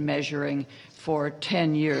has been measuring for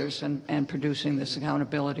 10 years and producing this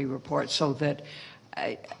accountability report, so that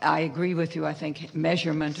I agree with you. I think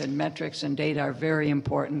measurement and metrics and data are very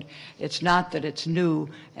important. It's not that it's new,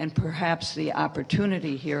 and perhaps the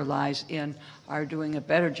opportunity here lies in our doing a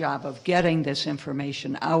better job of getting this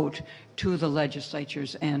information out to the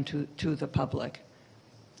legislatures and to the public.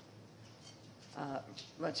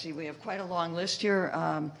 Let's see, we have quite a long list here.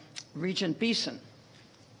 Regent Beeson.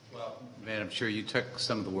 Well, Madam Chair, you took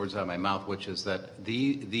some of the words out of my mouth, which is that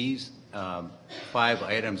these 5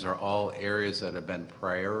 items are all areas that have been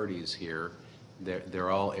priorities here. They're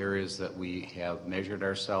all areas that we have measured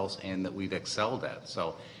ourselves and that we've excelled at.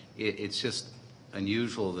 So it's just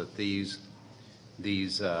unusual that these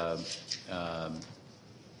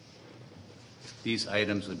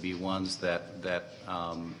items would be ones that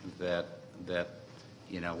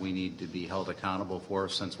we need to be held accountable for,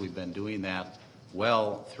 since we've been doing that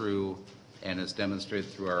well through, and as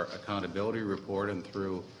demonstrated through our accountability report and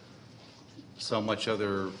through so much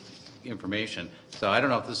other information. So I don't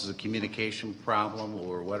know if this is a communication problem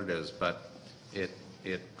or what it is, but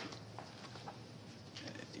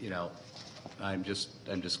I'm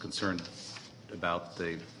just concerned about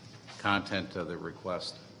the content of the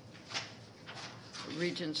request.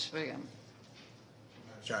 Regent Sviggum.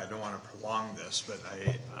 Chair, I don't want to prolong this, but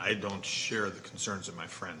I don't share the concerns of my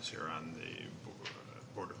friends here on the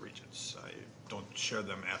Board of Regents. I don't share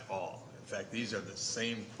them at all. In fact, these are the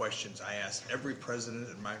same questions I asked every president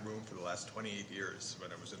in my room for the last 28 years when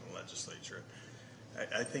I was in the legislature.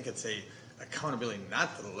 I think it's a accountability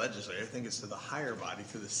not to the legislature, I think it's to the higher body,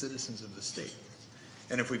 to the citizens of the state.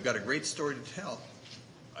 And if we've got a great story to tell,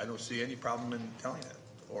 I don't see any problem in telling it.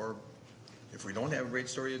 Or if we don't have a great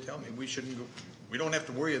story to tell, maybe we shouldn't go. We don't have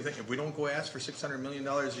to worry. If we don't go ask for $600 million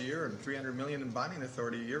a year and $300 million in bonding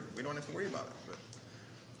authority a year, we don't have to worry about it.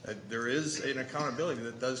 But there is an accountability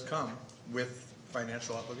that does come with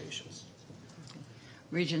financial obligations.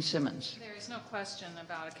 Regent Simmons. There is no question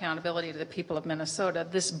about accountability to the people of Minnesota.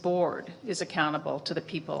 This board is accountable to the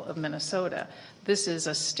people of Minnesota. This is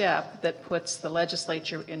a step that puts the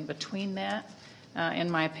legislature in between that,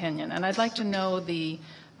 in my opinion. And I'd like to know the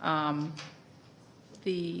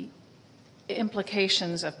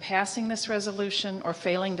implications of passing this resolution or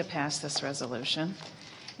failing to pass this resolution.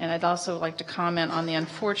 And I'd also like to comment on the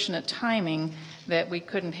unfortunate timing that we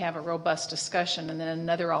couldn't have a robust discussion and then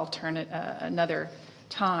another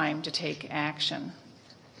time to take action.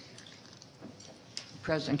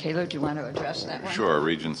 President Kaler, do you want to address that one? Sure.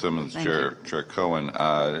 Regent Simmons, Chair Cohen.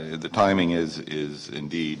 The timing is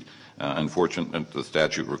indeed unfortunate. The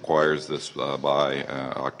statute requires this by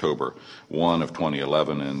October 1 of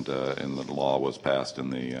 2011, and the law was passed in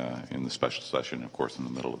the special session, of course, in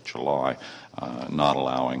the middle of July, not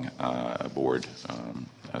allowing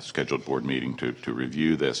a scheduled board meeting to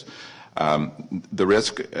review this. The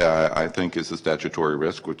risk, I think, is the statutory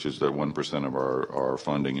risk, which is that 1% of our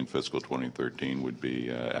funding in fiscal 2013 would be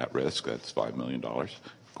at risk. That's $5 million,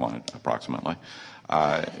 approximately.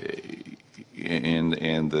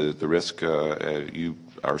 And the risk you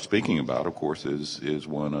are speaking about, of course, is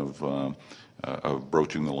one of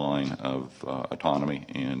broaching the line of autonomy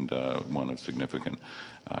and one of significant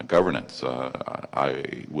governance.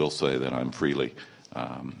 I will say that I'm freely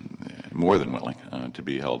more than willing to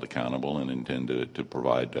be held accountable and intend to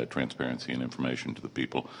provide transparency and information to the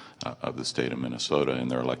people of the state of Minnesota and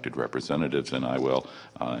their elected representatives. And I will,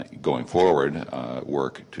 going forward,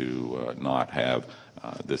 work to not have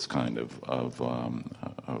this kind of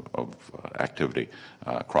activity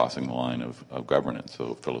crossing the line of governance.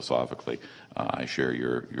 So philosophically, I share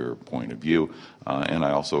your point of view, and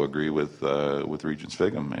I also agree with Regent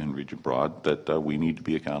Sviggum and Regent Broad that we need to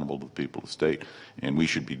be accountable to the people of the state, and we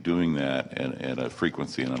should be doing that at a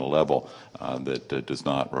frequency and at a level that does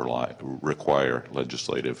not require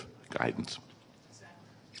legislative guidance.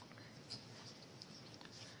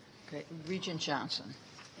 Okay. Regent Johnson.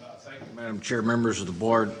 Thank you, Madam Chair, members of the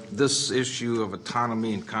board. This issue of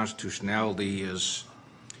autonomy and constitutionality is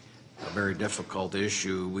a very difficult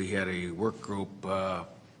issue. We had a work group a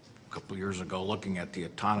couple of years ago looking at the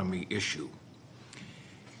autonomy issue.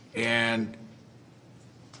 And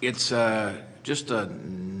it's just a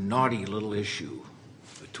naughty little issue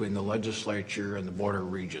between the legislature and the Board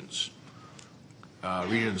of Regents.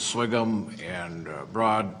 Regent Sviggum and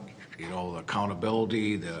Broad, the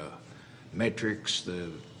accountability, the metrics, the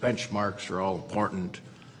benchmarks are all important.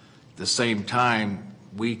 At the same time,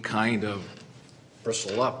 we kind of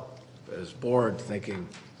bristle up as board thinking,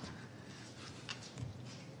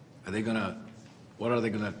 what are they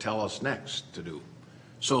gonna tell us next to do?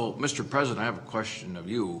 So, Mr. President, I have a question of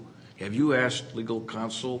you. Have you asked legal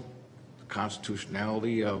counsel the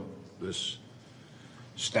constitutionality of this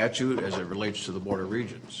statute as it relates to the Board of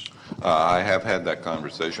Regents? I have had that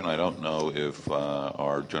conversation. I don't know if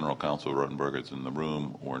our General Counsel Rotenberg is in the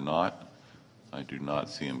room or not. I do not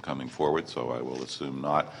see him coming forward, so I will assume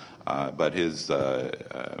not. But his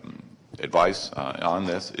advice on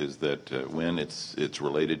this is that when it's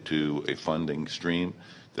related to a funding stream,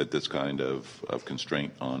 that this kind of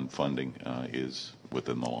constraint on funding is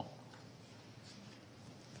within the law.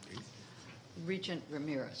 Regent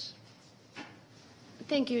Ramirez.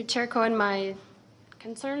 Thank you, Chair Cohen. My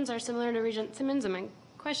concerns are similar to Regent Simmons, and my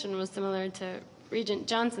question was similar to Regent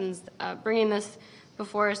Johnson's. Bringing this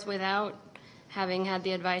before us without having had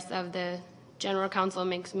the advice of the General Counsel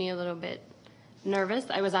makes me a little bit nervous.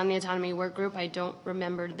 I was on the autonomy work group. I don't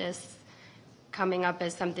remember this coming up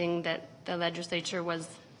as something that the legislature was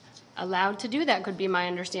allowed to do. That could be my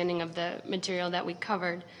understanding of the material that we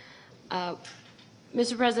covered.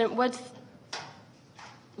 Mr. President, what's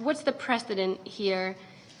the precedent here?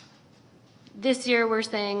 This year we're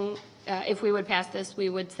saying if we would pass this, we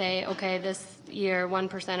would say, okay, this year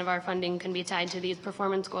 1% of our funding can be tied to these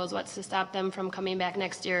performance goals. What's to stop them from coming back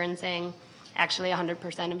next year and saying, actually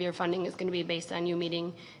 100% of your funding is going to be based on you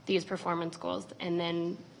meeting these performance goals? And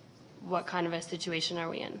then what kind of a situation are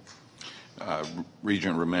we in?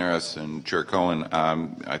 Regent Ramirez and Chair Cohen,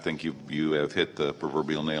 I think you have hit the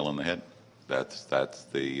proverbial nail on the head. That's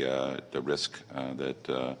the risk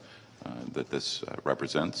that this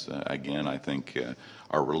represents. Again, I think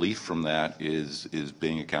our relief from that is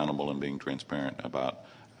being accountable and being transparent about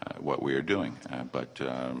what we are doing. But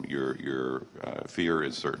your fear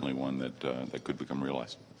is certainly one that could become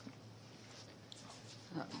realized.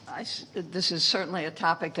 This is certainly a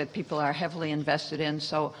topic that people are heavily invested in,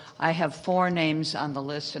 so I have 4 names on the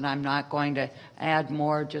list, and I'm not going to add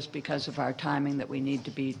more just because of our timing that we need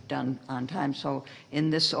to be done on time. So in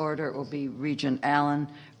this order, it will be Regent Allen,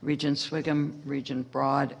 Regent Swigum, Regent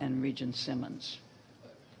Broad, and Regent Simmons.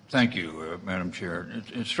 Thank you, Madam Chair.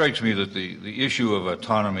 It strikes me that the issue of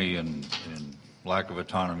autonomy and lack of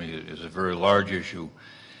autonomy is a very large issue.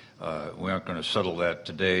 We aren't going to settle that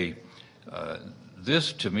today.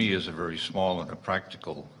 This, to me, is a very small and a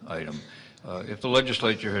practical item. If the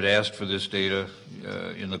legislature had asked for this data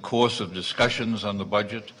in the course of discussions on the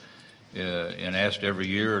budget and asked every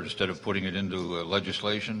year instead of putting it into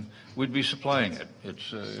legislation, we'd be supplying it.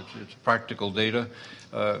 It's practical data.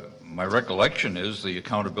 My recollection is the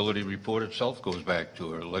accountability report itself goes back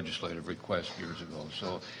to a legislative request years ago.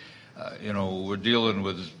 So, we're dealing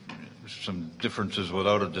with some differences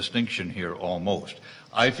without a distinction here almost.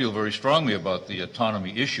 I feel very strongly about the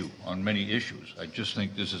autonomy issue on many issues. I just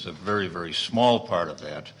think this is a very, very small part of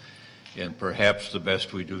that. And perhaps the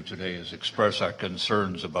best we do today is express our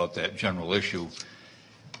concerns about that general issue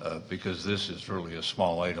because this is really a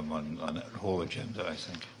small item on that whole agenda, I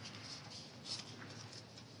think.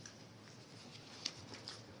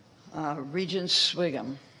 Regent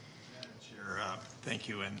Swigum. Chair, thank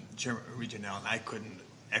you. And Regent Allen, I couldn't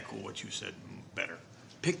echo what you said better.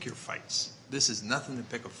 Pick your fights. This is nothing to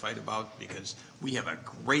pick a fight about because we have a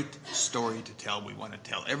great story to tell. We want to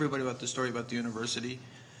tell everybody about the story about the university.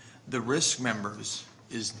 The risk members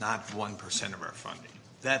is not 1% of our funding.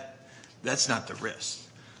 That's not the risk.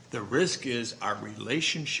 The risk is our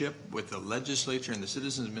relationship with the legislature and the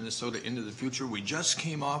citizens of Minnesota into the future. We just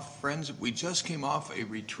came off, friends, a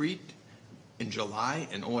retreat in July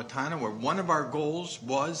in Owatonna where one of our goals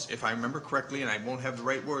was, if I remember correctly, and I won't have the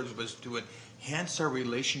right words, was to enhance our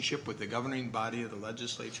relationship with the governing body of the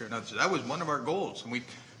legislature and others. That was one of our goals, and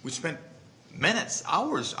we spent minutes,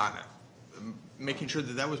 hours on it, making sure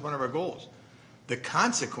that was one of our goals. The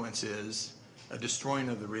consequence is a destroying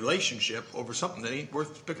of the relationship over something that ain't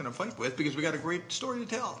worth picking a fight with because we got a great story to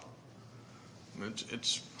tell.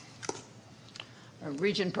 It's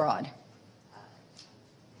Regent Broad.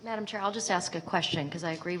 Madam Chair, I'll just ask a question because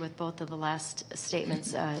I agree with both of the last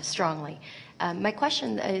statements strongly. My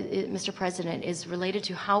question, Mr. President, is related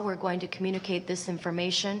to how we're going to communicate this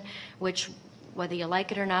information, which, whether you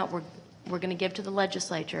like it or not, we're going to give to the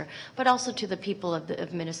legislature, but also to the people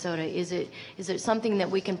of Minnesota. Is it something that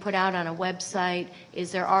we can put out on a website?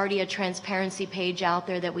 Is there already a transparency page out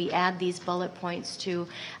there that we add these bullet points to?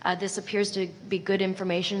 This appears to be good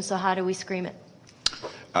information, so how do we scream it?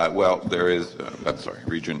 Well, there is, I'm sorry,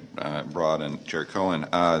 Regent Broad and Chair Cohen.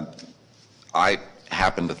 I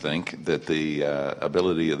happen to think that the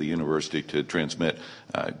ability of the university to transmit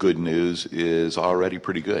good news is already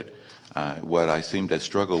pretty good. What I seem to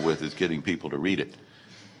struggle with is getting people to read it.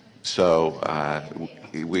 So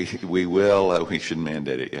we will, we should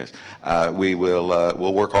mandate it, yes.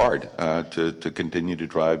 We'll work hard to continue to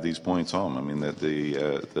drive these points home. I mean,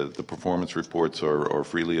 the performance reports are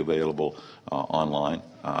freely available online.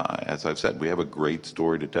 As I've said, we have a great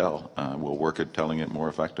story to tell. We'll work at telling it more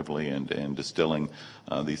effectively and distilling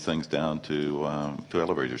these things down to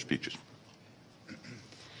elevator speeches.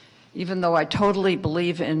 Even though I totally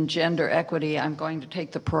believe in gender equity, I'm going to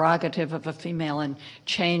take the prerogative of a female and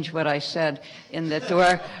change what I said in that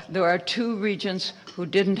there are 2 regents who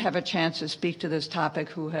didn't have a chance to speak to this topic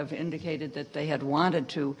who have indicated that they had wanted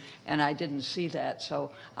to, and I didn't see that. So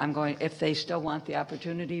I'm going, if they still want the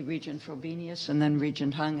opportunity, Regent Frobenius, and then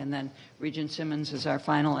Regent Hung, and then Regent Simmons is our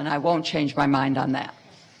final, and I won't change my mind on that.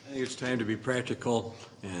 I think it's time to be practical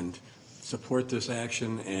and support this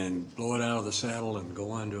action and blow it out of the saddle and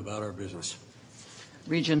go on to about our business.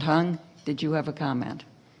 Regent Hung, did you have a comment?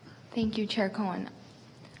 Thank you, Chair Cohen.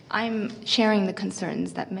 I'm sharing the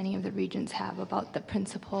concerns that many of the regents have about the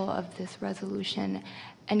principle of this resolution.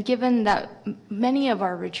 And given that many of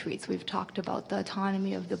our retreats, we've talked about the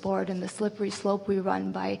autonomy of the board and the slippery slope we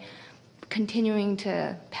run by continuing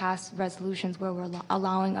to pass resolutions where we're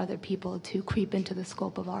allowing other people to creep into the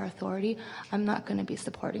scope of our authority, I'm not going to be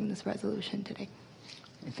supporting this resolution today.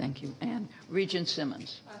 Thank you. And Regent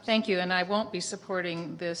Simmons. Thank you, and I won't be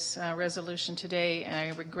supporting this resolution today, and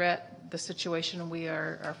I regret the situation we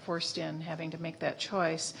are forced in, having to make that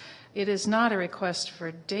choice. It is not a request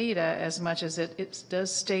for data as much as it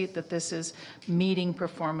does state that this is meeting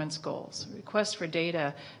performance goals. A request for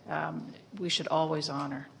data we should always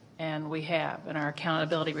honor, and we have. And our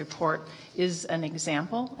accountability report is an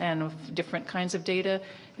example, and if different kinds of data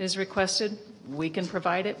is requested, we can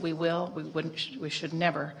provide it, we will, we should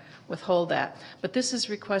never withhold that. But this is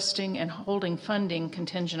requesting and holding funding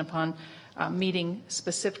contingent upon meeting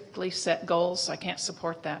specifically set goals. I can't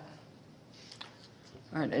support that.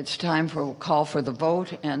 All right, it's time for a call for the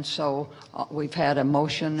vote, and so we've had a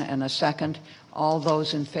motion and a second. All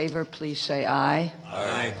those in favor, please say aye.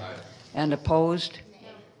 Aye. And opposed?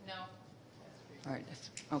 No. All right,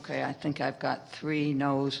 okay, I think I've got 3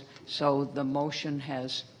 noes, so the motion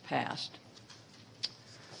has passed.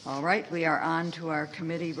 All right, we are on to our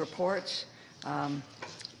committee reports.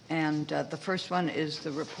 The first one is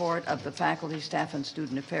the report of the Faculty, Staff, and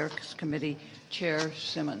Student Affairs Committee, Chair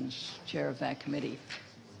Simmons, chair of that committee.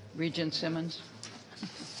 Regent Simmons.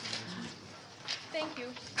 Thank you.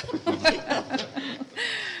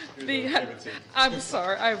 I'm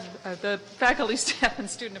sorry. The Faculty, Staff, and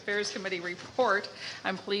Student Affairs Committee report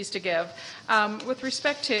I'm pleased to give. With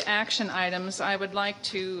respect to action items, I would like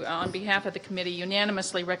to, on behalf of the committee,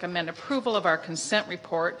 unanimously recommend approval of our consent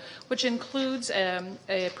report, which includes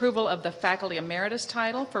approval of the Faculty Emeritus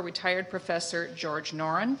title for retired Professor George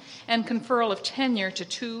Noren and conferral of tenure to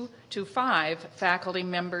 2 to 5 faculty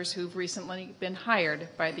members who've recently been hired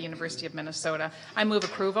by the University of Minnesota. I move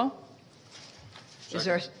approval. Is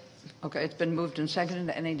there? Okay, it's been moved and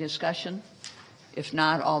seconded. Any discussion? If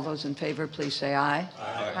not, all those in favor, please say aye.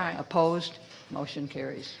 Aye. Aye. Opposed? Motion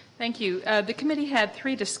carries. Thank you. The committee had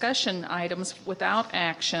 3 discussion items without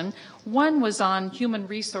action. One was on human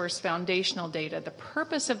resource foundational data. The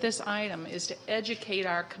purpose of this item is to educate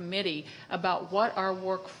our committee about what our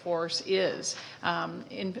workforce is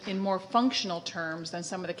in more functional terms than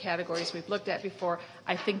some of the categories we've looked at before.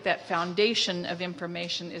 I think that foundation of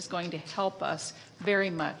information is going to help us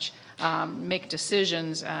very much make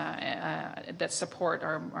decisions that support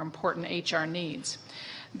our important HR needs.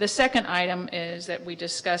 The second item is that we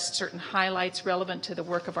discussed certain highlights relevant to the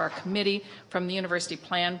work of our committee from the University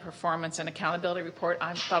Plan, Performance, and Accountability Report.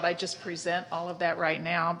 I thought I'd just present all of that right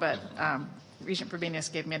now, but Regent Provenius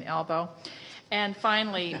gave me an elbow. And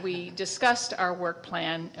finally, we discussed our work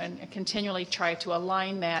plan and continually try to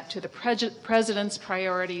align that to the President's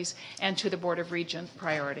priorities and to the Board of Regents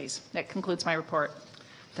priorities. That concludes my report.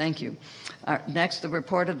 Thank you. Next, the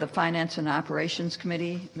report of the Finance and Operations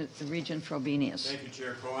Committee, Regent Frobenius. Thank you,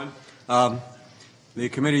 Chair Cohen. The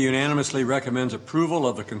committee unanimously recommends approval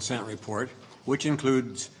of the consent report, which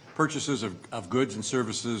includes purchases of goods and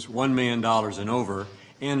services $1 million and over,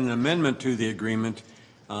 and an amendment to the agreement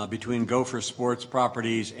between Gopher Sports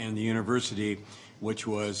Properties and the university, which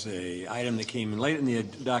was an item that came in late in the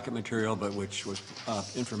docket material, but which was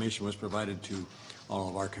information was provided to all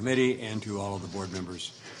of our committee and to all of the board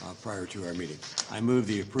members prior to our meeting. I move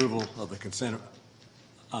the approval of the consent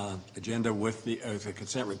agenda with the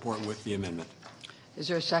consent report with the amendment. Is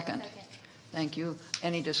there a second? Thank you.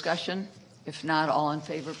 Any discussion? If not, all in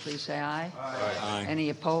favor, please say aye. Aye. Any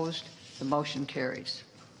opposed? The motion carries.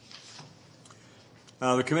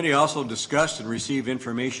 The committee also discussed and received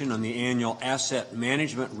information on the annual asset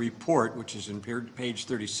management report, which is in page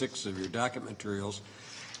 36 of your docket materials.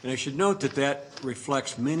 And I should note that that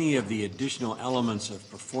reflects many of the additional elements of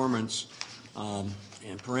performance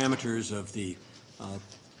and parameters of the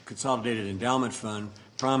Consolidated Endowment Fund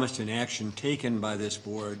promised in action taken by this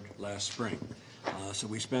board last spring. So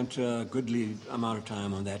we spent a goodly amount of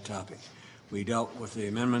time on that topic. We dealt with the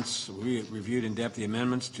amendments, we reviewed in depth the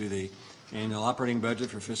amendments to the annual operating budget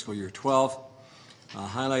for fiscal year 12,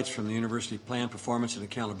 highlights from the University Plan, Performance, and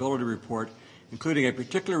Accountability Report, including a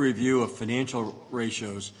particular review of financial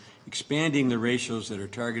ratios, expanding the ratios that are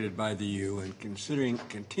targeted by the U, and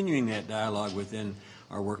continuing that dialogue within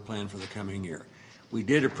our work plan for the coming year. We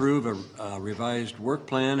did approve a revised work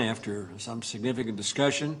plan after some significant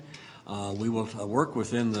discussion. We will work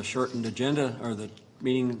within the shortened agenda or the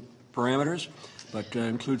meeting parameters, but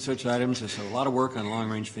include such items as a lot of work on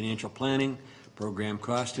long-range financial planning, program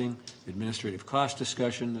costing, administrative cost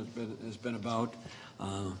discussion has been about,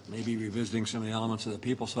 maybe revisiting some of the elements of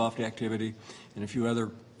the PeopleSoft activity and a few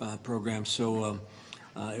other programs. So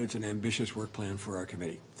it's an ambitious work plan for our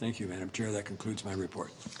committee. Thank you, Madam Chair. That concludes my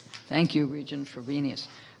report. Thank you, Regent Frobenius.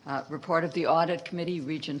 Report of the Audit Committee,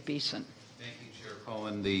 Regent Beeson. Thank you, Chair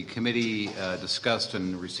Cohen. The committee discussed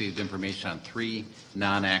and received information on 3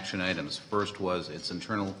 non-action items. First was its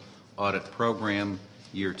internal audit program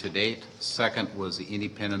year to date. Second was the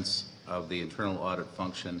independence of the internal audit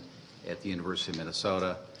function at the University of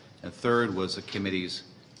Minnesota. And third was the committee's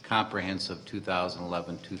comprehensive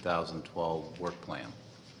 2011-2012 work plan.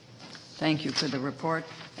 Thank you for the report.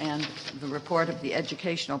 And the report of the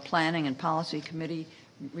Educational Planning and Policy Committee,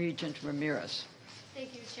 Regent Ramirez.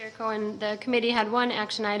 Thank you, Chair Cohen. The committee had one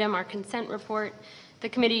action item, our consent report. The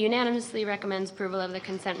committee unanimously recommends approval of the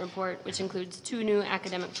consent report, which includes 2 new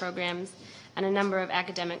academic programs and a number of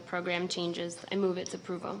academic program changes. I move its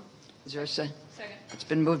approval. Is there a second? It's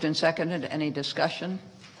been moved and seconded. Any discussion?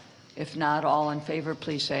 If not, all in favor,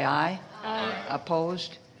 please say aye. Aye.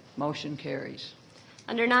 Opposed? Motion carries.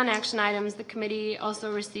 Under non-action items, the committee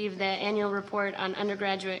also received the annual report on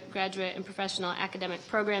undergraduate, graduate, and professional academic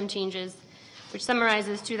program changes, which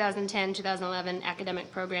summarizes 2010-2011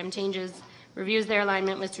 academic program changes, reviews their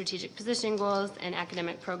alignment with strategic positioning goals and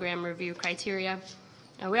academic program review criteria.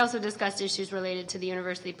 We also discussed issues related to the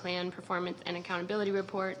university plan, performance, and accountability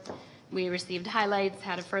report. We received highlights,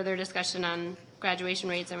 had a further discussion on graduation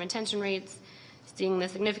rates and retention rates, seeing the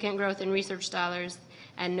significant growth in research dollars,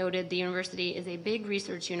 and noted the university is a big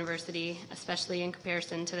research university, especially in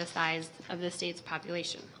comparison to the size of the state's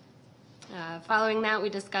population. Following that, we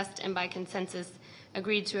discussed and by consensus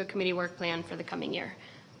agreed to a committee work plan for the coming year.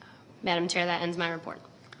 Madam Chair, that ends my report.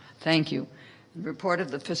 Thank you. Report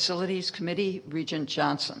of the Facilities Committee, Regent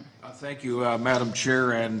Johnson. Thank you, Madam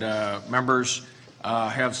Chair and members.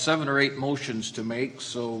 Have 7 or 8 motions to make,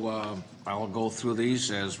 so I'll go through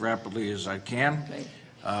these as rapidly as I can.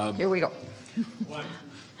 Okay. Here we go.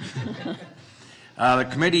 The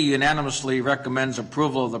committee unanimously recommends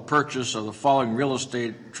approval of the purchase of the following real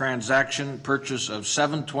estate transaction: purchase of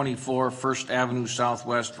 724 First Avenue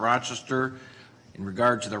Southwest, Rochester, in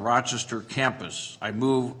regard to the Rochester campus. I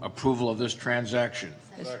move approval of this transaction.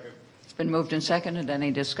 It's been moved and seconded.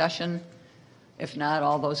 Any discussion? If not,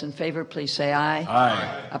 all those in favor, please say aye.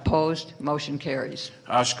 Aye. Opposed? Motion carries.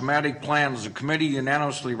 Schematic plans. The committee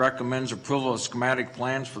unanimously recommends approval of schematic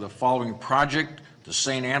plans for the following project: the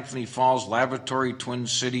St. Anthony Falls Laboratory Twin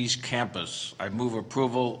Cities campus. I move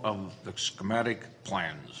approval of the schematic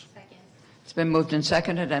plans. Second. It's been moved and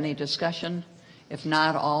seconded. Any discussion? If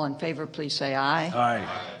not, all in favor, please say aye. Aye.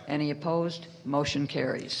 Any opposed? Motion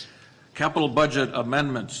carries. Capital budget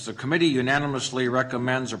amendments. The committee unanimously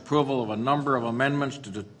recommends approval of a number of amendments to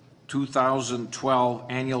the 2012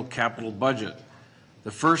 annual capital budget.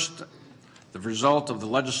 The first, the result of the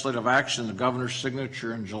legislative action, the governor's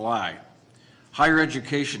signature in July. Higher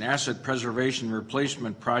education asset preservation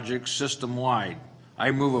replacement project system-wide.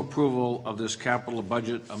 I move approval of this capital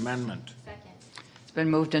budget amendment. Second. It's been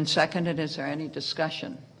moved and seconded. Is there any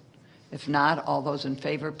discussion? If not, all those in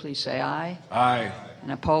favor, please say aye. Aye.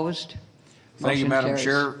 And opposed? Thank you, Motion Madam carries.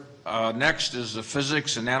 Chair. Next is the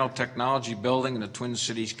Physics and Nanotechnology Building in the Twin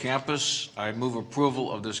Cities campus. I move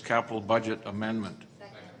approval of this capital budget amendment.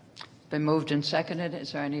 It's been moved and seconded.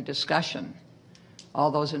 Is there any discussion?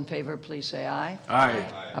 All those in favor, please say aye. Aye.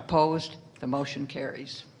 Opposed? The motion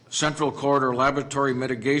carries. Central Corridor Laboratory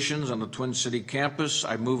Mitigations on the Twin City campus.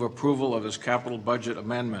 I move approval of this capital budget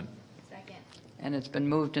amendment. And it's been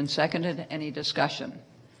moved and seconded. Any discussion?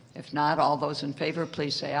 If not, all those in favor,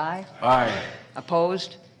 please say aye. Aye.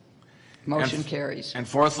 Opposed? Motion carries. And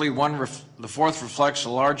fourthly, the fourth reflects a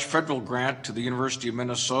large federal grant to the University of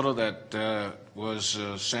Minnesota that was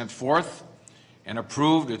sent forth and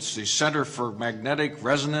approved. It's the Center for Magnetic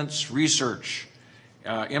Resonance Research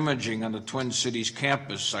Imaging on the Twin Cities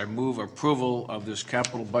campus. I move approval of this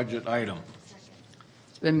capital budget item.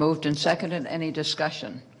 It's been moved and seconded. Any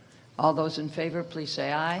discussion? All those in favor, please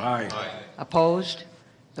say aye. Aye. Opposed?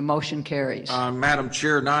 The motion carries. Madam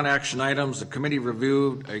Chair, non-action items. The committee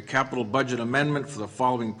reviewed a capital budget amendment for the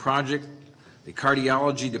following project: the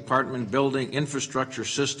Cardiology Department Building Infrastructure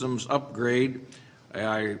Systems Upgrade.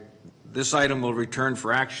 This item will return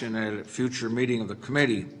for action at a future meeting of the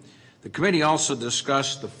committee. The committee also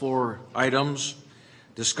discussed the 4 items,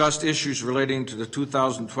 discussed issues relating to the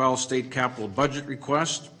 2012 state capital budget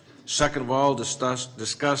request. Second of all,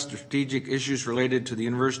 discussed strategic issues related to the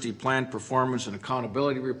university plan performance and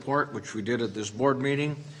accountability report, which we did at this board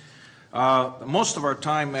meeting. Most of our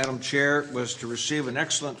time, Madam Chair, was to receive an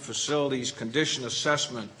excellent facilities condition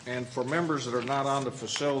assessment. And for members that are not on the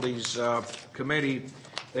facilities committee,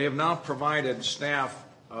 they have now provided staff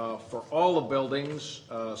for all the buildings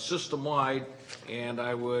system-wide, and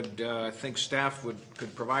I think staff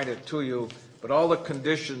could provide it to you. But all the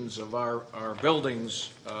conditions of our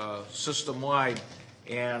buildings system-wide,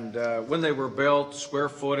 and when they were built, square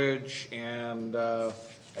footage, and I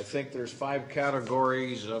think there's 5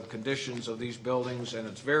 categories of conditions of these buildings, and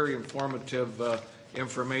it's very informative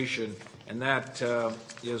information, and that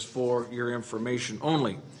is for your information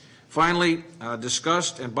only. Finally,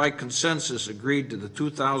 discussed and by consensus agreed to the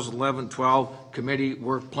 2011-12 committee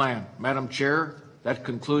work plan. Madam Chair, that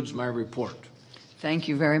concludes my report. Thank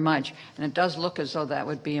you very much. And it does look as though that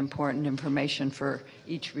would be important information for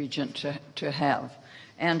each regent to have.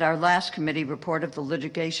 And our last committee report of the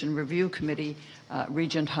Litigation Review Committee,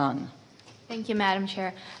 Regent Hung. Thank you, Madam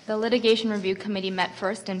Chair. The Litigation Review Committee met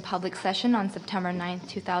first in public session on September 9th,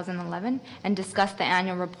 2011, and discussed the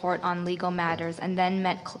annual report on legal matters, and then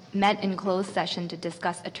met in closed session to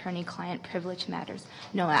discuss attorney-client privilege matters.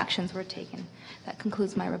 No actions were taken. That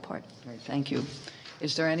concludes my report. Great, thank you.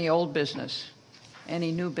 Is there any old business?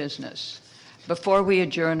 Any new business? Before we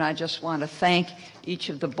adjourn, I just want to thank each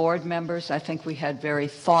of the board members. I think we had very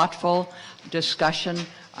thoughtful discussion.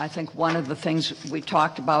 I think one of the things we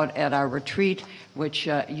talked about at our retreat, which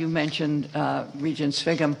you mentioned, Regent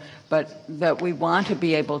Sviggum, but that we want to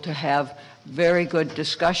be able to have very good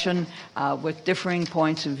discussion with differing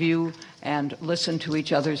points of view and listen to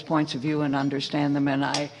each other's points of view and understand them. And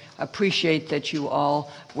I appreciate that you all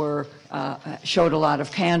showed a lot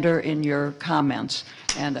of candor in your comments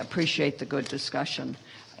and appreciate the good discussion.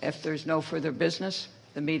 If there's no further business,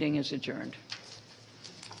 the meeting is adjourned.